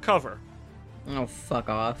starting to recover. Oh, fuck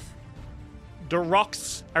off. The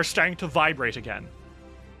rocks are starting to vibrate again.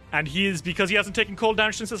 And he is, because he hasn't taken cold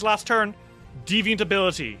damage since his last turn, deviant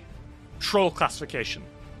ability, troll classification.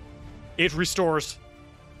 It restores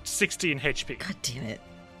 16 HP. God damn it.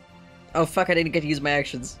 Oh, fuck, I didn't get to use my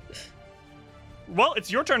actions. Well,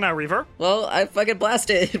 it's your turn now, Reaver. Well, I fucking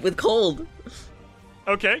blasted with cold.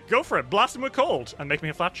 Okay, go for it. Blast him with cold and make me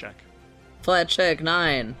a flat check. Flat check,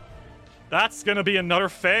 9. That's gonna be another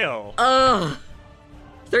fail. Ugh.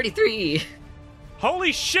 33.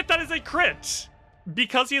 Holy shit, that is a crit!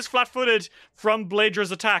 Because he is flat-footed from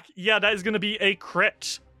Bladra's attack, yeah, that is gonna be a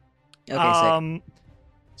crit. Okay, sick.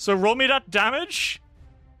 So roll me that damage.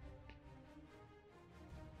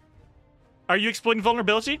 Are you exploiting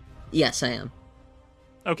vulnerability? Yes, I am.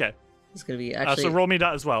 Okay. It's gonna be actually. So roll me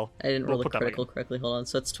that as well. I didn't roll the put that critical correctly. Hold on.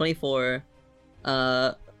 So it's 24.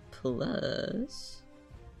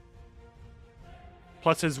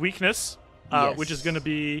 Plus his weakness, Yes. which is going to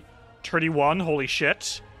be 31. Holy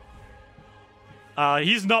shit.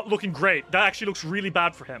 He's not looking great. That actually looks really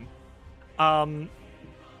bad for him.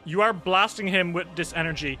 You are blasting him with this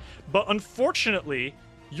energy, but unfortunately,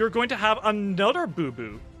 you're going to have another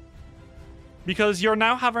boo-boo. Because you're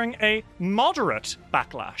now having a moderate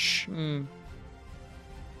backlash.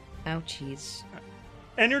 Ouchies.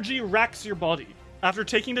 Energy racks your body. After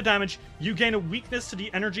taking the damage, you gain a weakness to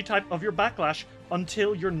the energy type of your backlash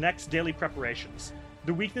until your next daily preparations.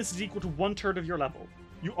 The weakness is equal to 1/3 of your level.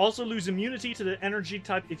 You also lose immunity to the energy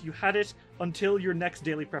type if you had it until your next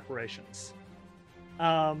daily preparations.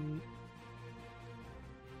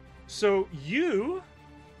 So you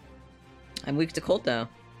I'm weak to cold now.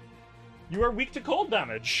 are weak to cold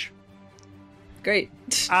damage. Great.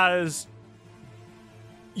 As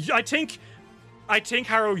I think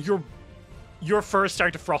Harrow, your fur is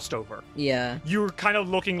starting to frost over. Yeah. You're kind of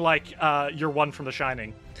looking like you're one from The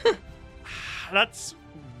Shining. That's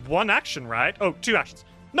one action, right? Oh, 2 actions.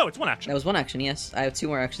 No, it's 1 action. That was 1 action, yes. I have 2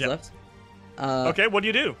 more actions Yep. left. Okay, what do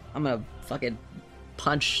you do? I'm gonna fucking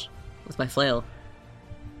punch with my flail.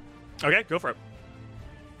 Okay, go for it.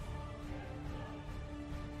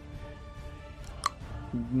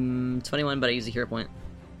 21, but I use a hero point.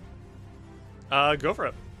 Go for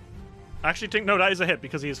it. Actually, no, that is a hit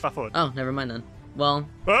because he is fat-footed. Oh, never mind then. Well,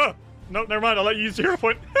 No, never mind. I'll let you use the hero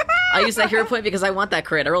point. I use that hero point because I want that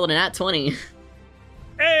crit. I rolled an at 20.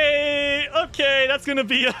 Hey, okay, that's gonna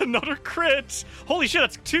be another crit. Holy shit,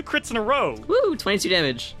 that's 2 crits in a row. Woo, 22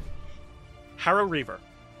 damage. Harrow Reaver.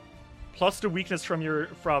 plus the weakness from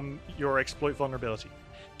your exploit vulnerability.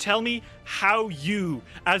 Tell me how you,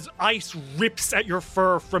 as ice rips at your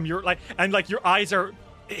fur from your and your eyes are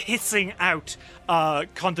hissing out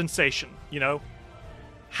condensation.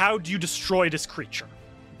 How do you destroy this creature?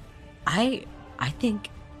 I think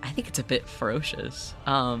it's a bit ferocious.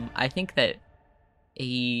 I think that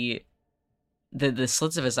the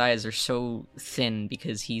slits of his eyes are so thin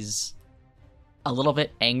because he's a little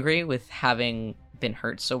bit angry with having been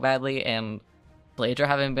hurt so badly, and Bladra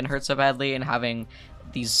having been hurt so badly, and having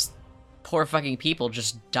these poor fucking people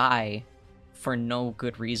just die for no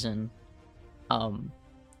good reason.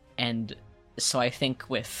 And so I think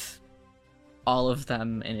with all of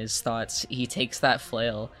them in his thoughts, he takes that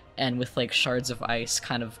flail, and with shards of ice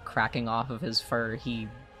kind of cracking off of his fur, he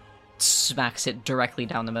smacks it directly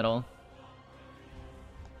down the middle.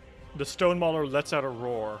 The stone mauler lets out a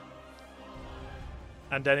roar,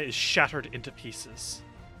 and then it is shattered into pieces,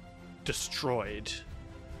 destroyed.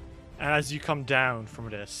 And as you come down from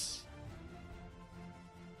this,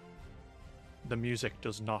 the music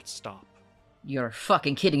does not stop. You're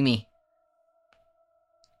fucking kidding me.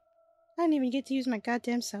 I didn't even get to use my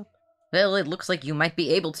goddamn soap. Well, it looks like you might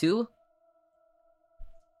be able to.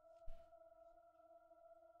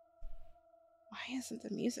 Why hasn't the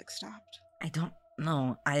music stopped? I don't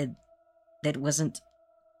know. That wasn't...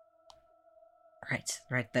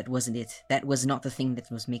 Right, that wasn't it. That was not the thing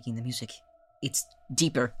that was making the music. It's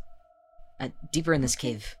deeper. Deeper in this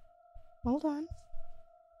cave. Hold on.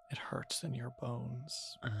 It hurts in your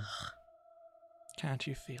bones. Ugh. Can't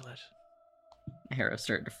you feel it? Harrow's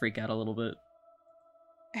starting to freak out a little bit.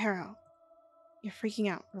 Harrow, you're freaking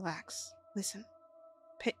out. Relax. Listen.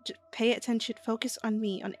 Pay attention. Focus on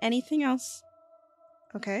me. On anything else.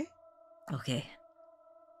 Okay? Okay.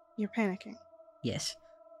 You're panicking. Yes.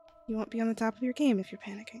 You won't be on the top of your game if you're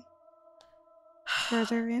panicking.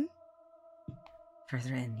 Further in?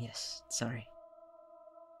 Further in, yes. Sorry.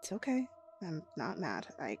 It's okay. I'm not mad.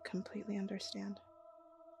 I completely understand.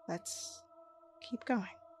 Let's keep going.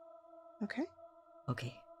 Okay?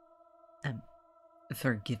 Okay.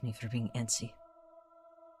 Forgive me for being antsy.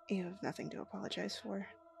 You have nothing to apologize for.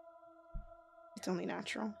 It's only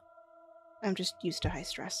natural. I'm just used to high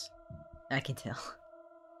stress. I can tell.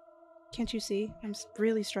 Can't you see? I'm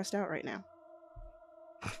really stressed out right now.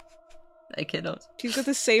 I cannot. She's got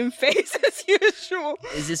the same face as usual.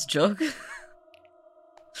 Is this joke?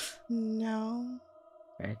 No.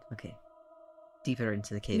 Right, okay. Deeper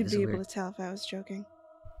into the cave You'd is be weird. able to tell if I was joking.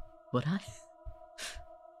 Would I?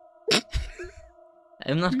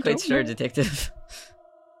 I'm not You quite don't sure, know. Detective.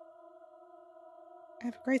 I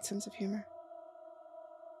have a great sense of humor.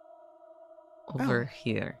 Over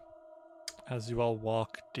here. As you all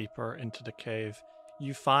walk deeper into the cave,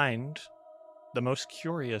 you find the most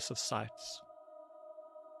curious of sights.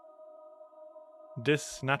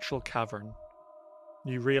 This natural cavern,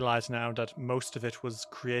 you realize now that most of it was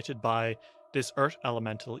created by this earth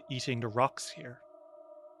elemental eating the rocks here.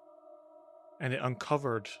 And it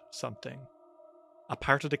uncovered something. A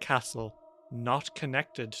part of the castle not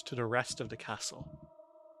connected to the rest of the castle,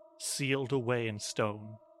 sealed away in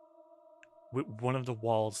stone, with one of the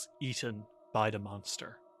walls eaten by the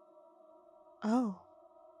monster. Oh.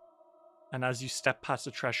 And as you step past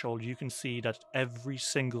the threshold, you can see that every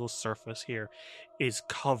single surface here is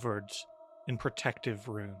covered in protective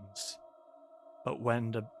runes. But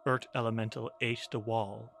when the earth elemental ate the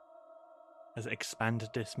wall, as it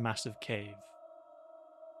expanded this massive cave,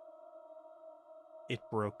 it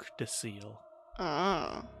broke the seal.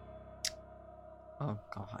 Ah. Oh,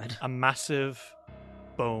 God. A massive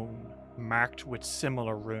bone marked with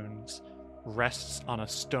similar runes rests on a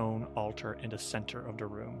stone altar in the center of the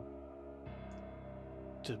room.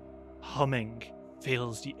 The humming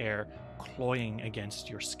fills the air, cloying against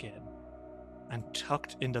your skin. And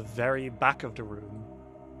tucked in the very back of the room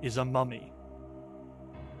is a mummy,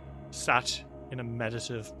 sat in a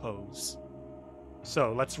meditative pose.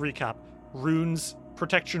 So let's recap. Runes,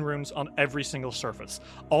 protection runes on every single surface.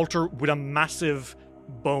 Altar with a massive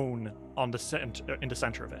bone on the in the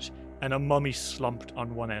center of it, and a mummy slumped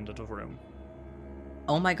on one end of the room.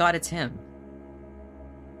 Oh my god, it's him.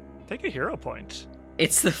 Take a hero point.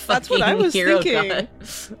 It's the That's fucking what I was hero thinking. god.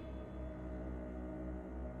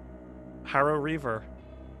 Harrow Reaver,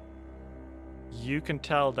 you can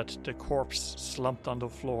tell that the corpse slumped on the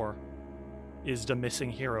floor is the missing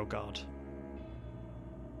hero god.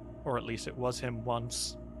 Or at least it was him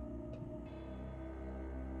once.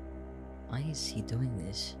 Why is he doing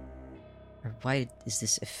this? Or why is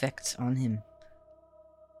this effect on him?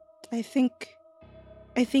 I think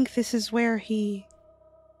this is where he...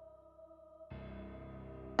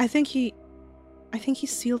 I think he I think he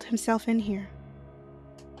sealed himself in here.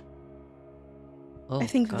 Oh, I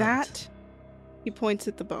think God. that, he points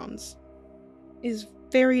at the bones, is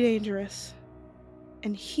very dangerous.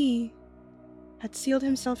 And he had sealed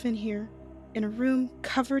himself in here in a room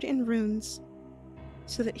covered in runes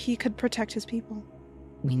so that he could protect his people.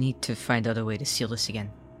 We need to find out a way to seal this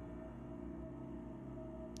again.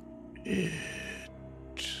 It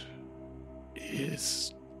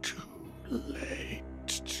is too late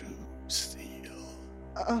to seal.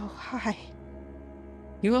 Oh, hi.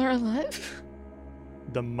 You are alive?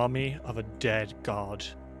 The mummy of a dead god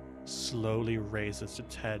slowly raises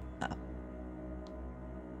its head.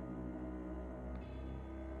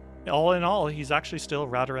 All in all, he's actually still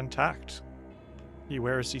rather intact. He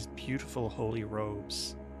wears these beautiful holy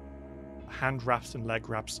robes, hand wraps and leg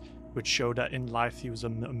wraps, which show that in life he was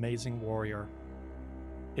an amazing warrior.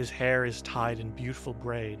 His hair is tied in beautiful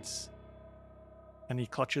braids, and he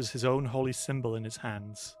clutches his own holy symbol in his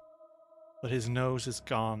hands. But his nose is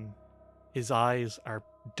gone, his eyes are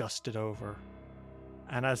dusted over,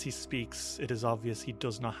 and as he speaks, it is obvious he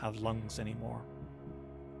does not have lungs anymore.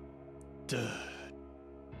 The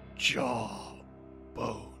jawbone,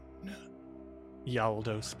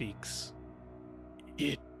 Yaldo speaks.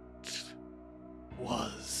 It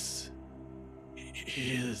was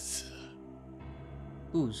his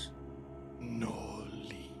Whose?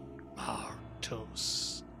 Noli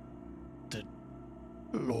Martos, the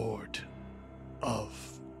Lord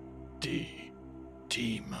of the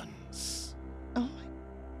Demons.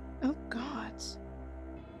 Oh, gods.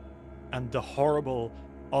 And the horrible,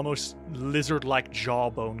 almost lizard-like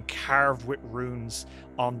jawbone carved with runes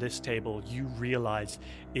on this table, you realize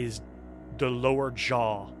is the lower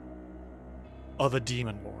jaw of a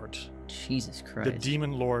demon lord. Jesus Christ. The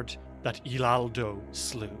demon lord that Ilaldo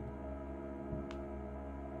slew.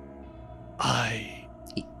 I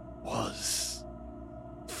was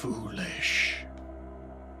foolish.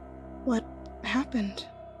 What happened?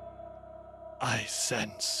 I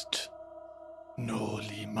sensed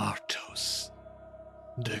Noli Martos,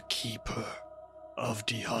 the keeper of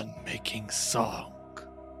the unmaking song,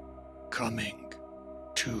 coming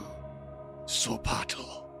to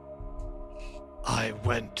Sopatl. I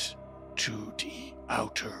went to the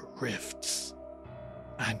outer rifts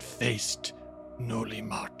and faced Noli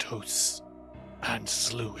Martos and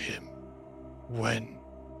slew him. When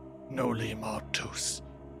Noli Martos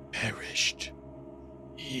perished,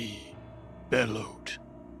 he bellowed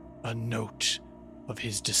a note of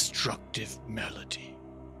his destructive melody,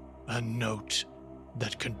 a note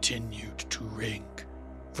that continued to ring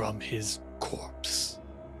from his corpse.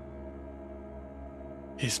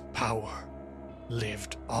 His power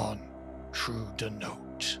lived on through the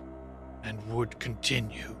note and would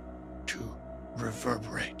continue to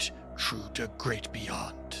reverberate through the great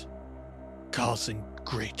beyond, causing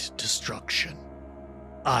great destruction.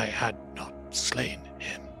 I had not slain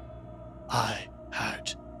him. I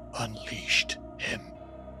had unleashed him.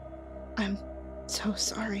 I'm so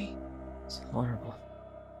sorry. It's horrible.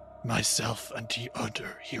 Myself and the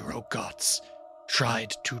other hero gods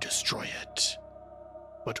tried to destroy it,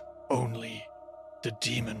 but only the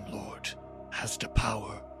Demon Lord has the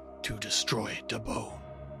power to destroy the bone.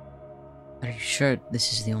 Are you sure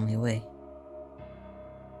this is the only way?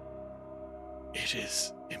 It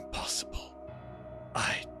is impossible.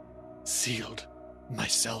 I sealed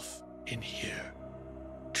myself in here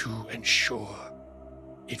to ensure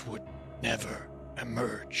it would never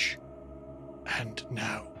emerge. And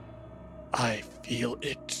now I feel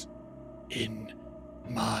it in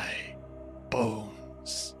my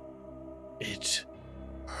bones. It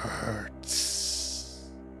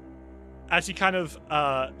hurts. As he kind of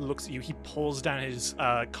looks at you, he pulls down his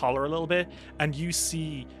collar a little bit, and you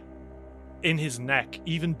see in his neck,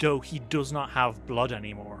 even though he does not have blood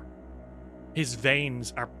anymore, his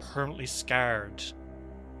veins are permanently scarred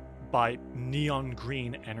by neon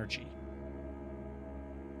green energy.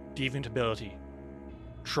 Deviant ability,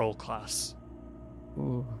 troll class.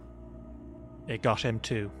 Ooh. It got him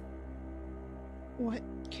too. What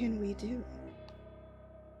can we do?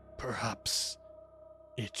 Perhaps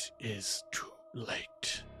it is too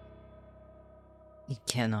late. It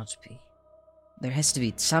cannot be. There has to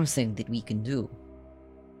be something that we can do.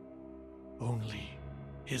 Only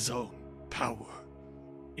his own power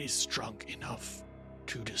is strong enough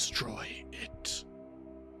to destroy it.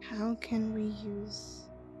 How can we use...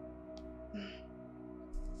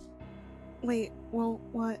 Wait, well,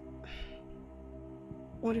 what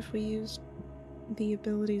if we used the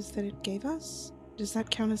abilities that it gave us? Does that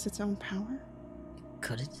count as its own power?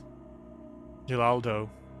 Could it? Ilaldo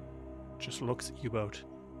just looks at you both.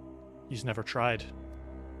 He's never tried.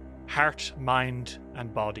 Heart, mind,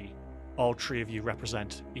 and body. All three of you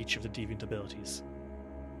represent each of the deviant abilities.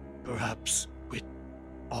 Perhaps with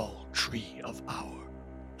all three of our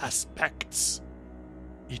aspects,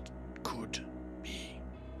 it could be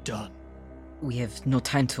done. We have no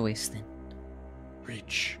time to waste then.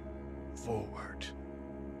 Reach forward.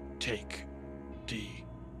 Take the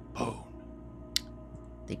bone.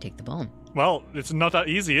 They take the bone. Well, it's not that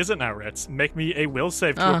easy, is it now, Ritz? Make me a will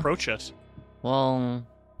save to approach it. Well,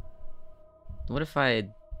 what if I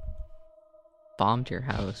bombed your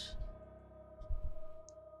house?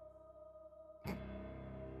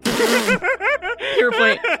 Hero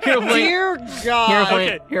point. Dear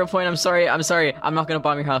God. Hero point. I'm sorry. I'm not gonna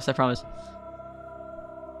bomb your house. I promise.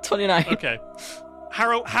 29. Okay.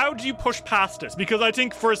 Harrow, how do you push past this? Because I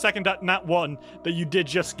think for a second that nat 1 that you did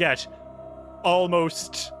just get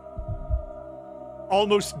almost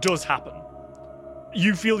does happen.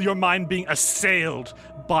 You feel your mind being assailed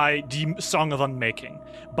by the Song of Unmaking,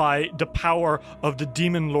 by the power of the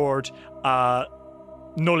Demon Lord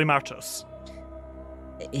Nolimartos.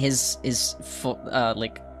 His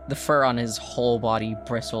like the fur on his whole body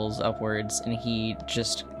bristles upwards, and he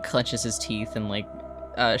just clenches his teeth and like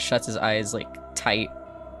shuts his eyes like tight,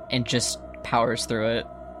 and just powers through it.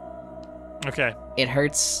 Okay. It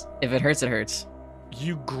hurts. If it hurts, it hurts.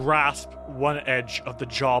 You grasp one edge of the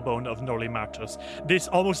jawbone of Nolimartos. This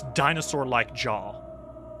almost dinosaur-like jaw.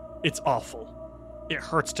 It's awful. It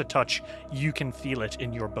hurts to touch. You can feel it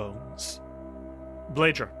in your bones.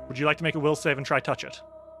 Bladra, would you like to make a will save and try touch it?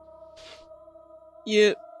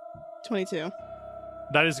 Yeah. 22.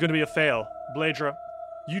 That is going to be a fail. Bladra,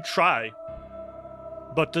 you try,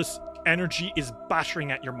 but this energy is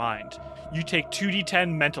battering at your mind. You take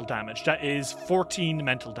 2d10 mental damage. That is 14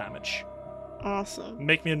 mental damage. Awesome.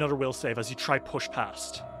 Make me another will save as you try push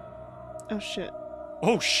past. Oh shit.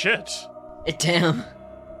 Oh shit! Damn.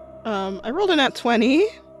 I rolled a nat 20.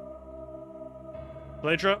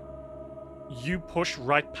 Bladra, you push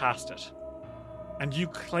right past it, and you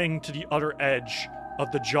cling to the other edge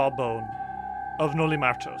of the jawbone of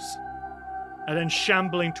Nolimartos, and then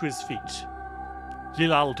shambling to his feet,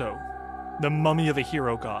 Lilaldo, the mummy of a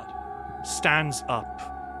hero god, stands up,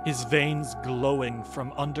 his veins glowing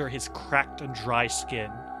from under his cracked and dry skin,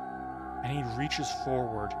 and he reaches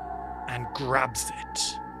forward and grabs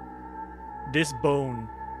it. This bone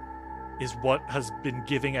is what has been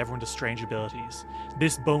giving everyone the strange abilities.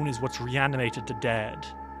 This bone is what's reanimated the dead.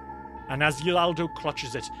 And as Lilaldo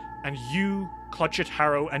clutches it, and you clutch it,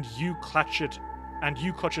 Harrow, and you clutch it,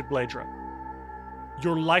 Bladra,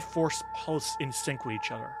 your life force pulse in sync with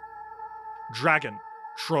each other. Dragon,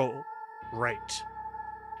 troll, wraith.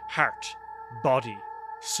 Heart, body,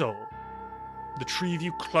 soul. The three of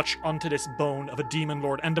you clutch onto this bone of a demon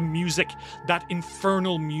lord, and the music, that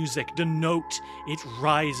infernal music, the note, it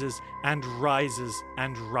rises and rises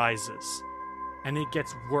and rises. And it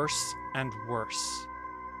gets worse and worse.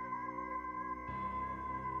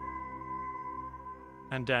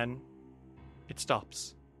 And then it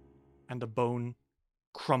stops, and the bone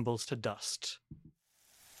crumbles to dust.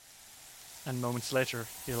 And moments later,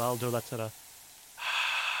 Ilaldo lets out a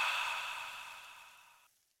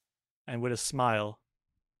and with a smile,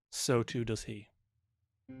 so too does he.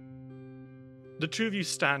 The two of you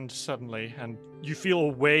stand suddenly, and you feel a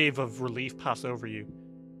wave of relief pass over you.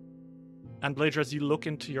 And Bladra, as you look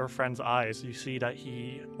into your friend's eyes, you see that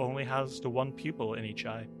he only has the one pupil in each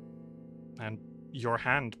eye. And your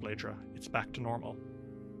hand, Bladra, it's back to normal.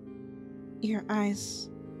 Your eyes,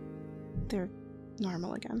 they're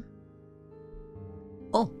normal again.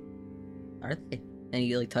 Oh, are they? And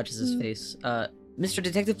he like touches his face. Mr.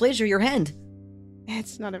 Detective Blazer, your hand.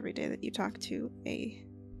 It's not every day that you talk to a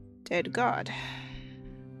dead god.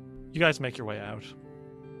 You guys make your way out.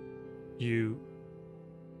 You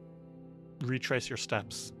retrace your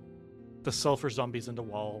steps. The sulfur zombies in the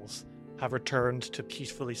walls have returned to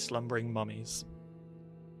peacefully slumbering mummies.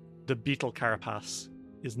 The beetle carapace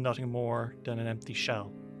is nothing more than an empty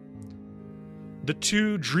shell. The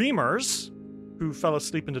two dreamers, who fell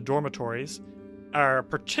asleep in the dormitories, are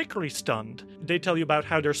particularly stunned. They tell you about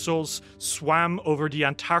how their souls swam over the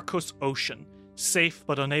Antarctic Ocean, safe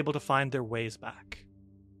but unable to find their ways back.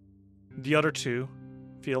 The other two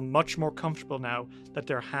feel much more comfortable now that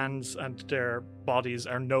their hands and their bodies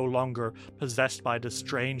are no longer possessed by the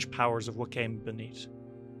strange powers of what came beneath.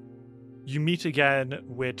 You meet again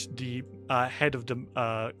with the head of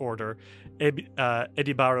the order,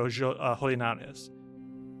 Edibaro Holinares.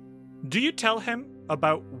 Do you tell him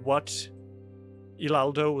about what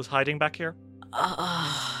Ilaldo was hiding back here?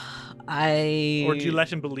 Or do you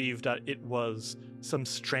let him believe that it was some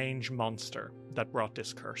strange monster that brought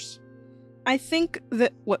this curse? I think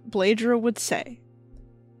that what Bladra would say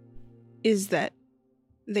is that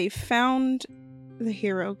they found the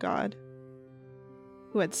hero god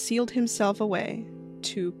who had sealed himself away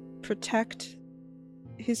to protect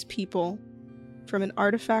his people from an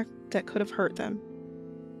artifact that could have hurt them,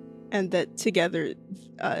 and that together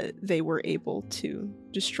they were able to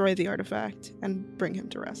destroy the artifact and bring him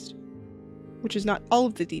to rest. Which is not all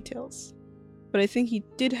of the details, but I think he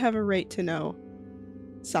did have a right to know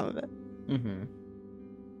some of it. Mm-hmm.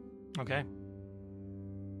 Okay.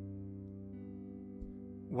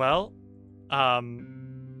 Well,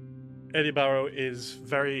 Eddie Barrow is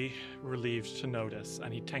very relieved to know this,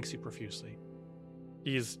 and he thanks you profusely.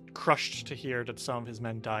 He is crushed to hear that some of his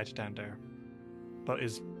men died down there, but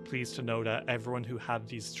is pleased to know that everyone who had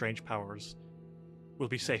these strange powers will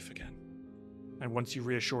be safe again. And once you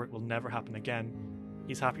reassure it will never happen again,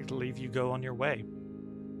 he's happy to leave you go on your way.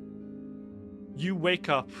 You wake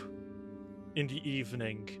up in the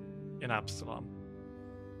evening in Absalom,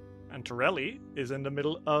 and Torelli is in the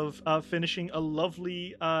middle of finishing a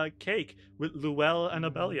lovely cake with Luelle and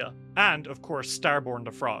Abelia, and of course Starborn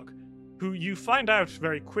the Frog, who you find out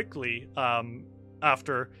very quickly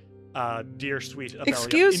after dear sweet Abelia.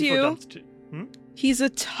 Excuse you? He's a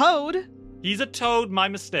toad. He's a toad, my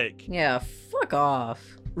mistake. Yeah, fuck off.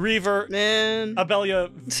 Reaver, Man. Abelia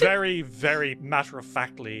very, very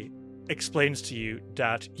matter-of-factly explains to you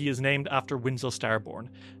that he is named after Winslow Starborn,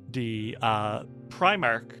 the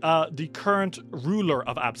Primarch, the current ruler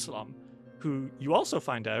of Absalom, who you also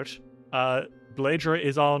find out Bladra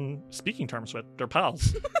is on speaking terms with. They're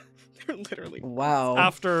pals. They're literally. Wow.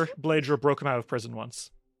 After Bladra broke him out of prison once.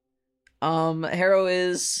 Harrow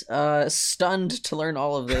is stunned to learn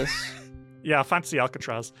all of this. Yeah, fancy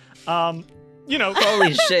Alcatraz.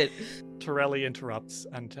 Holy shit. Torelli interrupts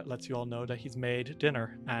and lets you all know that he's made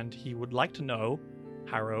dinner, and he would like to know,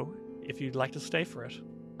 Harrow, if you'd like to stay for it.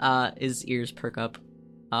 His ears perk up,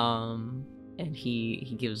 and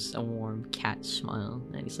he gives a warm cat smile,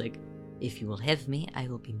 and he's like, If you will have me, I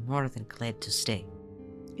will be more than glad to stay.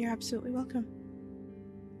 You're absolutely welcome.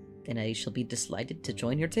 then I shall be delighted to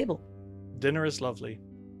join your table. Dinner is lovely,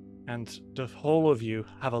 and the whole of you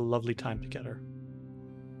have a lovely time together.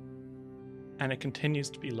 And it continues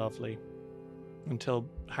to be lovely until,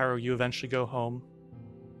 Harrow, you eventually go home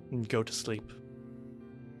and go to sleep.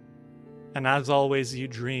 And as always, you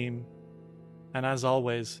dream. And as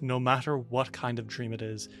always, no matter what kind of dream it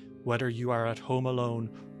is, whether you are at home alone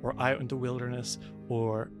or out in the wilderness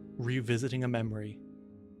or revisiting a memory,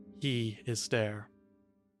 he is there.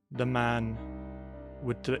 The man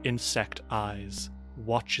with the insect eyes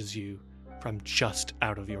watches you from just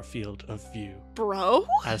out of your field of view. Bro?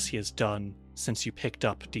 As he has done since you picked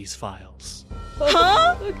up these files.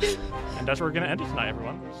 Huh? Okay. And that's where we're going to end it tonight,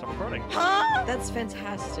 everyone. Stop recording. Huh? That's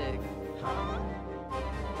fantastic.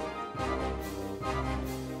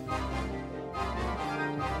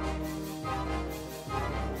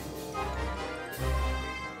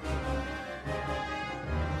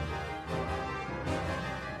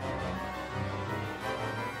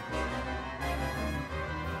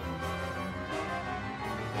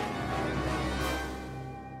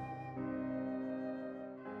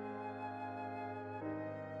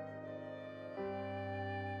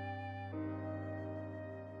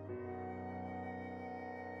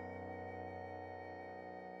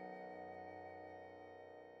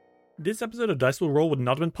 This episode of Dice Will Roll would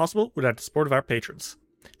not have been possible without the support of our patrons.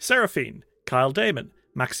 Seraphine, Kyle Damon,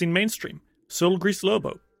 Maxine Mainstream, Soul Grease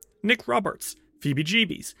Lobo, Nick Roberts, Phoebe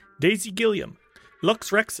Jeebies, Daisy Gilliam, Lux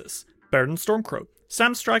Rexus, Baron Stormcrow,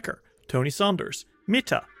 Sam Stryker, Tony Saunders,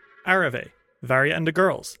 Mita, Arave, Varia and the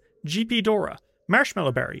Girls, GP Dora,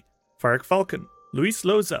 Marshmallow Berry, Farrick Falcon, Luis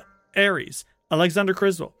Loza, Aries, Alexander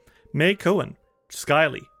Criswell, May Cohen,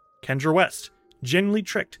 Skyly, Kendra West, Genuinely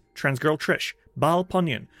Tricked, Transgirl Trish, Bal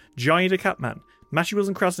Punyan, Johnny the Catman, Matthew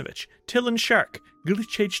Wilson Krasnovich, Tillen Shark,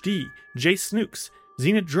 Glitch HD, Jay Snooks,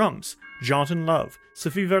 Zenith Drums, Jonathan Love,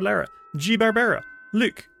 Sophie Valera, G. Barbera,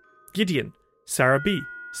 Luke, Gideon, Sarah B.,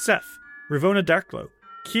 Seth, Ravona Darkglow,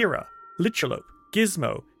 Kira, Lichalope,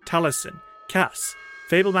 Gizmo, Taliesin, Cass,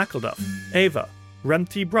 Fable McElduff, Ava, Rem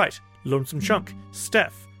T. Bright, Lonesome Chunk,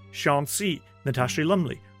 Steph, Sean C., Natasha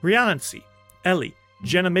Lumley, Rhiannon C., Ellie,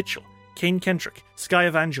 Jenna Mitchell, Kane Kendrick, Sky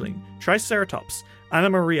Evangeline, Triceratops, Anna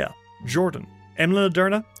Maria, Jordan, Emily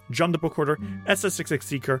Laderna, John the Bookhoarder, SS66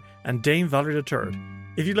 Seeker, and Dame Valerie III.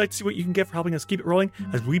 If you'd like to see what you can get for helping us keep it rolling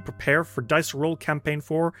as we prepare for Dice Roll Campaign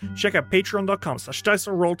 4, check out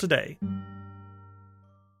patreon.com/DiceRoll today.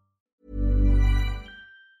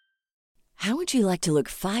 How would you like to look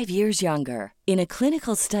 5 years younger? In a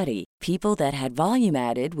clinical study, people that had volume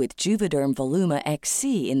added with Juvederm Voluma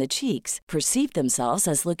XC in the cheeks perceived themselves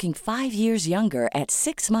as looking 5 years younger at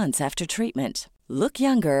 6 months after treatment. Look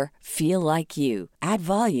younger, feel like you. Add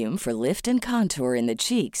volume for lift and contour in the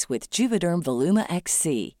cheeks with Juvederm Voluma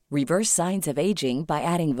XC. Reverse signs of aging by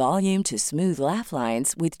adding volume to smooth laugh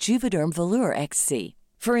lines with Juvederm Volure XC.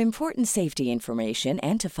 For important safety information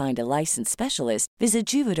and to find a licensed specialist, visit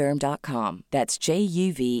Juvederm.com. That's JUVEDERM.com.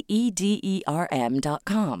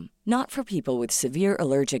 Not for people with severe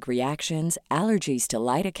allergic reactions, allergies to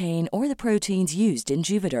lidocaine, or the proteins used in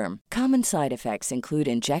Juvederm. Common side effects include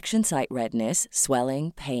injection site redness,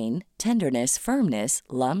 swelling, pain, tenderness, firmness,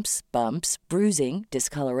 lumps, bumps, bruising,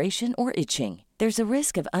 discoloration, or itching. There's a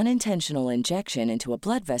risk of unintentional injection into a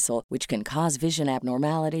blood vessel, which can cause vision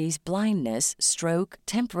abnormalities, blindness, stroke,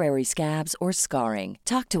 temporary scabs, or scarring.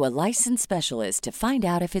 Talk to a licensed specialist to find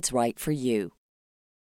out if it's right for you.